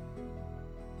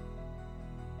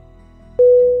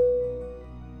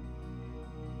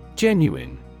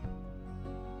 Genuine.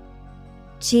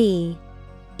 G-E-N-U-I-N-E.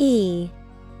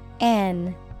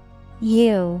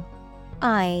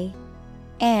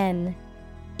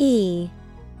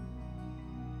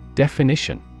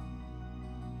 Definition: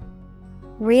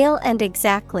 Real and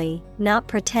exactly, not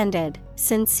pretended,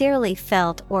 sincerely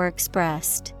felt or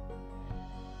expressed.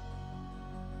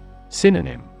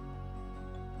 Synonym: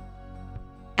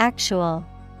 Actual,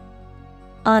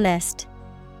 honest,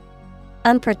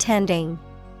 unpretending.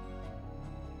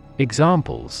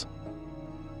 Examples: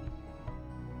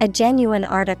 A genuine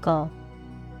article.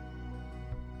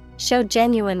 Show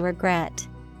genuine regret.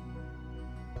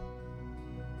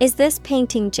 Is this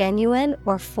painting genuine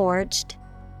or forged?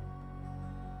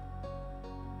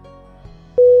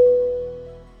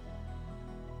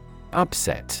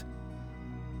 Upset.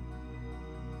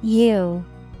 U-P-S-E-T.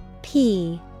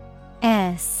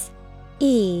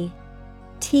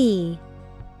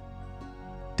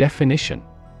 Definition: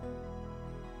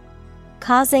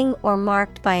 Causing or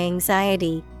marked by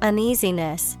anxiety,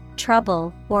 uneasiness,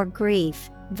 trouble, or grief.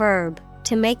 Verb,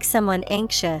 to make someone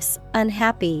anxious,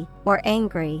 unhappy, or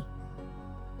angry.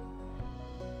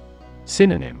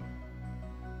 Synonym: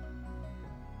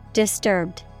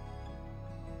 Disturbed,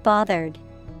 bothered,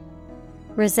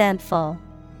 resentful.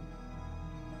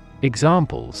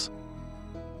 Examples: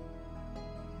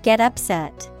 Get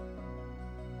upset.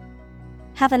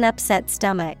 Have an upset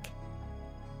stomach.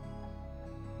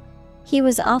 He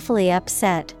was awfully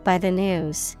upset by the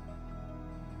news.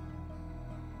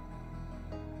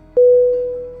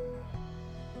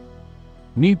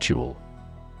 Mutual.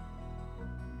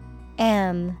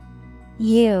 M-U-T-U-A-L.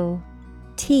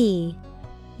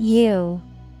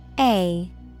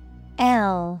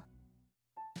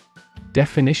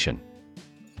 Definition: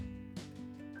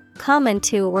 Common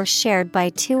to or shared by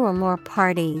two or more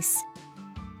parties.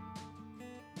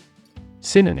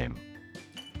 Synonym: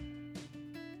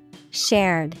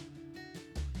 Shared,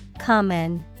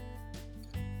 common,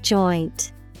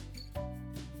 joint.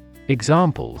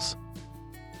 Examples: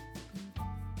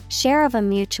 Share of a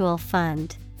mutual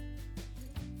fund.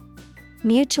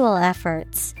 Mutual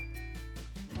efforts.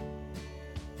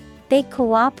 They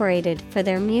cooperated for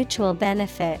their mutual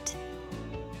benefit.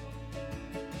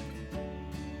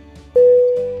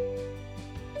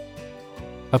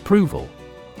 Approval.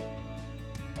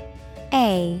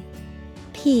 A-P-P-R-O-V-A-L.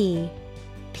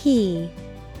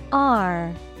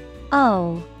 R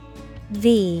O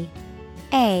V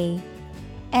A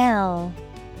L.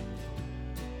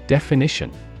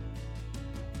 Definition: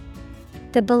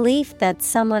 the belief that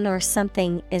someone or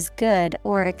something is good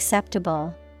or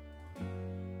acceptable.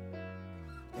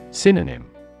 Synonym: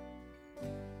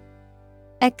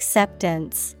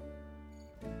 Acceptance,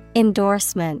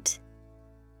 endorsement,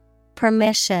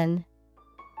 permission.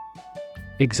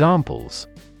 Examples: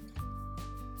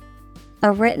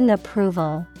 a written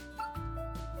approval.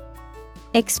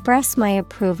 Express my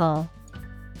approval.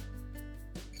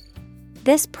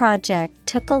 This project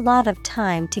took a lot of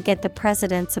time to get the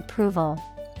president's approval.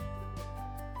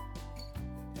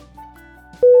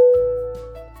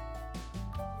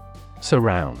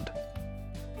 Surround.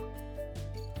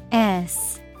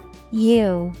 S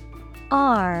U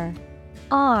R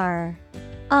R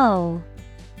O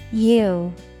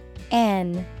U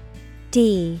N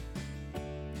D.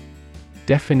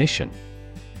 Definition: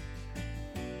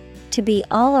 to be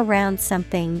all around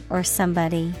something or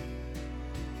somebody.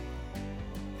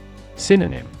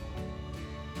 Synonym: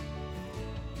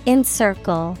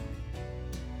 encircle,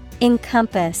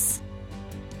 encompass,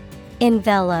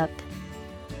 envelop.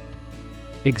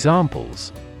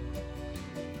 Examples: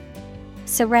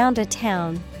 surround a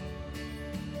town.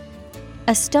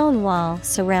 A stone wall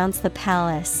surrounds the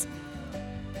palace.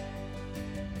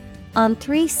 On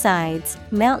 3 sides,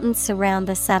 mountains surround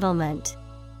the settlement.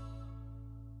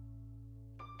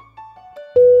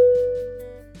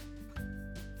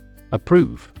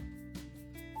 Approve.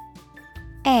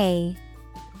 A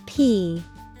P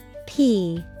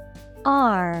P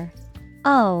R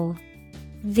O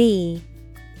V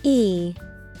E.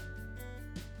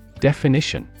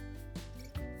 Definition: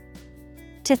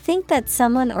 to think that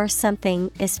someone or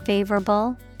something is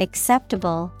favorable,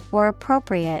 acceptable, or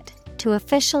appropriate, to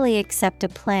officially accept a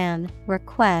plan,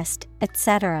 request,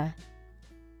 etc.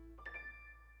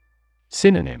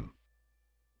 Synonym: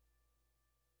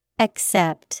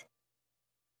 accept,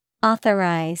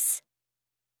 authorize,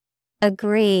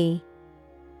 agree.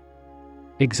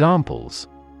 Examples: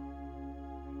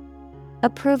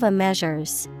 approve of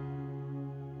measures.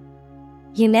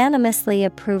 Unanimously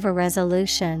approve a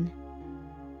resolution.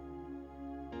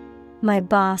 My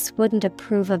boss wouldn't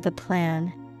approve of the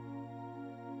plan.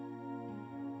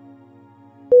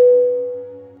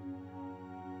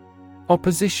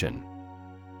 Opposition.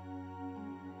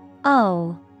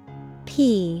 O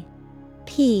P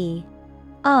P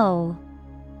O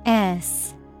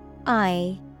S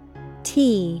I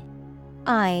T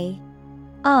I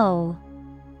O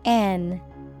N.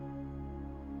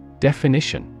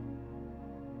 Definition: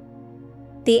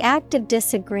 the act of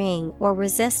disagreeing or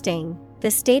resisting, the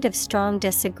state of strong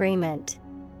disagreement.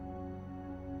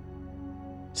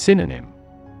 Synonym: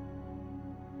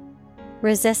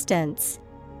 resistance,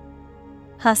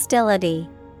 hostility,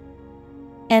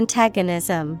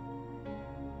 antagonism.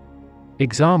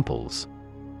 Examples: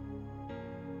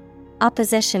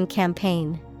 opposition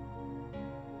campaign.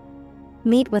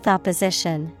 Meet with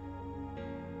opposition.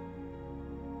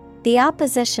 The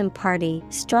opposition party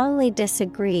strongly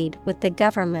disagreed with the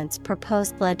government's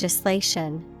proposed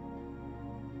legislation.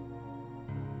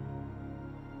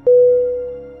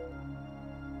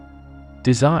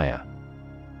 Desire.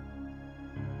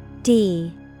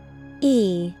 D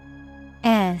E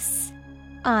S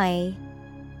I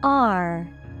R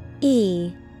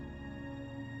E.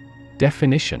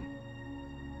 Definition: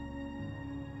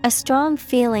 a strong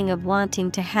feeling of wanting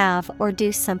to have or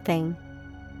do something.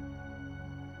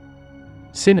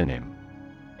 Synonym: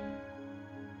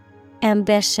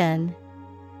 ambition,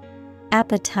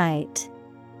 appetite,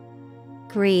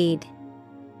 greed.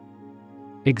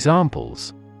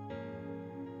 Examples: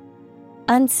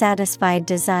 unsatisfied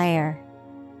desire,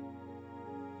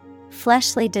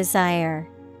 fleshly desire.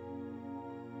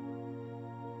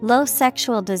 Low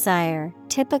sexual desire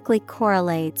typically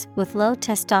correlates with low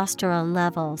testosterone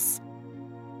levels.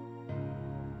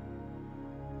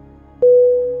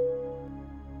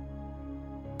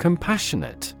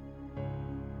 Compassionate.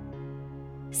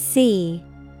 C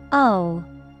O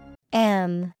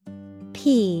M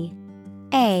P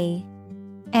A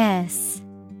S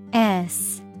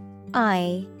S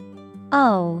I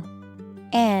O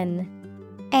N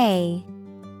A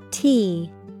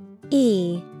T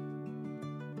E.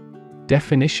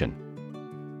 Definition: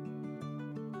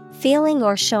 feeling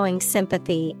or showing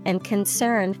sympathy and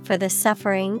concern for the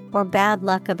suffering or bad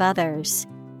luck of others.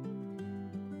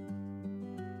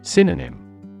 Synonym: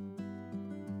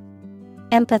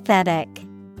 empathetic,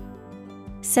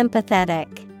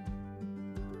 sympathetic,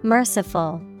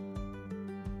 merciful.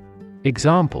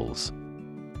 Examples: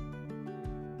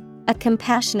 a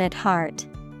compassionate heart.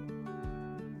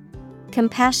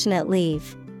 compassionate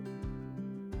leave.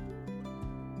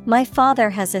 My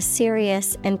father has a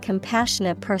serious and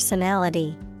compassionate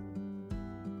personality.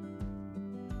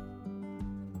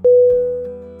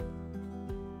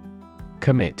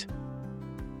 Commit.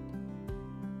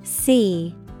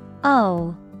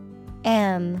 C-O-M-M-I-T.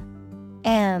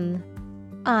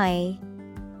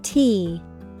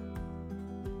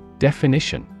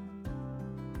 Definition.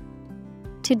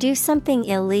 To do something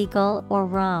illegal or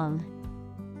wrong.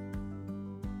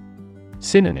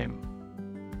 Synonym.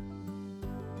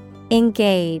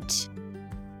 Engage,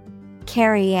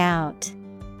 carry out,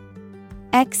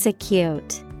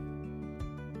 execute.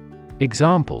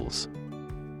 Examples.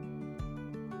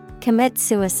 Commit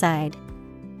suicide.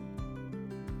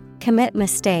 Commit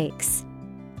mistakes.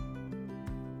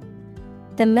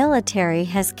 The military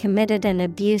has committed an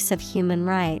abuse of human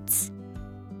rights.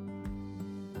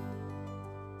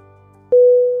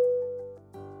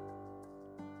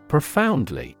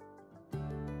 Profoundly.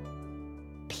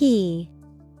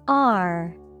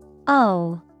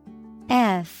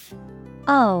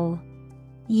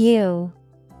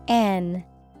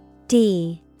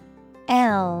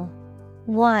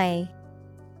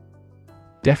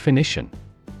 Definition.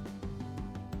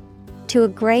 To a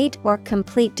great or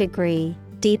complete degree,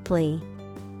 deeply.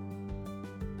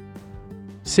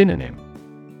 Synonym.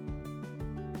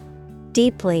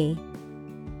 Deeply,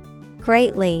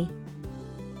 greatly,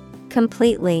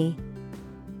 completely.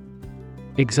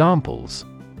 Examples.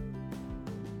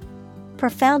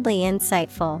 Profoundly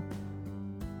insightful.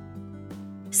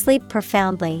 Sleep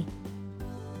profoundly.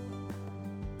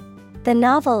 The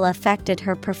novel affected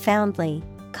her profoundly,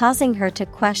 causing her to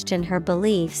question her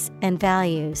beliefs and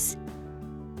values.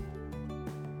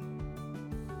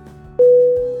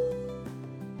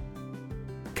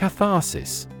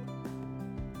 Catharsis.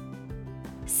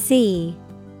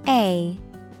 C-A-T-H-A-R-S-I-S.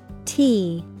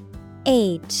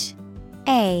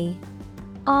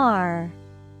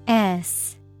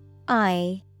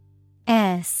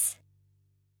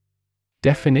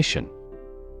 Definition.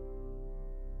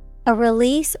 A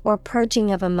release or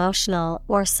purging of emotional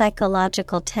or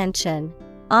psychological tension,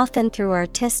 often through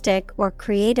artistic or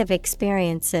creative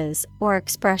experiences or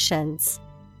expressions.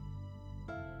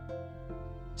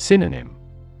 Synonym.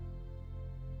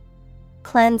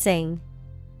 Cleansing,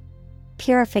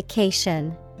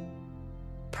 purification,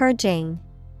 purging.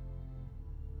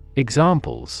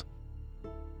 Examples.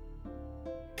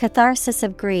 Catharsis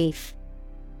of grief.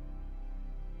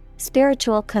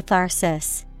 Spiritual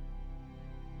catharsis.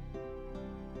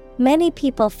 Many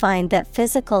people find that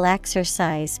physical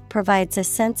exercise provides a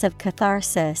sense of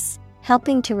catharsis,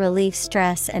 helping to relieve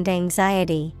stress and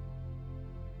anxiety.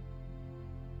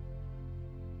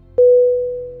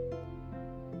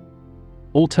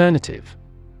 Alternative.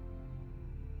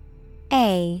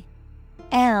 A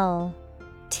L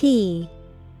T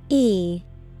E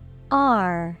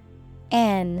R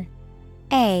N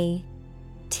A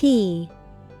T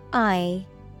I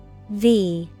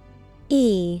V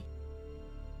E.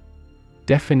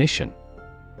 Definition.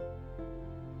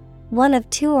 One of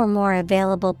two or more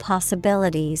available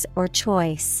possibilities or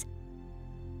choice.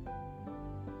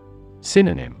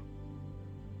 Synonym.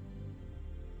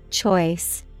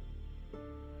 Choice,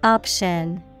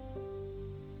 option.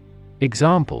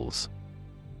 Examples.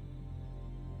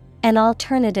 An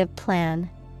alternative plan.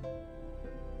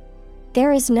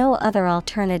 There is no other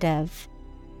alternative.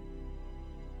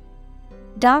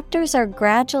 Doctors are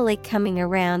gradually coming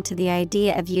around to the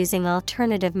idea of using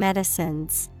alternative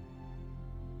medicines.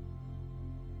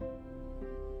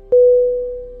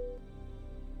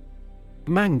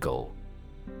 Mangle.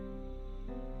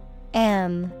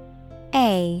 M-A-N-G-L-E.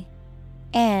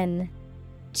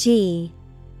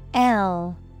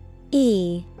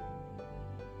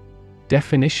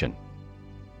 Definition.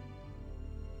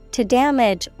 To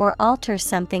damage or alter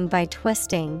something by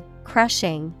twisting,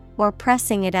 crushing, or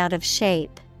pressing it out of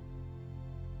shape.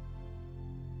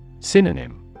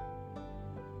 Synonym.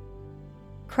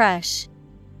 Crush,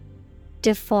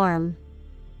 deform,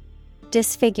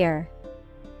 disfigure.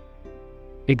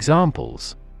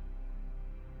 Examples.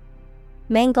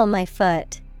 Mangle my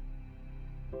foot.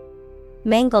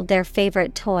 Mangled their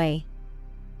favorite toy.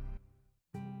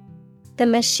 The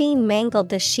machine mangled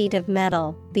the sheet of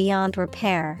metal beyond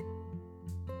repair.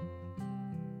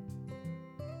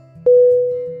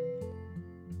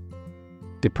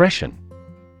 Depression.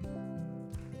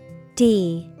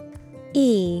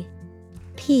 D-E-P-R-E-S-S-I-O-N.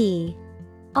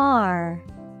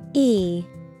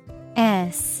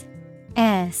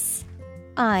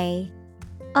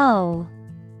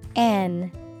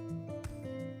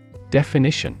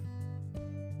 Definition.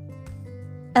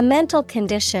 A mental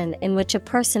condition in which a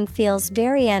person feels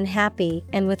very unhappy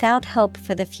and without hope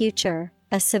for the future,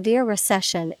 a severe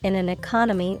recession in an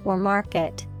economy or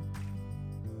market.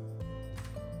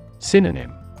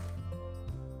 Synonym: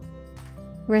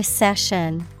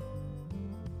 Recession,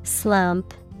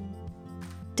 slump,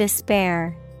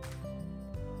 despair.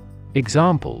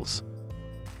 Examples: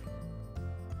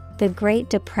 The Great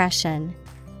Depression.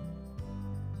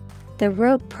 The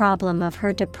root problem of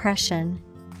her depression.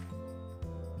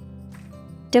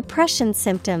 Depression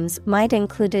symptoms might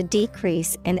include a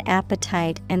decrease in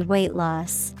appetite and weight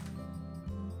loss.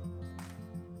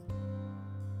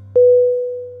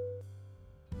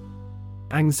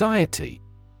 Anxiety.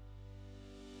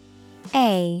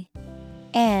 A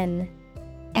N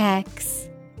X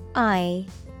I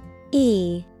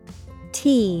E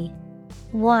T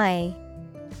Y.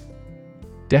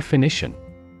 Definition: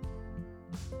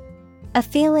 A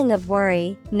feeling of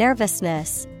worry,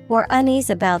 nervousness, or unease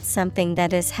about something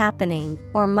that is happening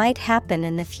or might happen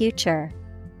in the future.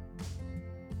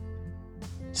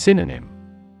 Synonym: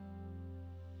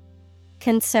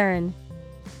 Concern,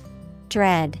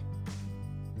 dread,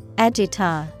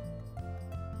 agita.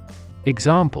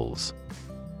 Examples: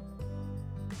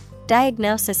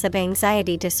 Diagnosis of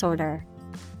anxiety disorder.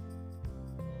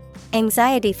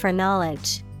 Anxiety for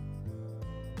knowledge.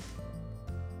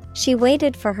 She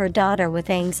waited for her daughter with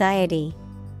anxiety.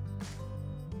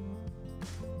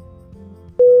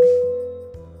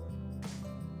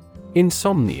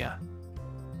 Insomnia.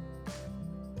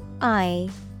 I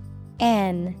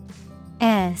N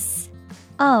S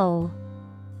O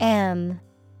M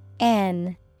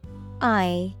N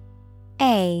I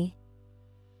A.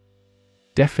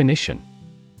 Definition: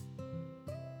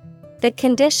 The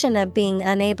condition of being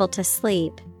unable to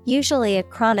sleep, usually a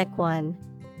chronic one.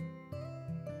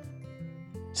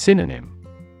 Synonym: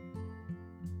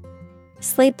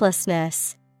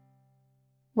 Sleeplessness,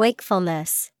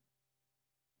 wakefulness,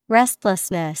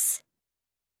 restlessness.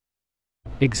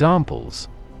 Examples: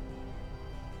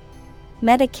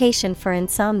 Medication for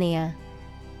insomnia.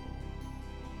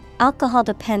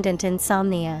 Alcohol-dependent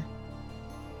insomnia.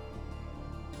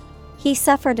 He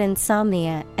suffered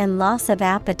insomnia and loss of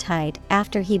appetite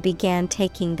after he began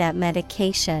taking that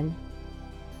medication.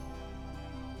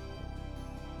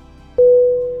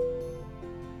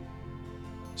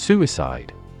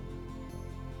 Suicide.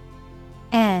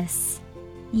 S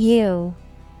U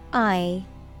I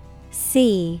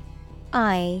C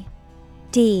I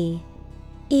D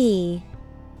E.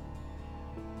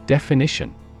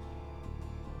 Definition: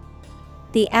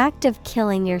 The act of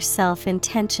killing yourself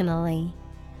intentionally.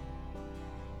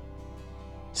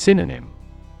 Synonym: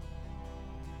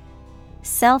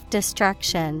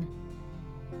 Self-destruction,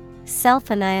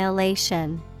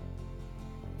 self-annihilation,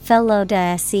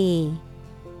 felo-de-se.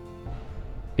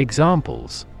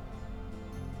 Examples: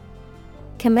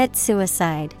 Commit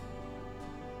suicide,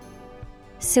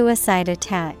 suicide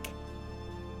attack.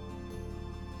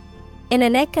 In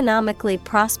an economically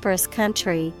prosperous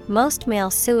country, most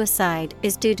male suicide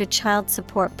is due to child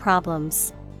support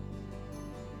problems.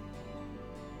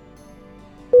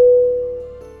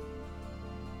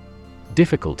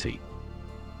 Difficulty.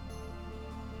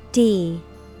 D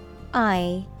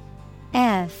I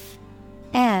F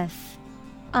F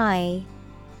I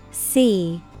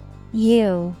C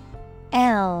U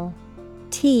L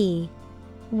T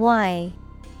Y.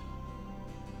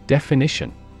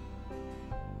 Definition: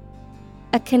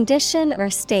 A condition or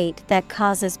state that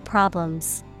causes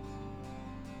problems.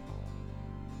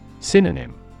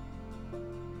 Synonym: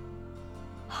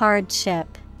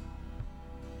 Hardship,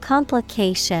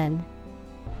 complication,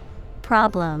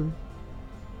 problem.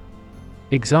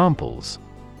 Examples: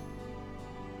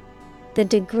 The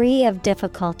degree of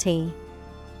difficulty.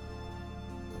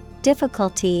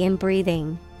 Difficulty in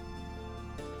breathing.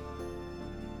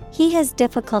 He has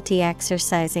difficulty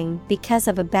exercising because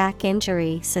of a back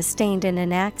injury sustained in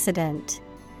an accident.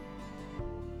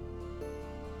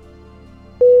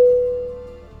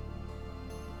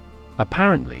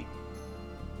 Apparently.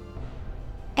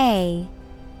 A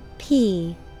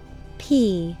P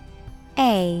P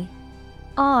A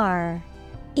R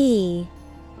E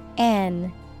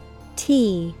N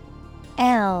T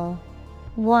L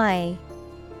Y.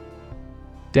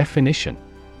 Definition: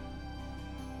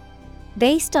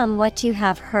 Based on what you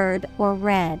have heard or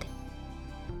read.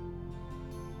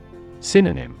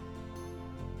 Synonym: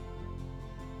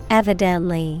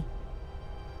 Evidently,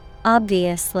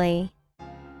 obviously,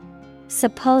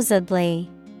 supposedly.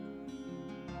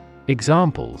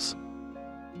 Examples: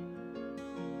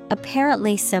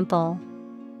 Apparently simple,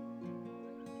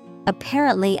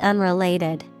 apparently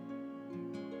unrelated.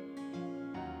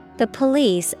 The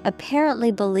police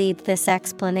apparently believed this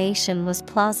explanation was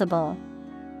plausible.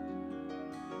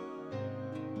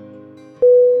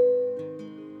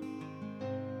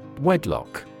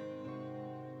 Wedlock.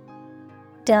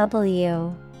 WEDLOCK.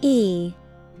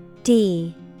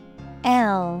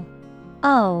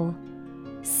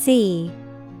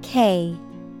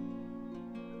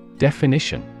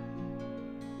 Definition: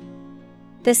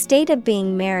 the state of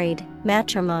being married,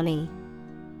 matrimony.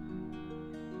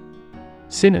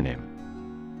 Synonym: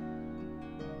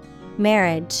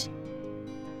 Marriage,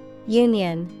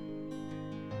 union,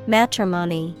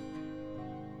 matrimony.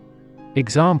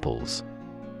 Examples: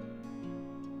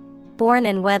 born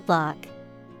in wedlock,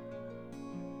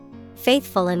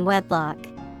 faithful in wedlock.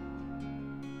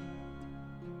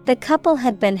 The couple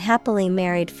had been happily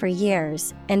married for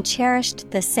years and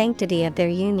cherished the sanctity of their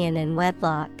union in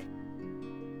wedlock.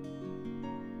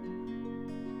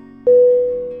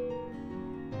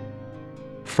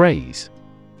 Phrase: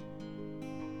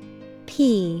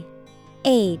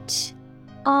 PHRASE.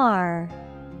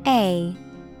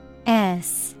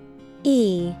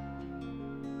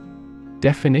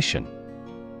 Definition: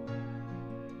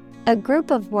 a group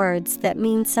of words that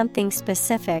mean something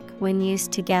specific when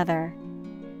used together.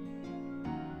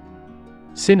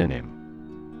 Synonym: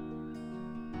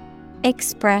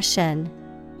 expression,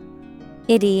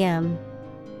 idiom,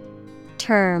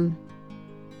 term.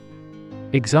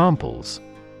 Examples: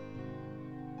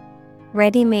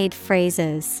 ready-made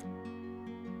phrases,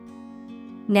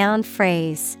 noun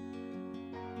phrase.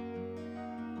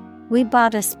 We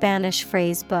bought a Spanish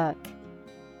phrase book.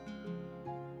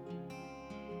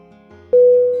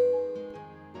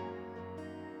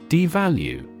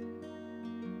 Devalue.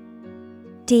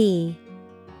 DEVALUE.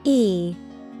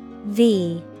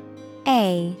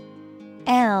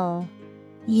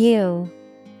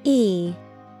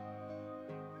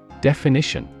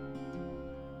 Definition: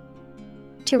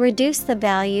 to reduce the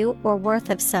value or worth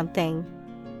of something.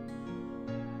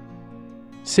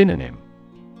 Synonym: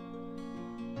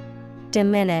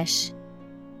 diminish,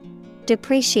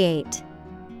 depreciate,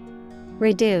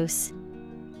 reduce.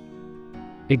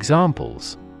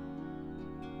 Examples: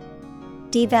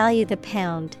 devalue the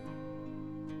pound,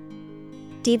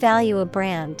 devalue a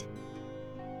brand.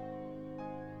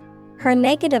 Her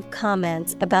negative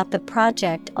comments about the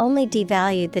project only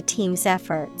devalued the team's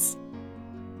efforts.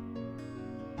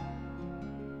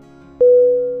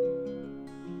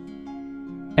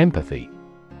 Empathy.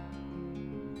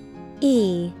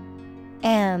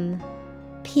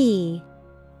 EMPATHY.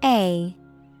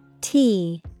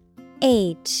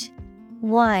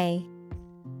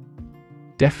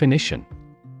 Definition: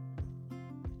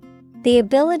 the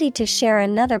ability to share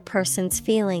another person's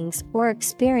feelings or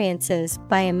experiences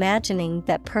by imagining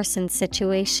that person's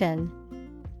situation.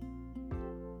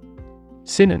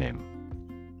 Synonym: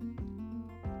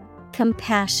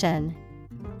 compassion,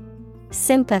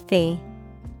 sympathy,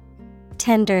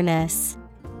 tenderness.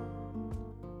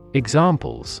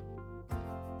 Examples: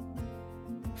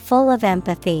 full of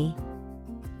empathy,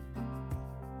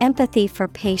 empathy for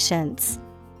patients.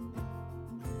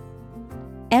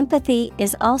 Empathy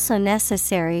is also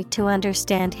necessary to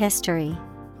understand history.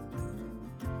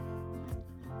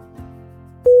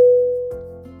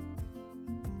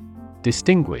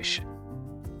 Distinguish.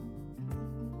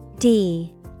 DISTINGUISH.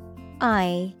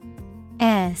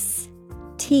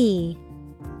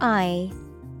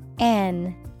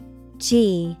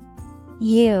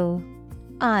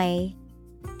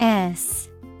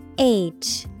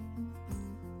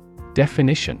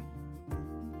 Definition: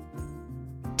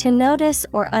 to notice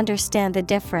or understand the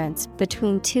difference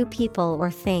between two people or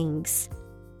things.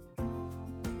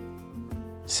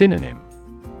 Synonym: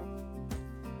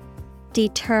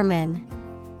 determine,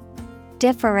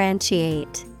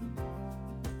 differentiate,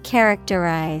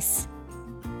 characterize.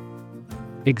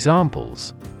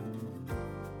 Examples: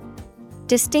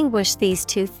 distinguish these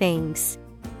two things.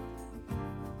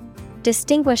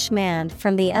 Distinguish man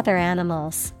from the other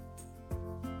animals.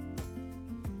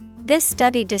 This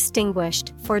study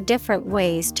distinguished 4 different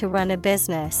ways to run a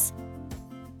business.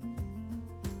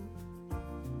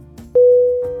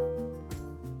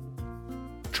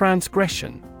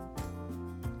 Transgression.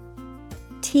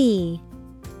 TRANSGRESSION.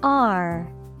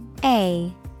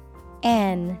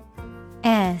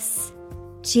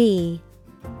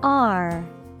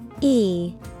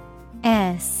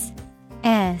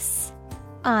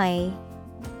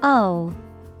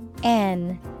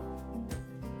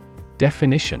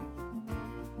 Definition: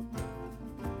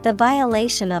 the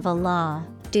violation of a law,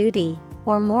 duty,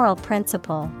 or moral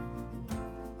principle.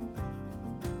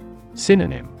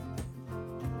 Synonym: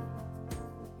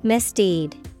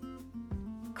 misdeed,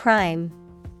 crime,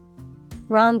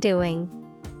 wrongdoing.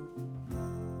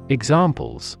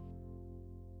 Examples: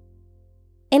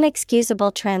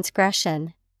 Inexcusable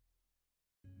transgression.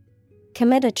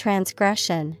 Commit a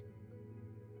transgression.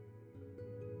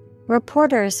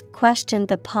 Reporters questioned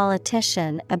the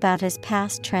politician about his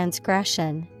past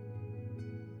transgression.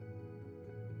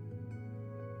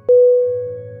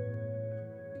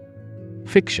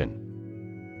 Fiction.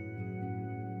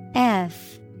 F-I-C-T-I-O-N.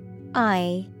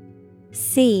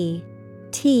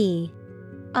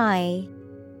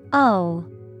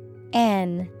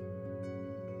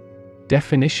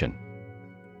 Definition: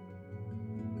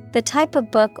 the type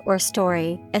of book or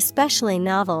story, especially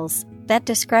novels, that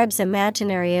describes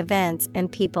imaginary events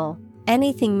and people,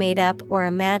 anything made up or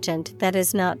imagined that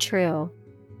is not true.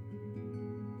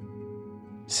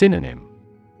 Synonym: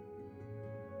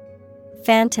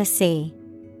 Fantasy,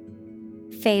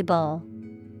 fable,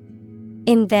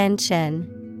 invention.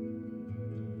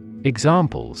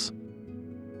 Examples: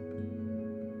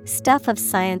 Stuff of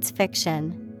science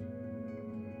fiction.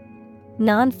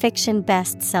 Non-fiction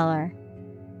bestseller.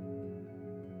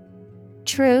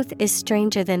 Truth is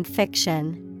stranger than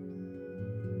fiction.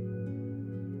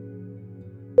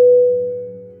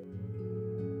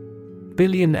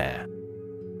 Billionaire.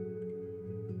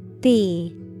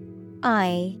 B-I-L-L-I-O-N-A-I-R-E.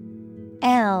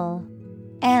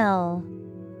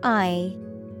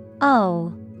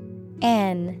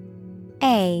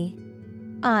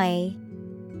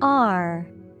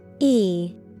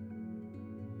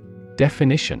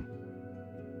 Definition: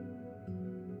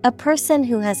 a person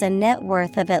who has a net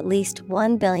worth of at least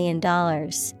 $1 billion.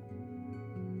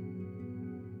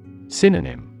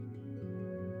 Synonym: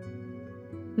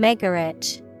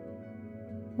 Mega-rich,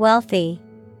 wealthy,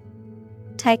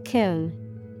 tycoon.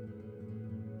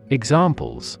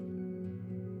 Examples: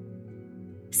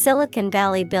 Silicon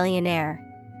Valley billionaire.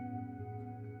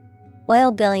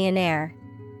 Oil billionaire.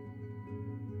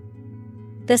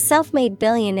 The self-made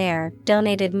billionaire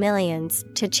donated millions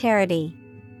to charity.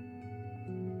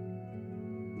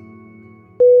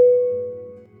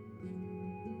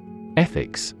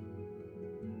 Ethics.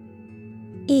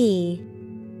 E-T-H-I-C-S.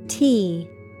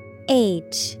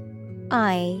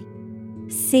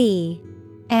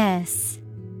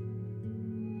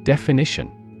 Definition: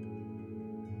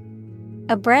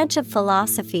 a branch of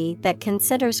philosophy that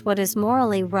considers what is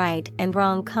morally right and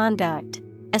wrong conduct,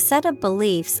 a set of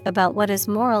beliefs about what is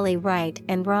morally right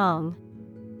and wrong.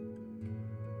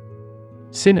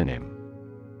 Synonym: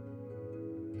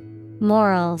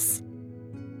 Morals,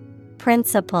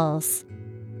 principles,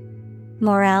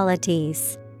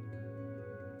 moralities.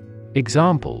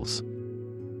 Examples: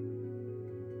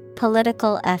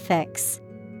 Political ethics.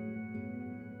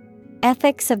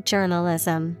 Ethics of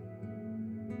journalism.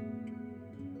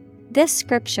 This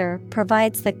scripture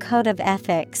provides the code of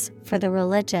ethics for the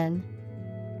religion.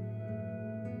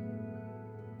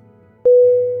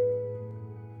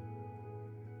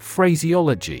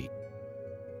 Phraseology.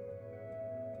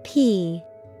 P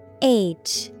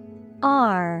H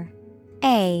R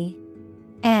A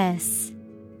S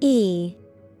E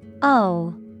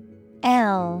O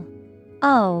L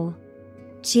O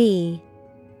G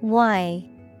Y.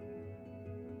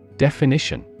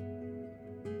 Definition: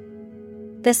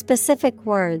 the specific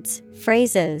words,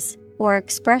 phrases, or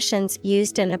expressions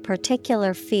used in a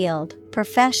particular field,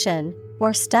 profession,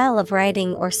 or style of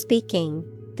writing or speaking,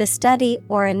 the study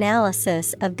or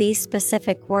analysis of these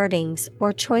specific wordings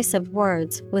or choice of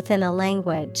words within a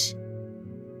language.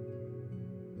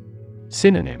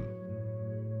 Synonym: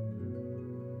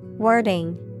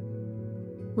 Wording,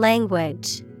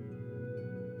 language,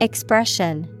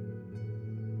 expression.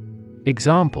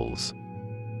 Examples: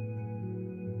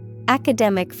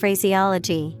 academic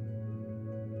phraseology,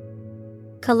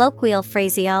 colloquial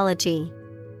phraseology.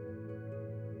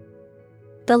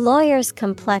 The lawyer's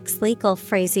complex legal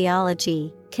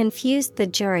phraseology confused the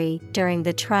jury during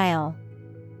the trial.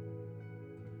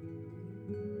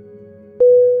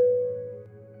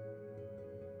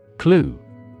 Clue.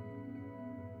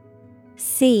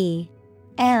 C-L-U-E.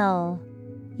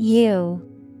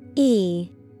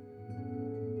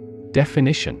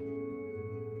 Definition: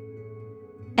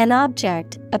 an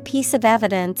object, a piece of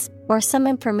evidence, or some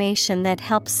information that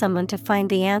helps someone to find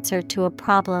the answer to a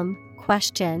problem,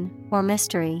 question, or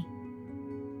mystery.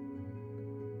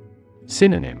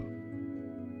 Synonym: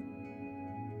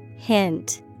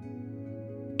 hint,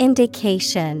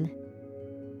 indication,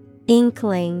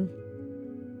 inkling.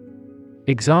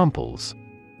 Examples: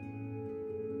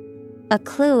 a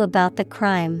clue about the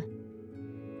crime,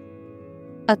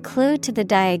 a clue to the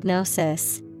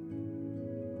diagnosis.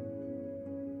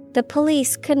 The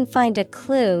police couldn't find a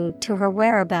clue to her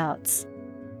whereabouts.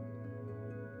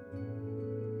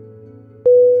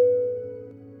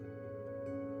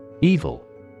 Evil.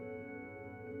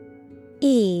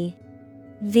 E-V-I-L.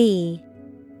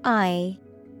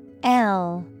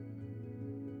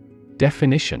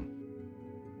 Definition.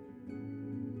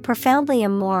 Profoundly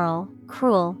immoral,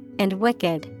 cruel, and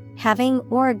wicked, having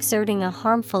or exerting a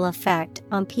harmful effect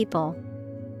on people.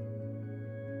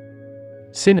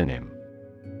 Synonym.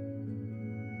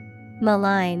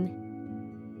 Malign,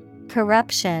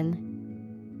 corruption,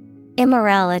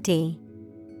 immorality.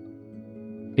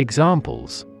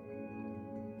 Examples.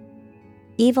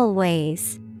 Evil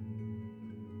ways.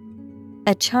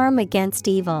 A charm against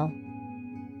evil.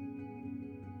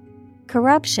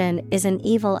 Corruption is an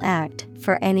evil act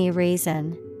for any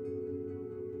reason.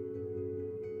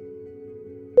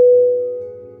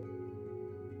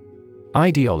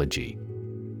 Ideology.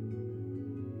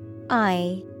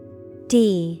 I-D-E-O-L-O-G-Y.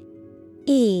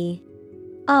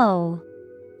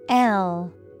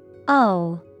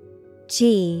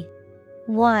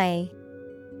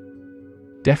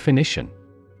 Definition.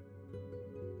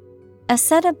 A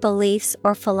set of beliefs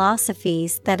or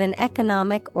philosophies that an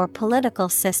economic or political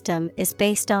system is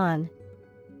based on.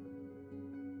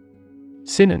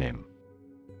 Synonym.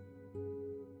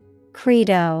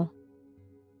 Credo,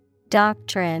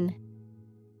 doctrine,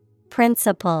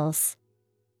 principles.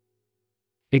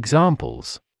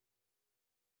 Examples.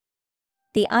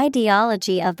 The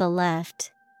ideology of the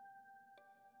left.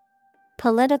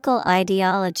 Political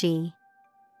ideology.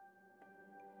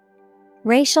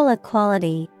 Racial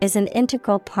equality is an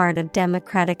integral part of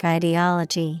democratic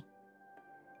ideology.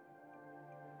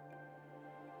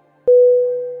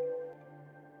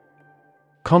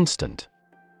 Constant.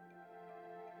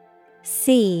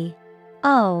 C-O-N-S-T-A-N-T.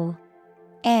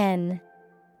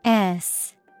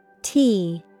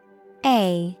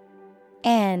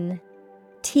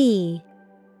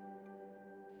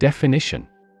 Definition.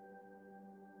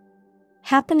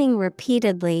 Happening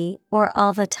repeatedly or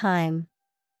all the time.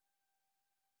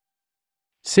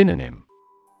 Synonym.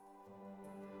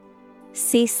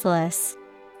 Ceaseless,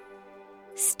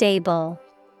 stable,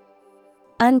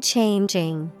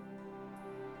 unchanging.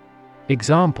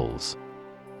 Examples.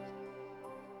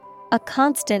 A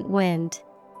constant wind.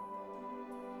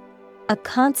 A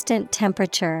constant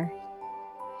temperature.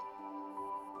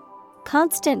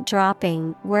 Constant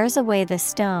dropping wears away the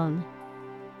stone.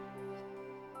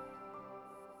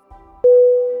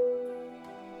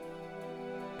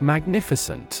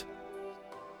 Magnificent.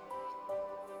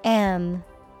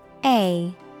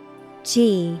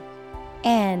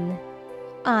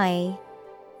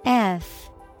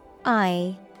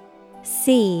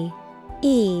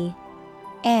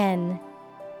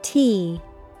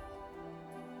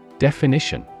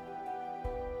 Definition.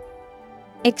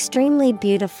 Extremely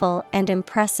beautiful and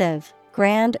impressive,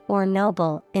 grand or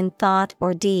noble in thought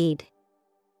or deed.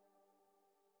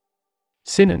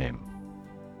 Synonym.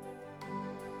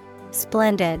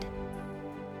 Splendid,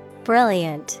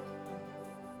 brilliant,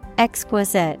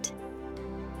 exquisite.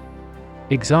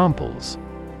 Examples.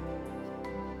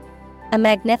 A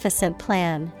magnificent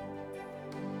plan.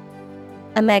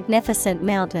 A magnificent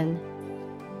mountain.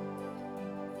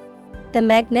 The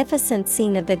magnificent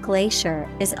scene of the glacier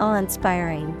is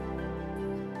awe-inspiring.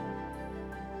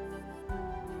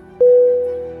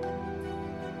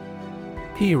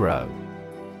 Hero.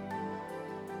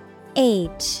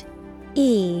 H-E-R-O.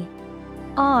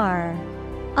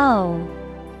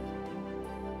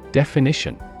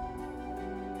 Definition.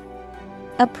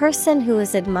 A person who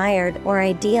is admired or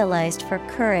idealized for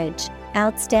courage,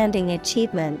 outstanding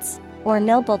achievements, or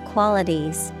noble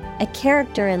qualities, a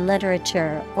character in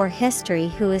literature or history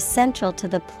who is central to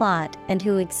the plot and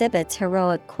who exhibits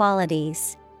heroic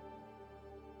qualities.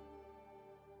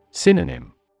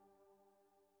 Synonym.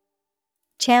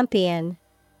 Champion,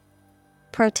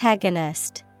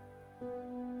 protagonist,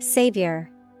 savior.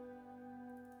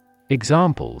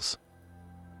 Examples.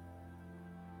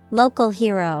 Local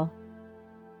hero.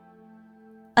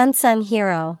 Unsung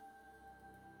hero.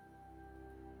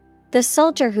 The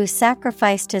soldier who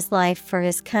sacrificed his life for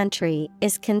his country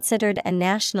is considered a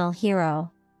national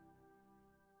hero.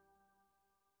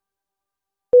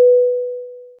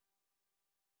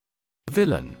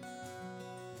 Villain.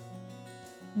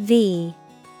 V-I-L-L-A-I-N.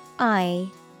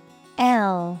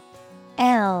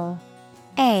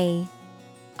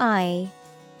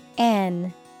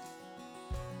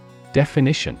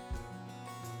 Definition.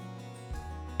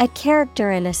 A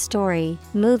character in a story,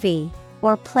 movie,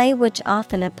 or play which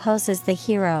often opposes the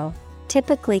hero,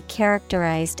 typically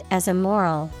characterized as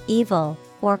immoral, evil,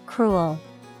 or cruel.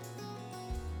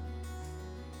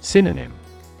 Synonym.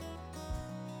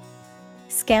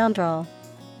 Scoundrel,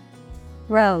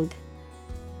 rogue,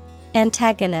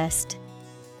 antagonist.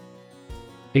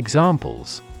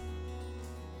 Examples.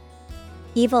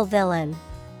 Evil villain.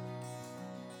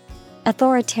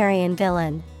 Authoritarian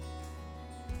villain.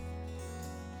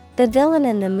 The villain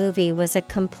in the movie was a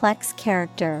complex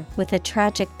character with a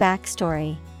tragic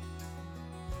backstory.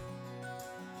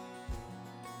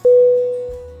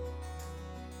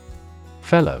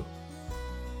 Fellow.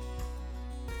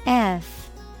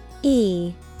 F-E-L-L-O-W.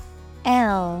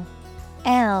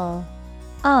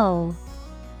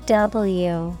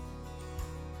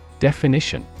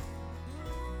 Definition: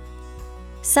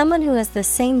 someone who has the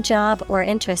same job or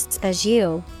interests as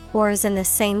you, or is in the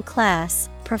same class,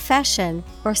 profession,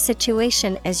 or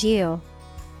situation as you.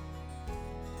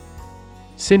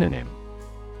 Synonym: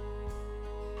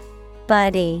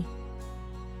 buddy,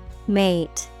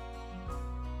 mate,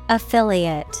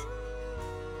 affiliate.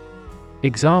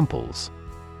 Examples: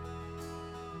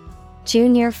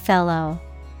 junior fellow,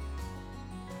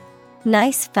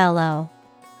 nice fellow.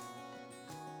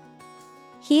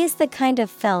 He is the kind of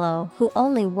fellow who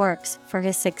only works for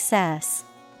his success.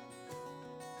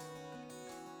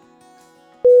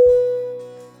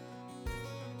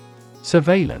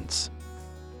 Surveillance.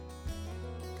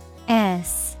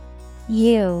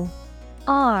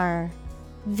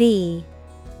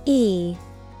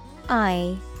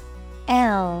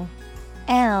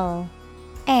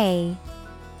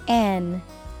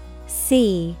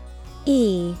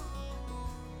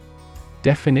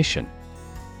 Definition: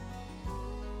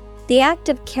 the act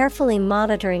of carefully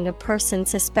monitoring a person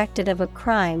suspected of a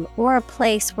crime or a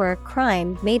place where a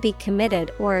crime may be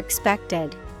committed or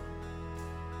expected.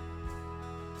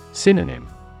 Synonym: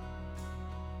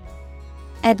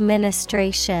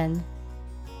 administration,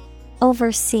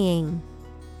 overseeing,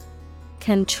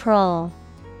 control.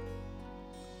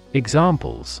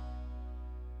 Examples: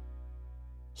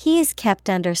 he is kept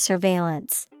under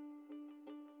surveillance.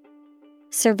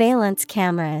 Surveillance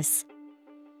cameras.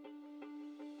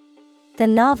 The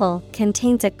novel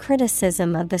contains a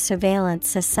criticism of the surveillance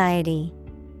society.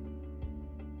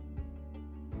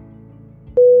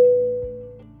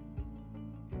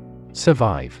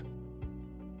 Survive.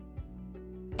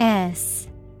 S-U-R-V-I-V-E.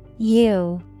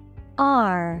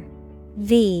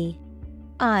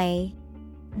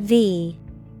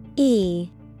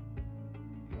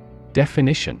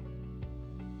 Definition: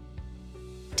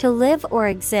 to live or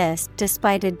exist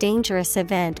despite a dangerous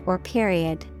event or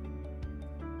period.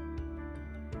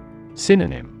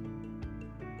 Synonym: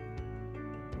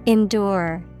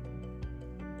 endure,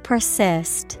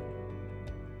 persist,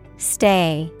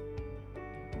 stay.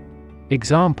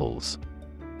 Examples: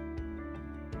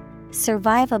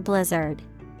 survive a blizzard,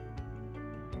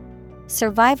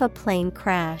 survive a plane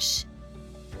crash.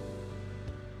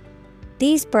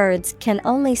 These birds can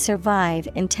only survive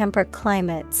in temperate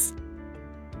climates.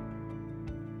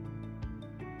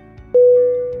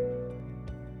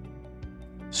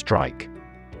 Strike.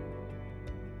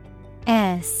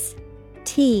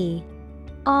 S-T-R-I-K-E.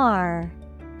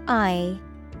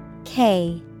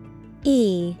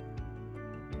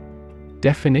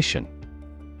 Definition: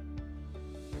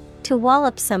 to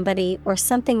wallop somebody or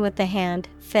something with the hand,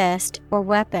 fist, or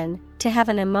weapon, to have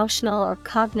an emotional or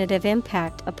cognitive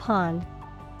impact upon.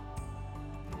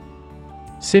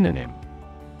 Synonym: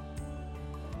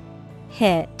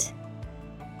 hit,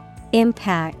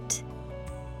 impact,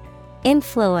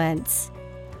 influence.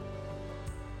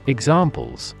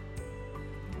 Examples: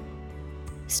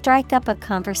 strike up a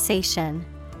conversation,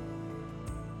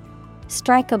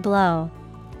 strike a blow.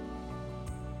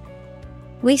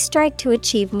 We strike to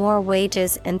achieve more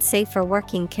wages and safer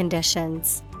working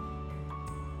conditions.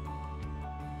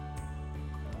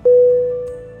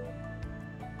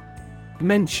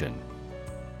 Mention.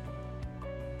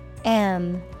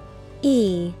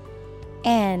 M-E-N-T-I-O-N.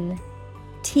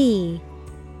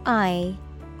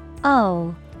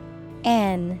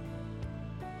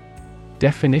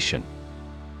 Definition: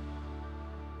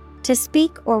 to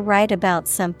speak or write about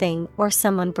something or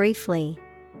someone briefly.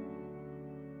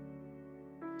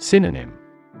 Synonym: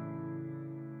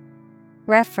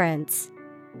 reference,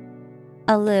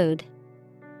 allude,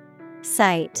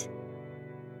 cite.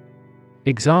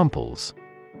 Examples: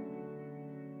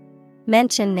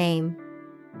 mention name,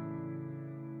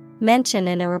 mention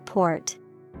in a report.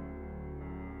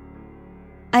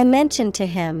 I mentioned to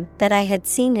him that I had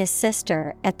seen his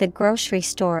sister at the grocery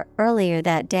store earlier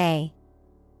that day.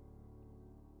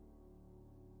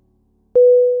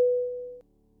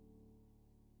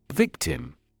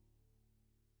 Victim.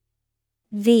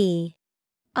 V-I-C-T-I-M.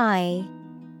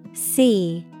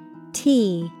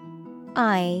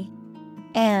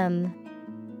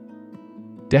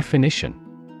 Definition: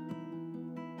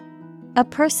 a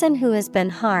person who has been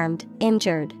harmed,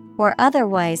 injured, or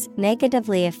otherwise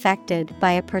negatively affected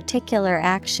by a particular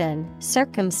action,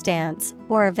 circumstance,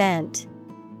 or event.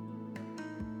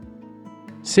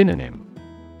 Synonym: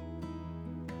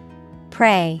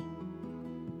 Prey,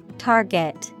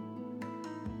 target,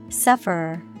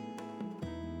 sufferer.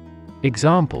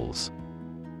 Examples: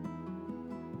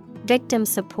 Victim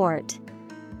support,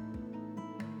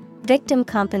 victim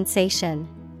compensation.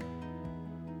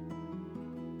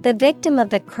 The victim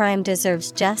of the crime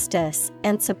deserves justice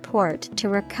and support to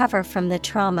recover from the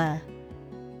trauma.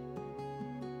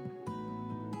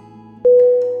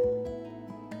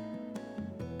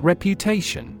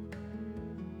 Reputation.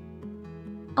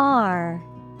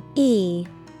 REPUTATION.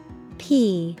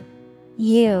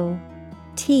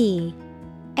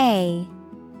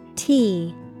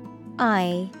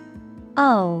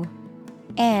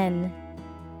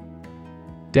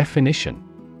 Definition: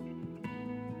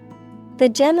 The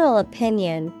general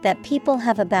opinion that people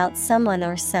have about someone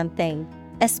or something,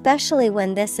 especially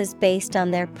when this is based on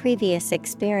their previous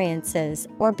experiences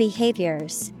or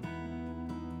behaviors.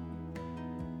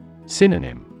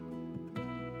 Synonym: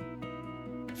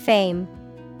 Fame,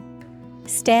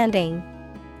 standing,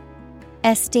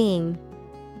 esteem.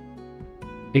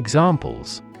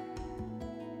 Examples: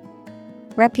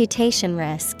 Reputation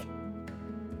risk.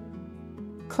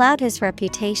 Cloud his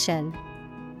reputation.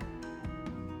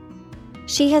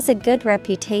 She has a good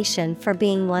reputation for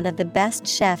being one of the best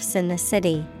chefs in the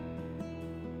city.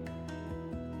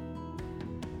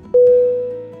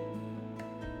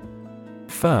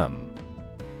 Firm.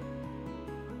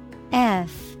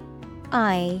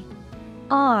 F-I-R-M.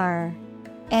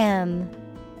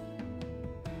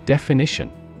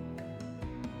 Definition: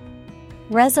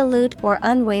 Resolute or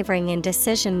unwavering in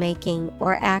decision-making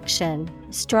or action,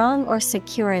 strong or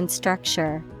secure in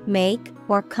structure, make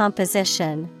or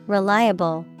composition,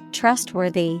 reliable,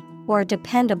 trustworthy, or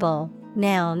dependable.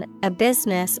 Noun, a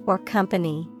business or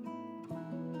company.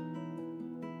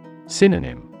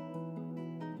 Synonym: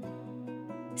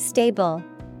 Stable,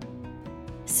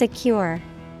 secure,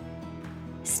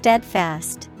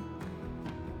 steadfast.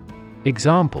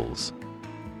 Examples: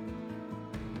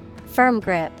 Firm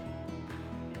grip,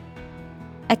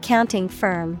 accounting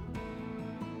firm.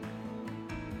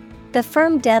 The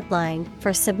firm deadline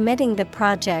for submitting the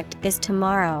project is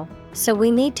tomorrow, so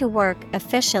we need to work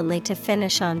efficiently to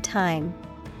finish on time.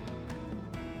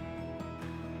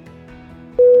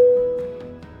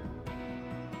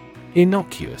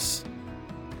 Innocuous.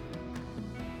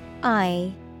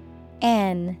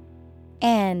 INNOCUOUS.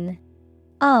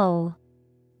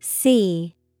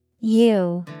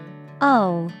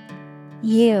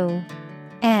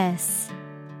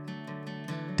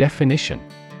 Definition: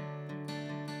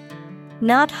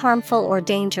 Not harmful or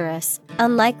dangerous,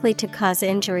 unlikely to cause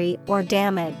injury or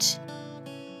damage.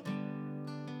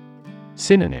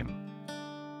 Synonym: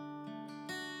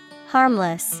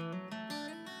 Harmless,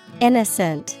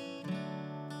 innocent,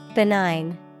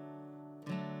 benign.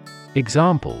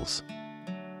 Examples: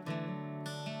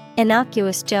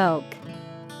 Innocuous joke,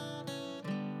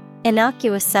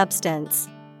 innocuous substance.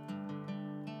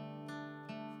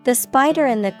 The spider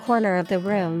in the corner of the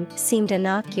room seemed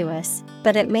innocuous,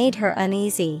 but it made her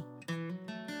uneasy.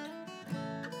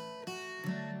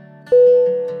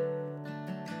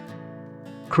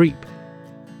 Creep.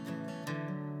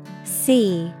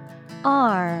 CREEP.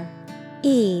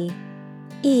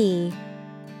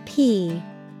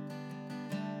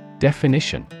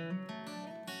 Definition: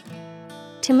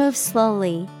 To move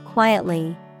slowly,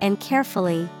 quietly, and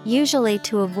carefully, usually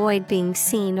to avoid being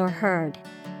seen or heard.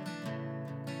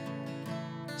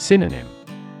 Synonym: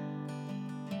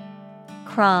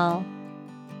 Crawl,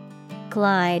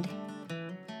 glide,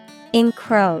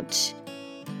 encroach.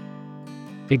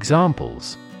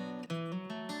 Examples: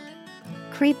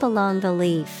 Creep along the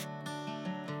leaf,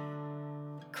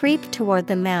 creep toward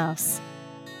the mouse.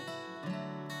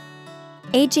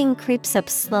 Aging creeps up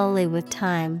slowly with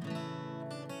time.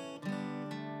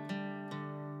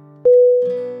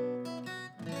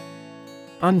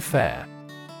 Unfair.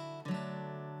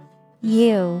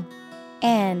 UNFAIR.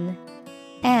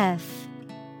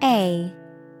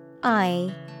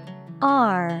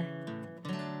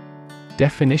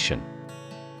 Definition: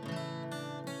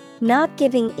 Not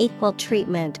giving equal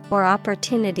treatment or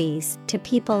opportunities to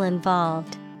people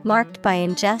involved, marked by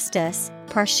injustice,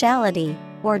 partiality,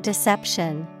 or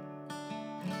deception.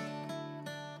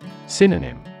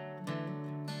 Synonym: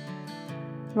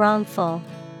 Wrongful,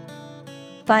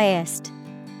 biased,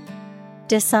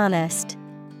 dishonest.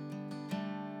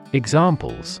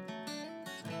 Examples: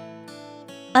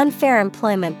 Unfair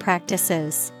employment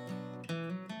practices.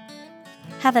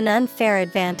 Have an unfair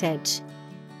advantage.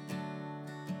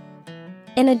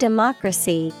 In a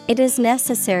democracy, it is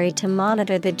necessary to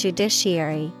monitor the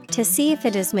judiciary to see if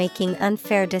it is making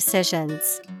unfair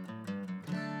decisions.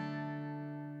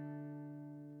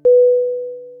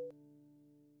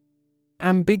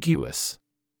 Ambiguous.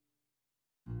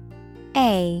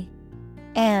 A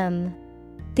M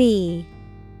B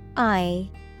I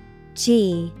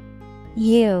G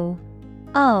U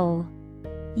O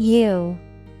U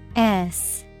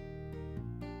S.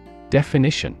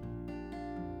 Definition.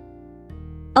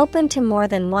 Open to more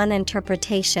than one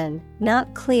interpretation,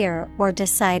 not clear or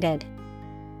decided.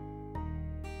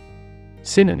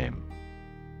 Synonym.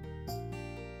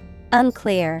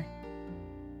 Unclear,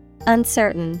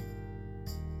 uncertain,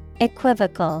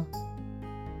 equivocal.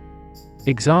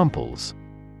 Examples.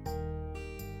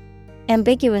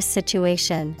 Ambiguous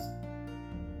situation.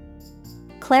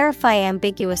 Clarify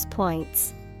ambiguous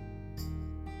points.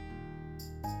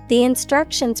 The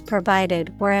instructions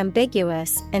provided were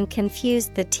ambiguous and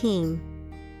confused the team.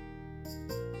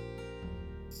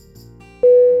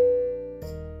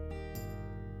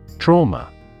 Trauma.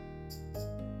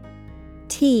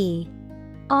 T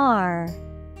R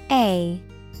A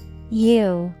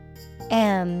U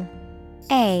M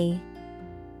A.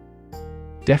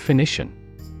 Definition.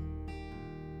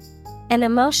 An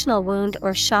emotional wound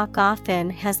or shock often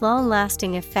has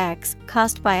long-lasting effects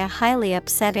caused by a highly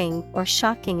upsetting or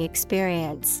shocking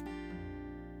experience.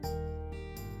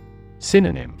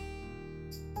 Synonym.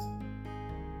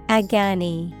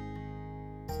 Agony,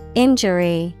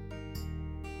 injury,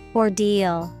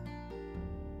 ordeal.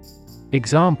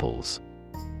 Examples.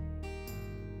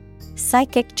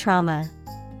 Psychic trauma,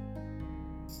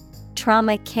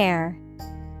 trauma care.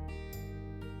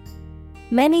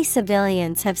 Many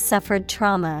civilians have suffered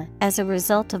trauma as a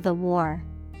result of the war.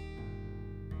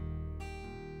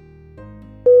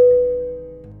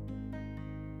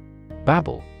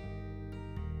 Babble.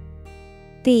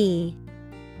 B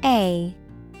A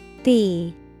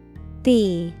B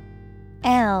B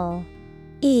L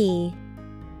E.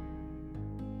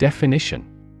 Definition.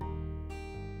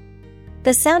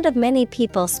 The sound of many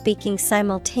people speaking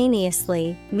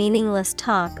simultaneously, meaningless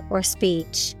talk or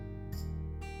speech.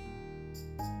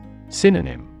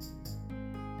 Synonym.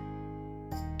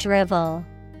 Drivel,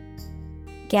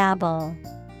 gabble,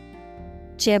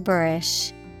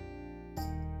 gibberish.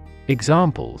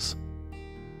 Examples.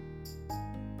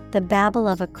 The babble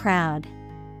of a crowd.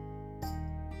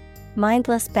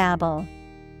 Mindless babble.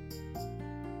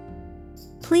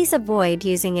 Please avoid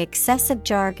using excessive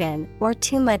jargon or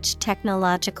too much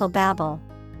technological babble.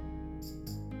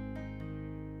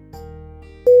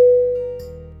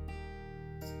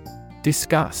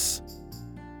 Discuss.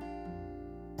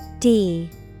 D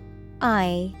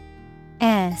I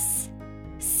S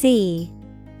C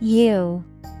U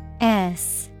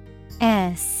S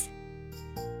S.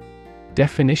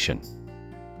 Definition.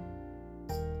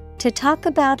 To talk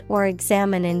about or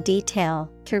examine in detail,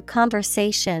 through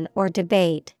conversation or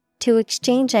debate, to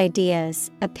exchange ideas,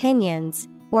 opinions,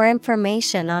 or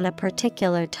information on a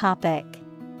particular topic.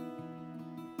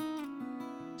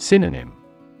 Synonym.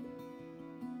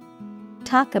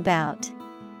 Talk about,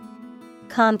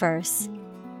 converse,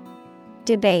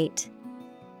 debate.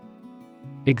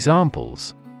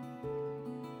 Examples.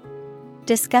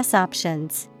 Discuss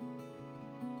options.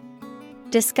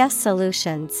 Discuss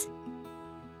solutions.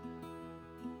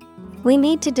 We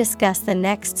need to discuss the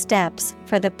next steps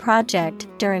for the project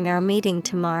during our meeting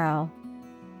tomorrow.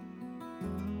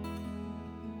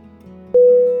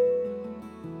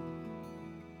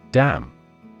 Dam.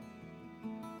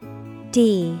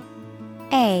 D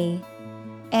A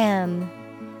M.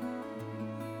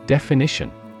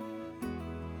 Definition.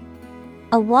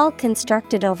 A wall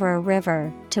constructed over a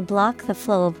river to block the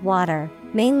flow of water,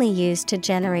 mainly used to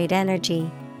generate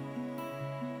energy.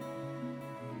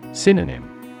 Synonym.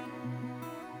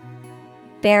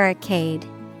 Barricade,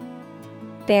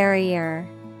 barrier,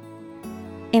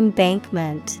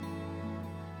 embankment.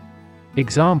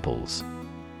 Examples.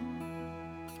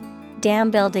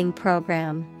 Dam building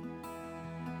program.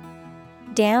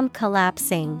 Dam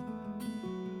collapsing.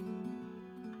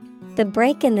 The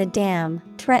break in the dam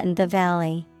threatened the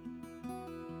valley.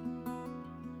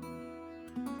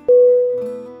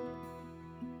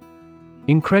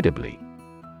 Incredibly.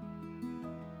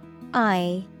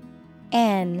 I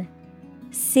N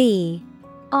C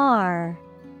R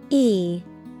E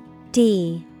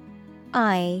D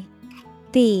I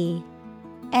B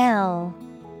L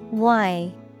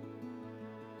Y.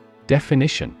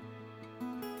 Definition.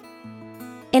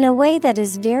 In a way that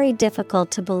is very difficult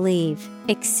to believe,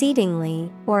 exceedingly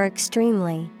or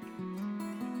extremely.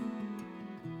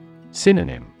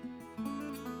 Synonym.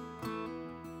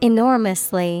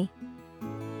 Enormously,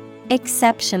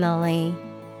 exceptionally,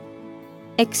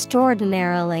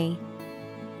 extraordinarily.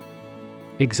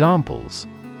 Examples: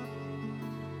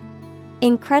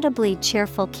 Incredibly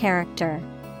cheerful character.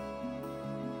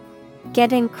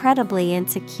 Get incredibly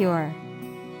insecure.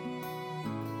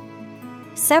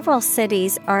 Several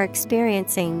cities are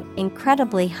experiencing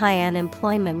incredibly high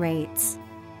unemployment rates.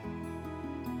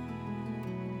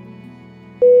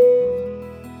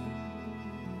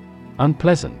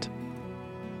 Unpleasant.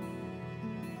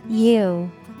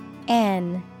 UNPLEASANT.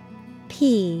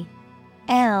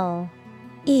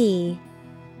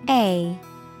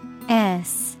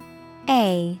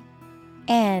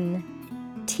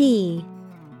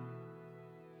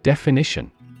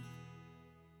 Definition: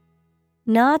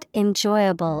 Not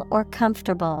enjoyable or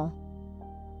comfortable.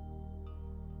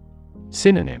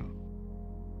 Synonym: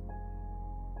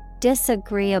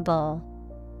 Disagreeable,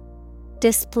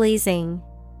 displeasing,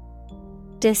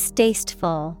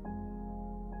 distasteful.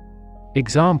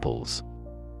 Examples: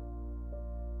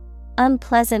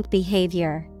 Unpleasant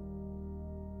behavior.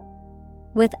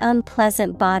 With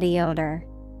unpleasant body odor.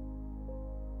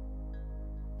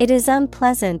 It is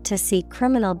unpleasant to see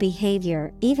criminal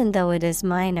behavior even though it is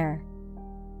minor.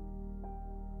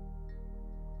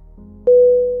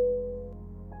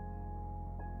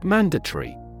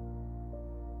 Mandatory.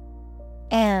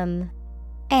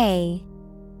 MANDatory.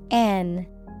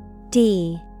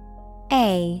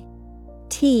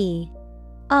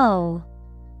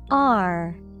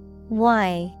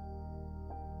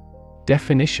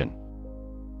 Definition: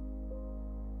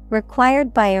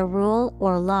 Required by a rule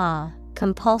or law,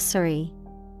 compulsory.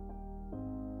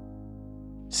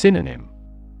 Synonym: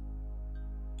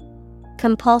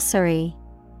 Compulsory,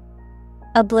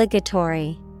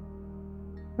 obligatory,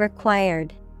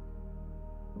 required.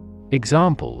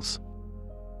 Examples: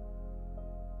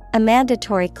 A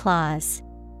mandatory clause.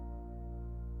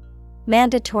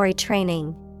 Mandatory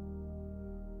training.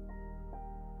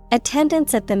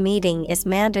 Attendance at the meeting is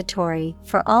mandatory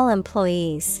for all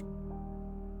employees.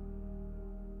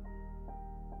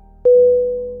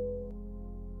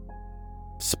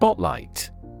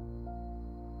 Spotlight.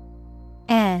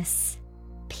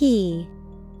 SPOTLIGHT.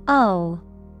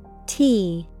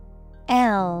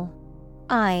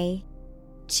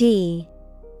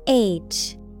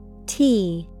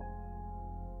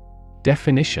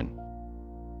 Definition: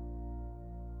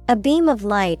 A beam of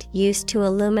light used to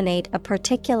illuminate a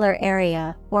particular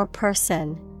area or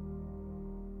person.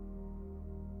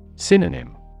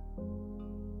 Synonym: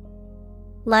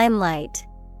 Limelight,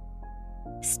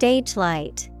 stage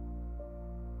light,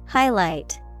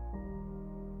 highlight.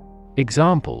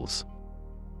 Examples: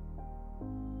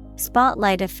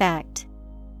 Spotlight effect.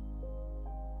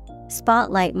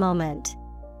 Spotlight moment.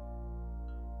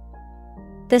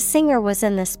 The singer was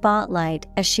in the spotlight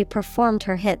as she performed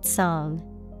her hit song.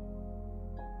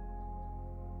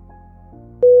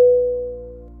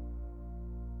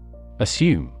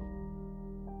 Assume.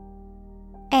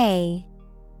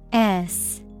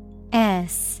 ASSUME.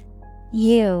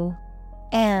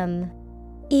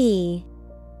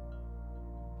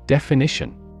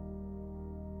 Definition: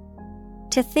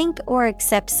 To think or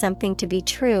accept something to be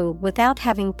true without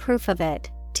having proof of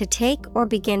it, to take or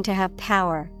begin to have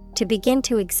power, to begin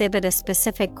to exhibit a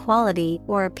specific quality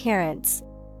or appearance.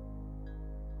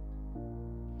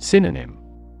 Synonym: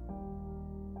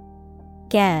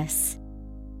 Guess,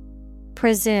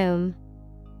 presume,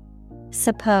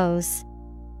 suppose.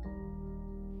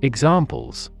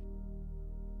 Examples: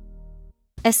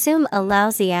 Assume a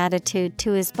lousy attitude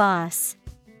to his boss.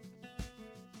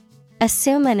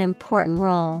 Assume an important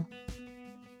role.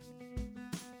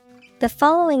 The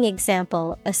following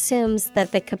example assumes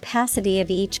that the capacity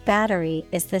of each battery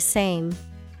is the same.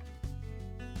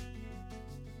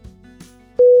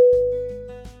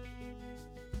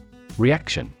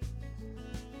 Reaction.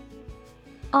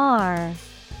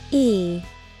 REACTION.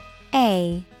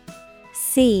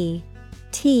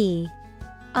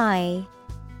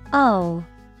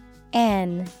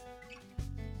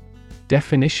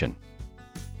 Definition: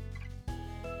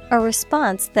 A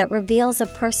response that reveals a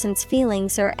person's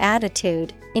feelings or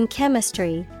attitude. In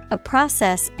chemistry, a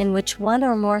process in which one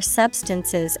or more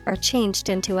substances are changed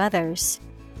into others.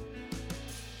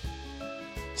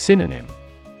 Synonym: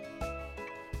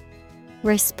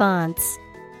 Response,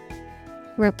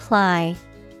 reply,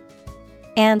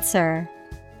 answer.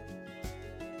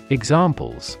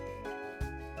 Examples: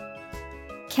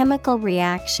 Chemical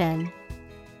reaction.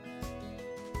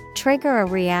 Trigger a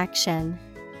reaction.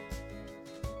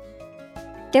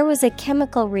 There was a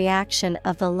chemical reaction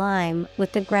of the lime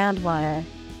with the groundwater.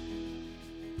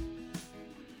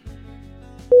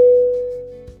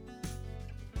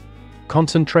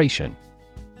 Concentration.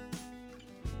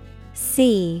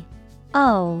 Concentration.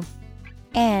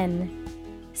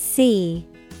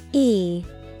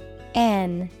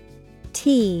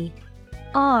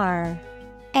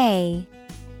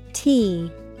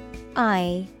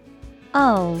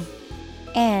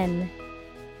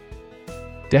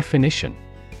 Definition: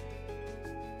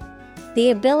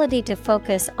 The ability to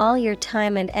focus all your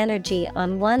time and energy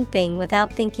on one thing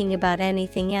without thinking about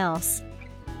anything else.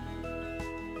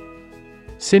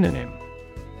 Synonym: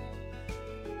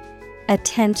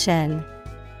 Attention,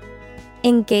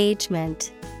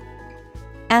 engagement,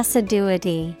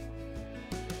 assiduity.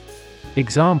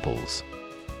 Examples: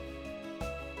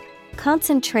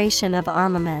 Concentration of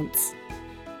armaments.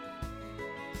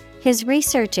 His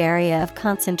research area of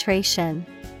concentration.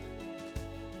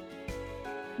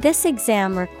 This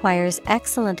exam requires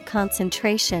excellent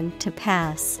concentration to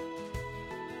pass.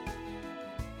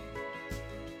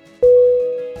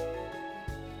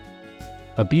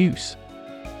 Abuse.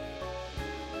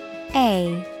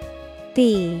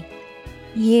 A-B-U-S-E.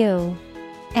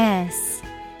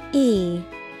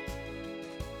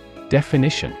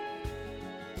 Definition: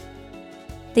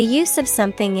 The use of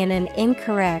something in an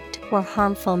incorrect or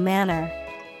harmful manner.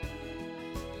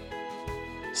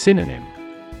 Synonym: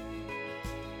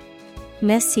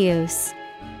 Misuse,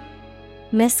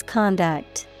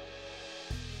 misconduct,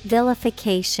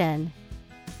 vilification.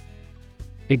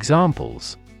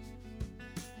 Examples: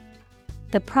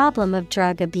 The problem of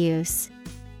drug abuse.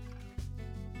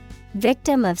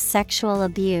 Victim of sexual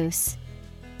abuse.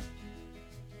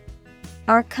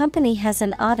 Our company has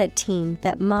an audit team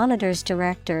that monitors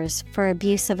directors for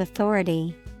abuse of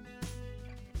authority.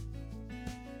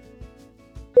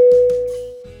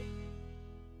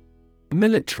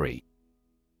 Military.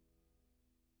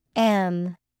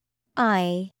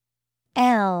 M-I-L-I-T-A-R-Y.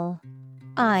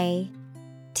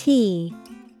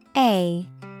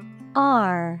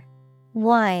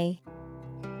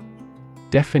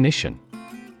 Definition: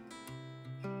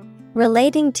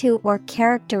 Relating to or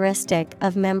characteristic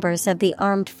of members of the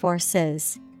armed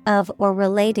forces, of or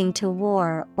relating to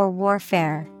war or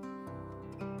warfare.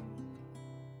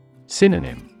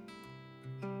 Synonym: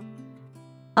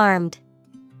 Armed,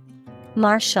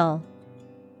 martial,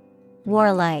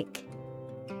 warlike.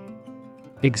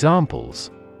 Examples: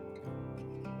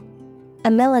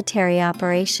 A military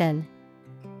operation.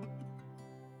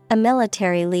 A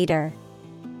military leader.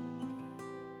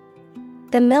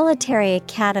 The military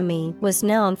academy was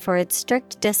known for its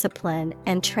strict discipline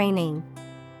and training.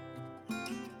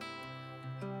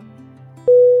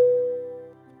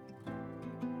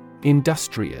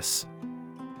 Industrious.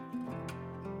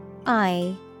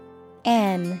 I-N-D-U-S-T-R-I-O-U-S.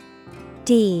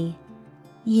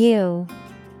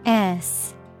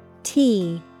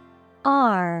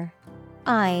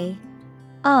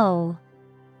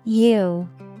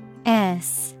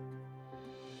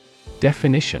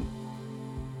 Definition: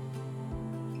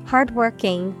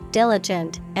 Hardworking,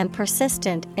 diligent, and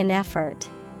persistent in effort.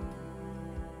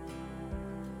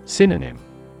 Synonym: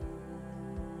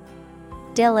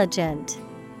 Diligent,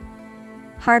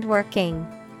 hardworking,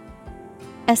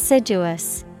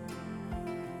 assiduous.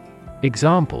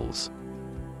 Examples: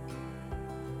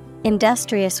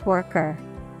 Industrious worker.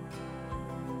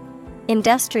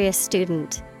 Industrious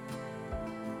student.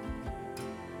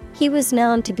 He was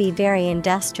known to be very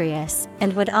industrious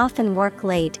and would often work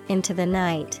late into the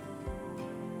night.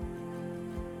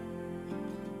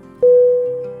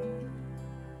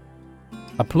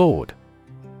 Applaud.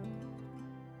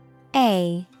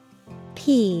 A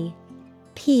P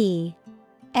P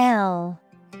L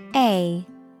A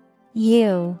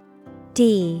U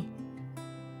D.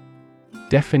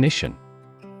 Definition: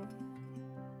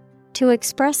 To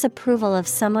express approval of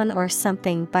someone or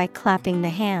something by clapping the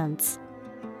hands.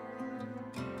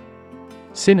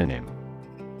 Synonym: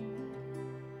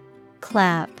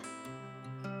 Clap,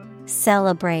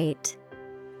 celebrate,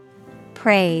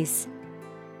 praise.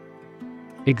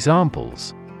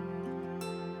 Examples: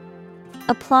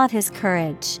 Applaud his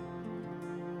courage.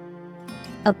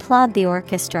 Applaud the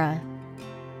orchestra.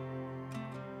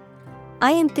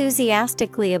 I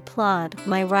enthusiastically applaud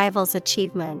my rival's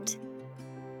achievement.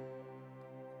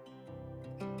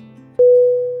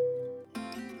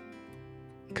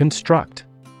 Construct.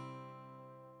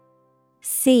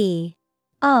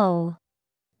 C-O-N-S-T-R-U-C-T.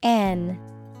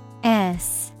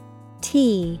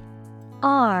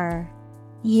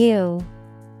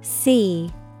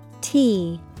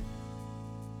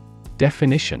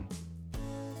 Definition: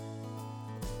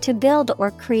 To build or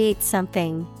create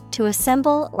something, to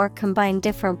assemble or combine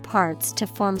different parts to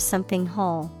form something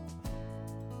whole.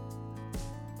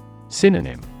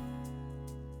 Synonym: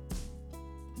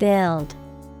 Build,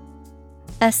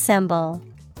 assemble,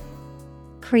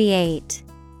 create.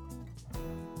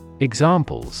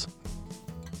 Examples: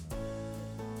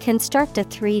 Construct a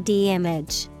 3D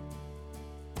image.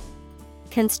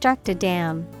 Construct a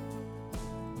dam.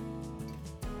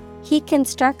 He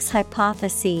constructs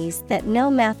hypotheses that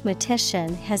no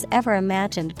mathematician has ever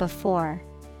imagined before.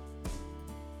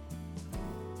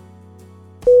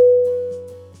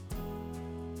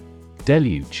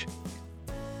 Deluge.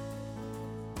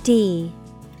 D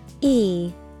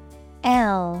E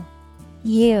L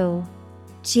U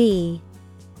G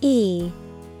E.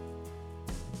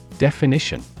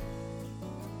 Definition: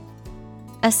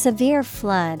 A severe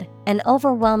flood, an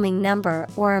overwhelming number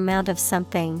or amount of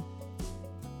something.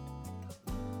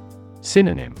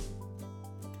 Synonym: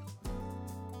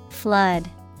 Flood,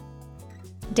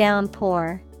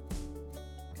 downpour,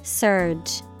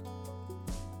 surge.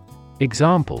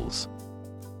 Examples: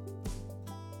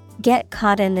 Get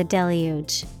caught in the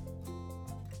deluge.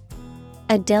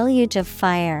 A deluge of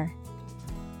fire.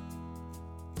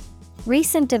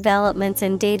 Recent developments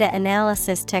in data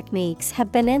analysis techniques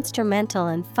have been instrumental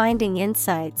in finding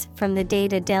insights from the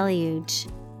data deluge.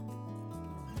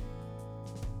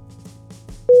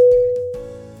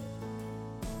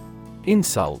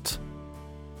 Insult.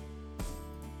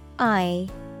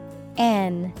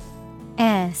 INSULT.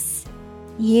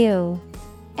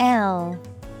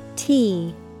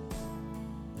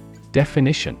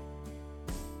 Definition: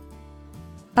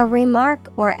 A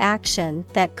remark or action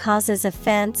that causes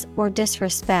offense or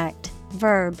disrespect.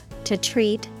 Verb, to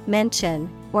treat, mention,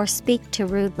 or speak to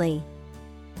rudely.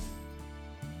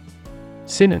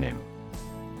 Synonym: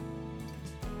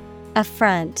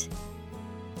 Affront,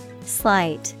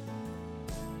 slight,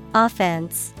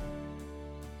 offense.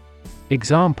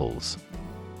 Examples: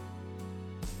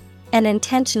 An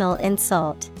intentional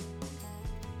insult.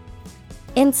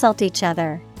 Insult each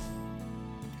other.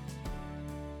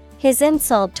 His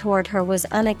insult toward her was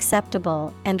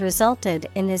unacceptable and resulted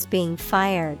in his being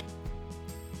fired.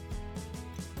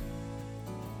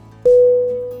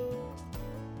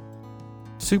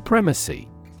 Supremacy.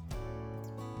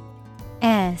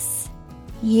 SUPREMACY.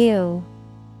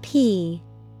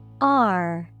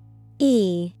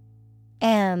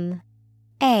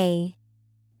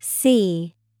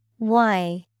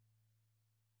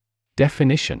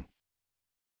 Definition: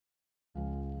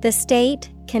 The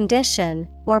state, condition,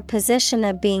 or position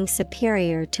of being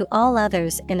superior to all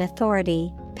others in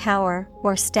authority, power,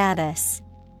 or status.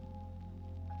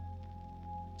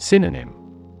 Synonym: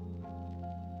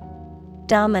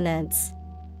 Dominance,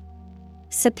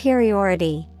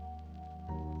 superiority,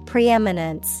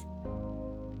 preeminence.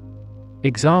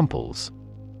 Examples: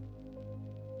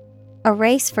 A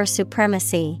race for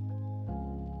supremacy.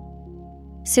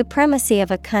 Supremacy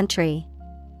of a country.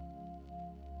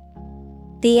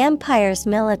 The empire's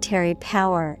military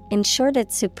power ensured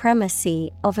its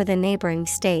supremacy over the neighboring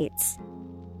states.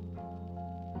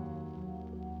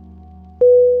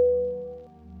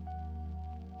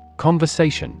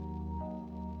 Conversation.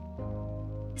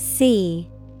 Conversation.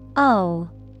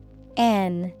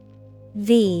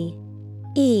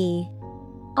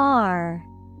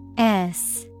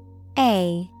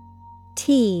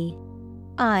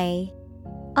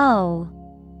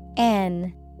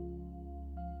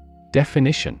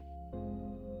 Definition: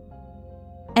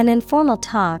 An informal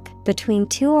talk between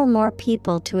two or more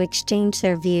people to exchange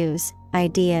their views,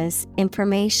 ideas,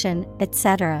 information,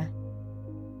 etc.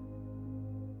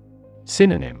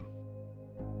 Synonym: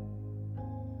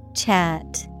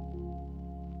 Chat,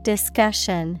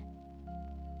 discussion,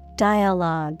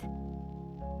 dialogue.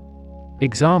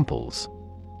 Examples: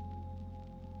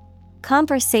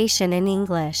 Conversation in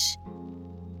English.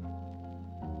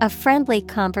 A friendly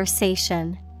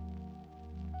conversation.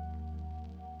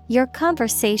 Your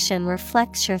conversation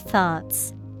reflects your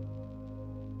thoughts.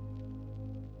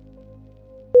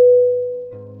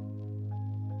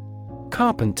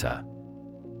 Carpenter.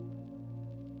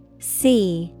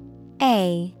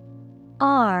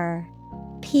 CARPENTER.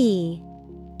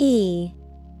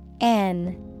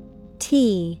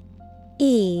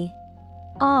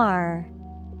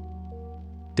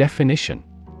 Definition: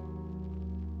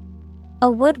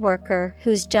 A woodworker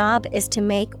whose job is to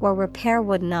make or repair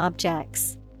wooden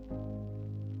objects.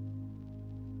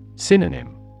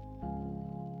 Synonym: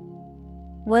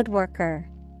 Woodworker,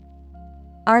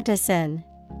 artisan.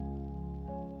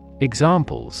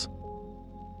 Examples: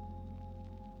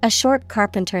 A short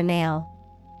carpenter nail.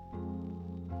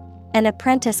 An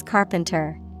apprentice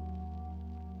carpenter.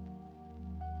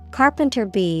 Carpenter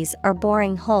bees are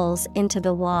boring holes into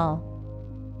the wall.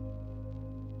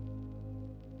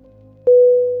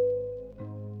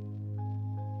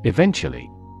 Eventually.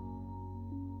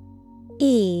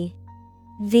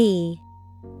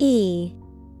 E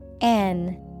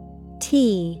N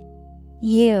T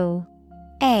U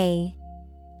A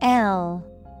L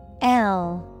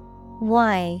L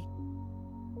Y.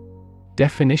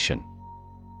 Definition.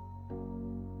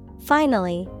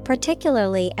 Finally,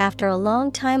 particularly after a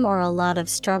long time or a lot of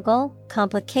struggle,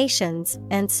 complications,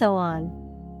 and so on.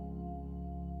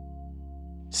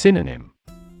 Synonym.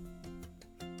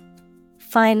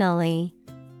 Finally,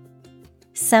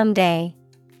 someday,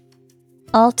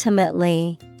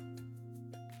 ultimately.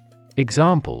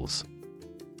 Examples.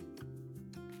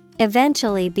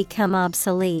 Eventually become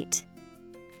obsolete.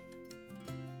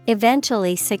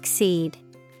 Eventually succeed.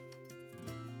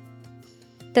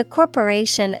 The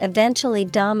corporation eventually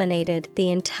dominated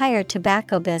the entire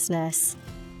tobacco business.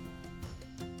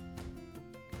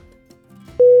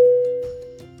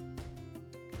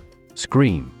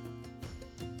 Scream.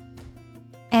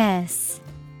 S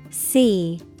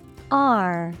C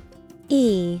R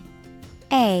E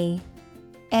A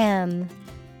M.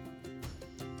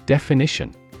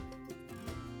 Definition.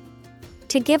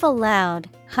 To give a loud,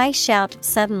 high shout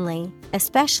suddenly,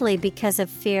 especially because of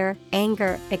fear,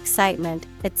 anger, excitement,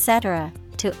 etc.,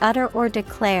 to utter or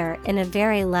declare in a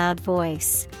very loud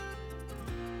voice.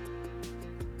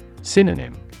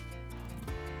 Synonym.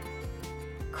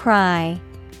 Cry,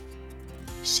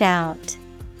 shout,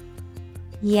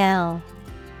 yell.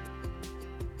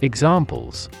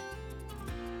 Examples.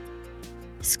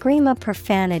 Scream a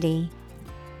profanity.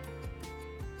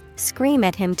 Scream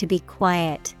at him to be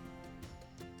quiet.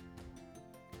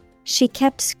 She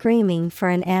kept screaming for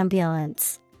an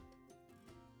ambulance.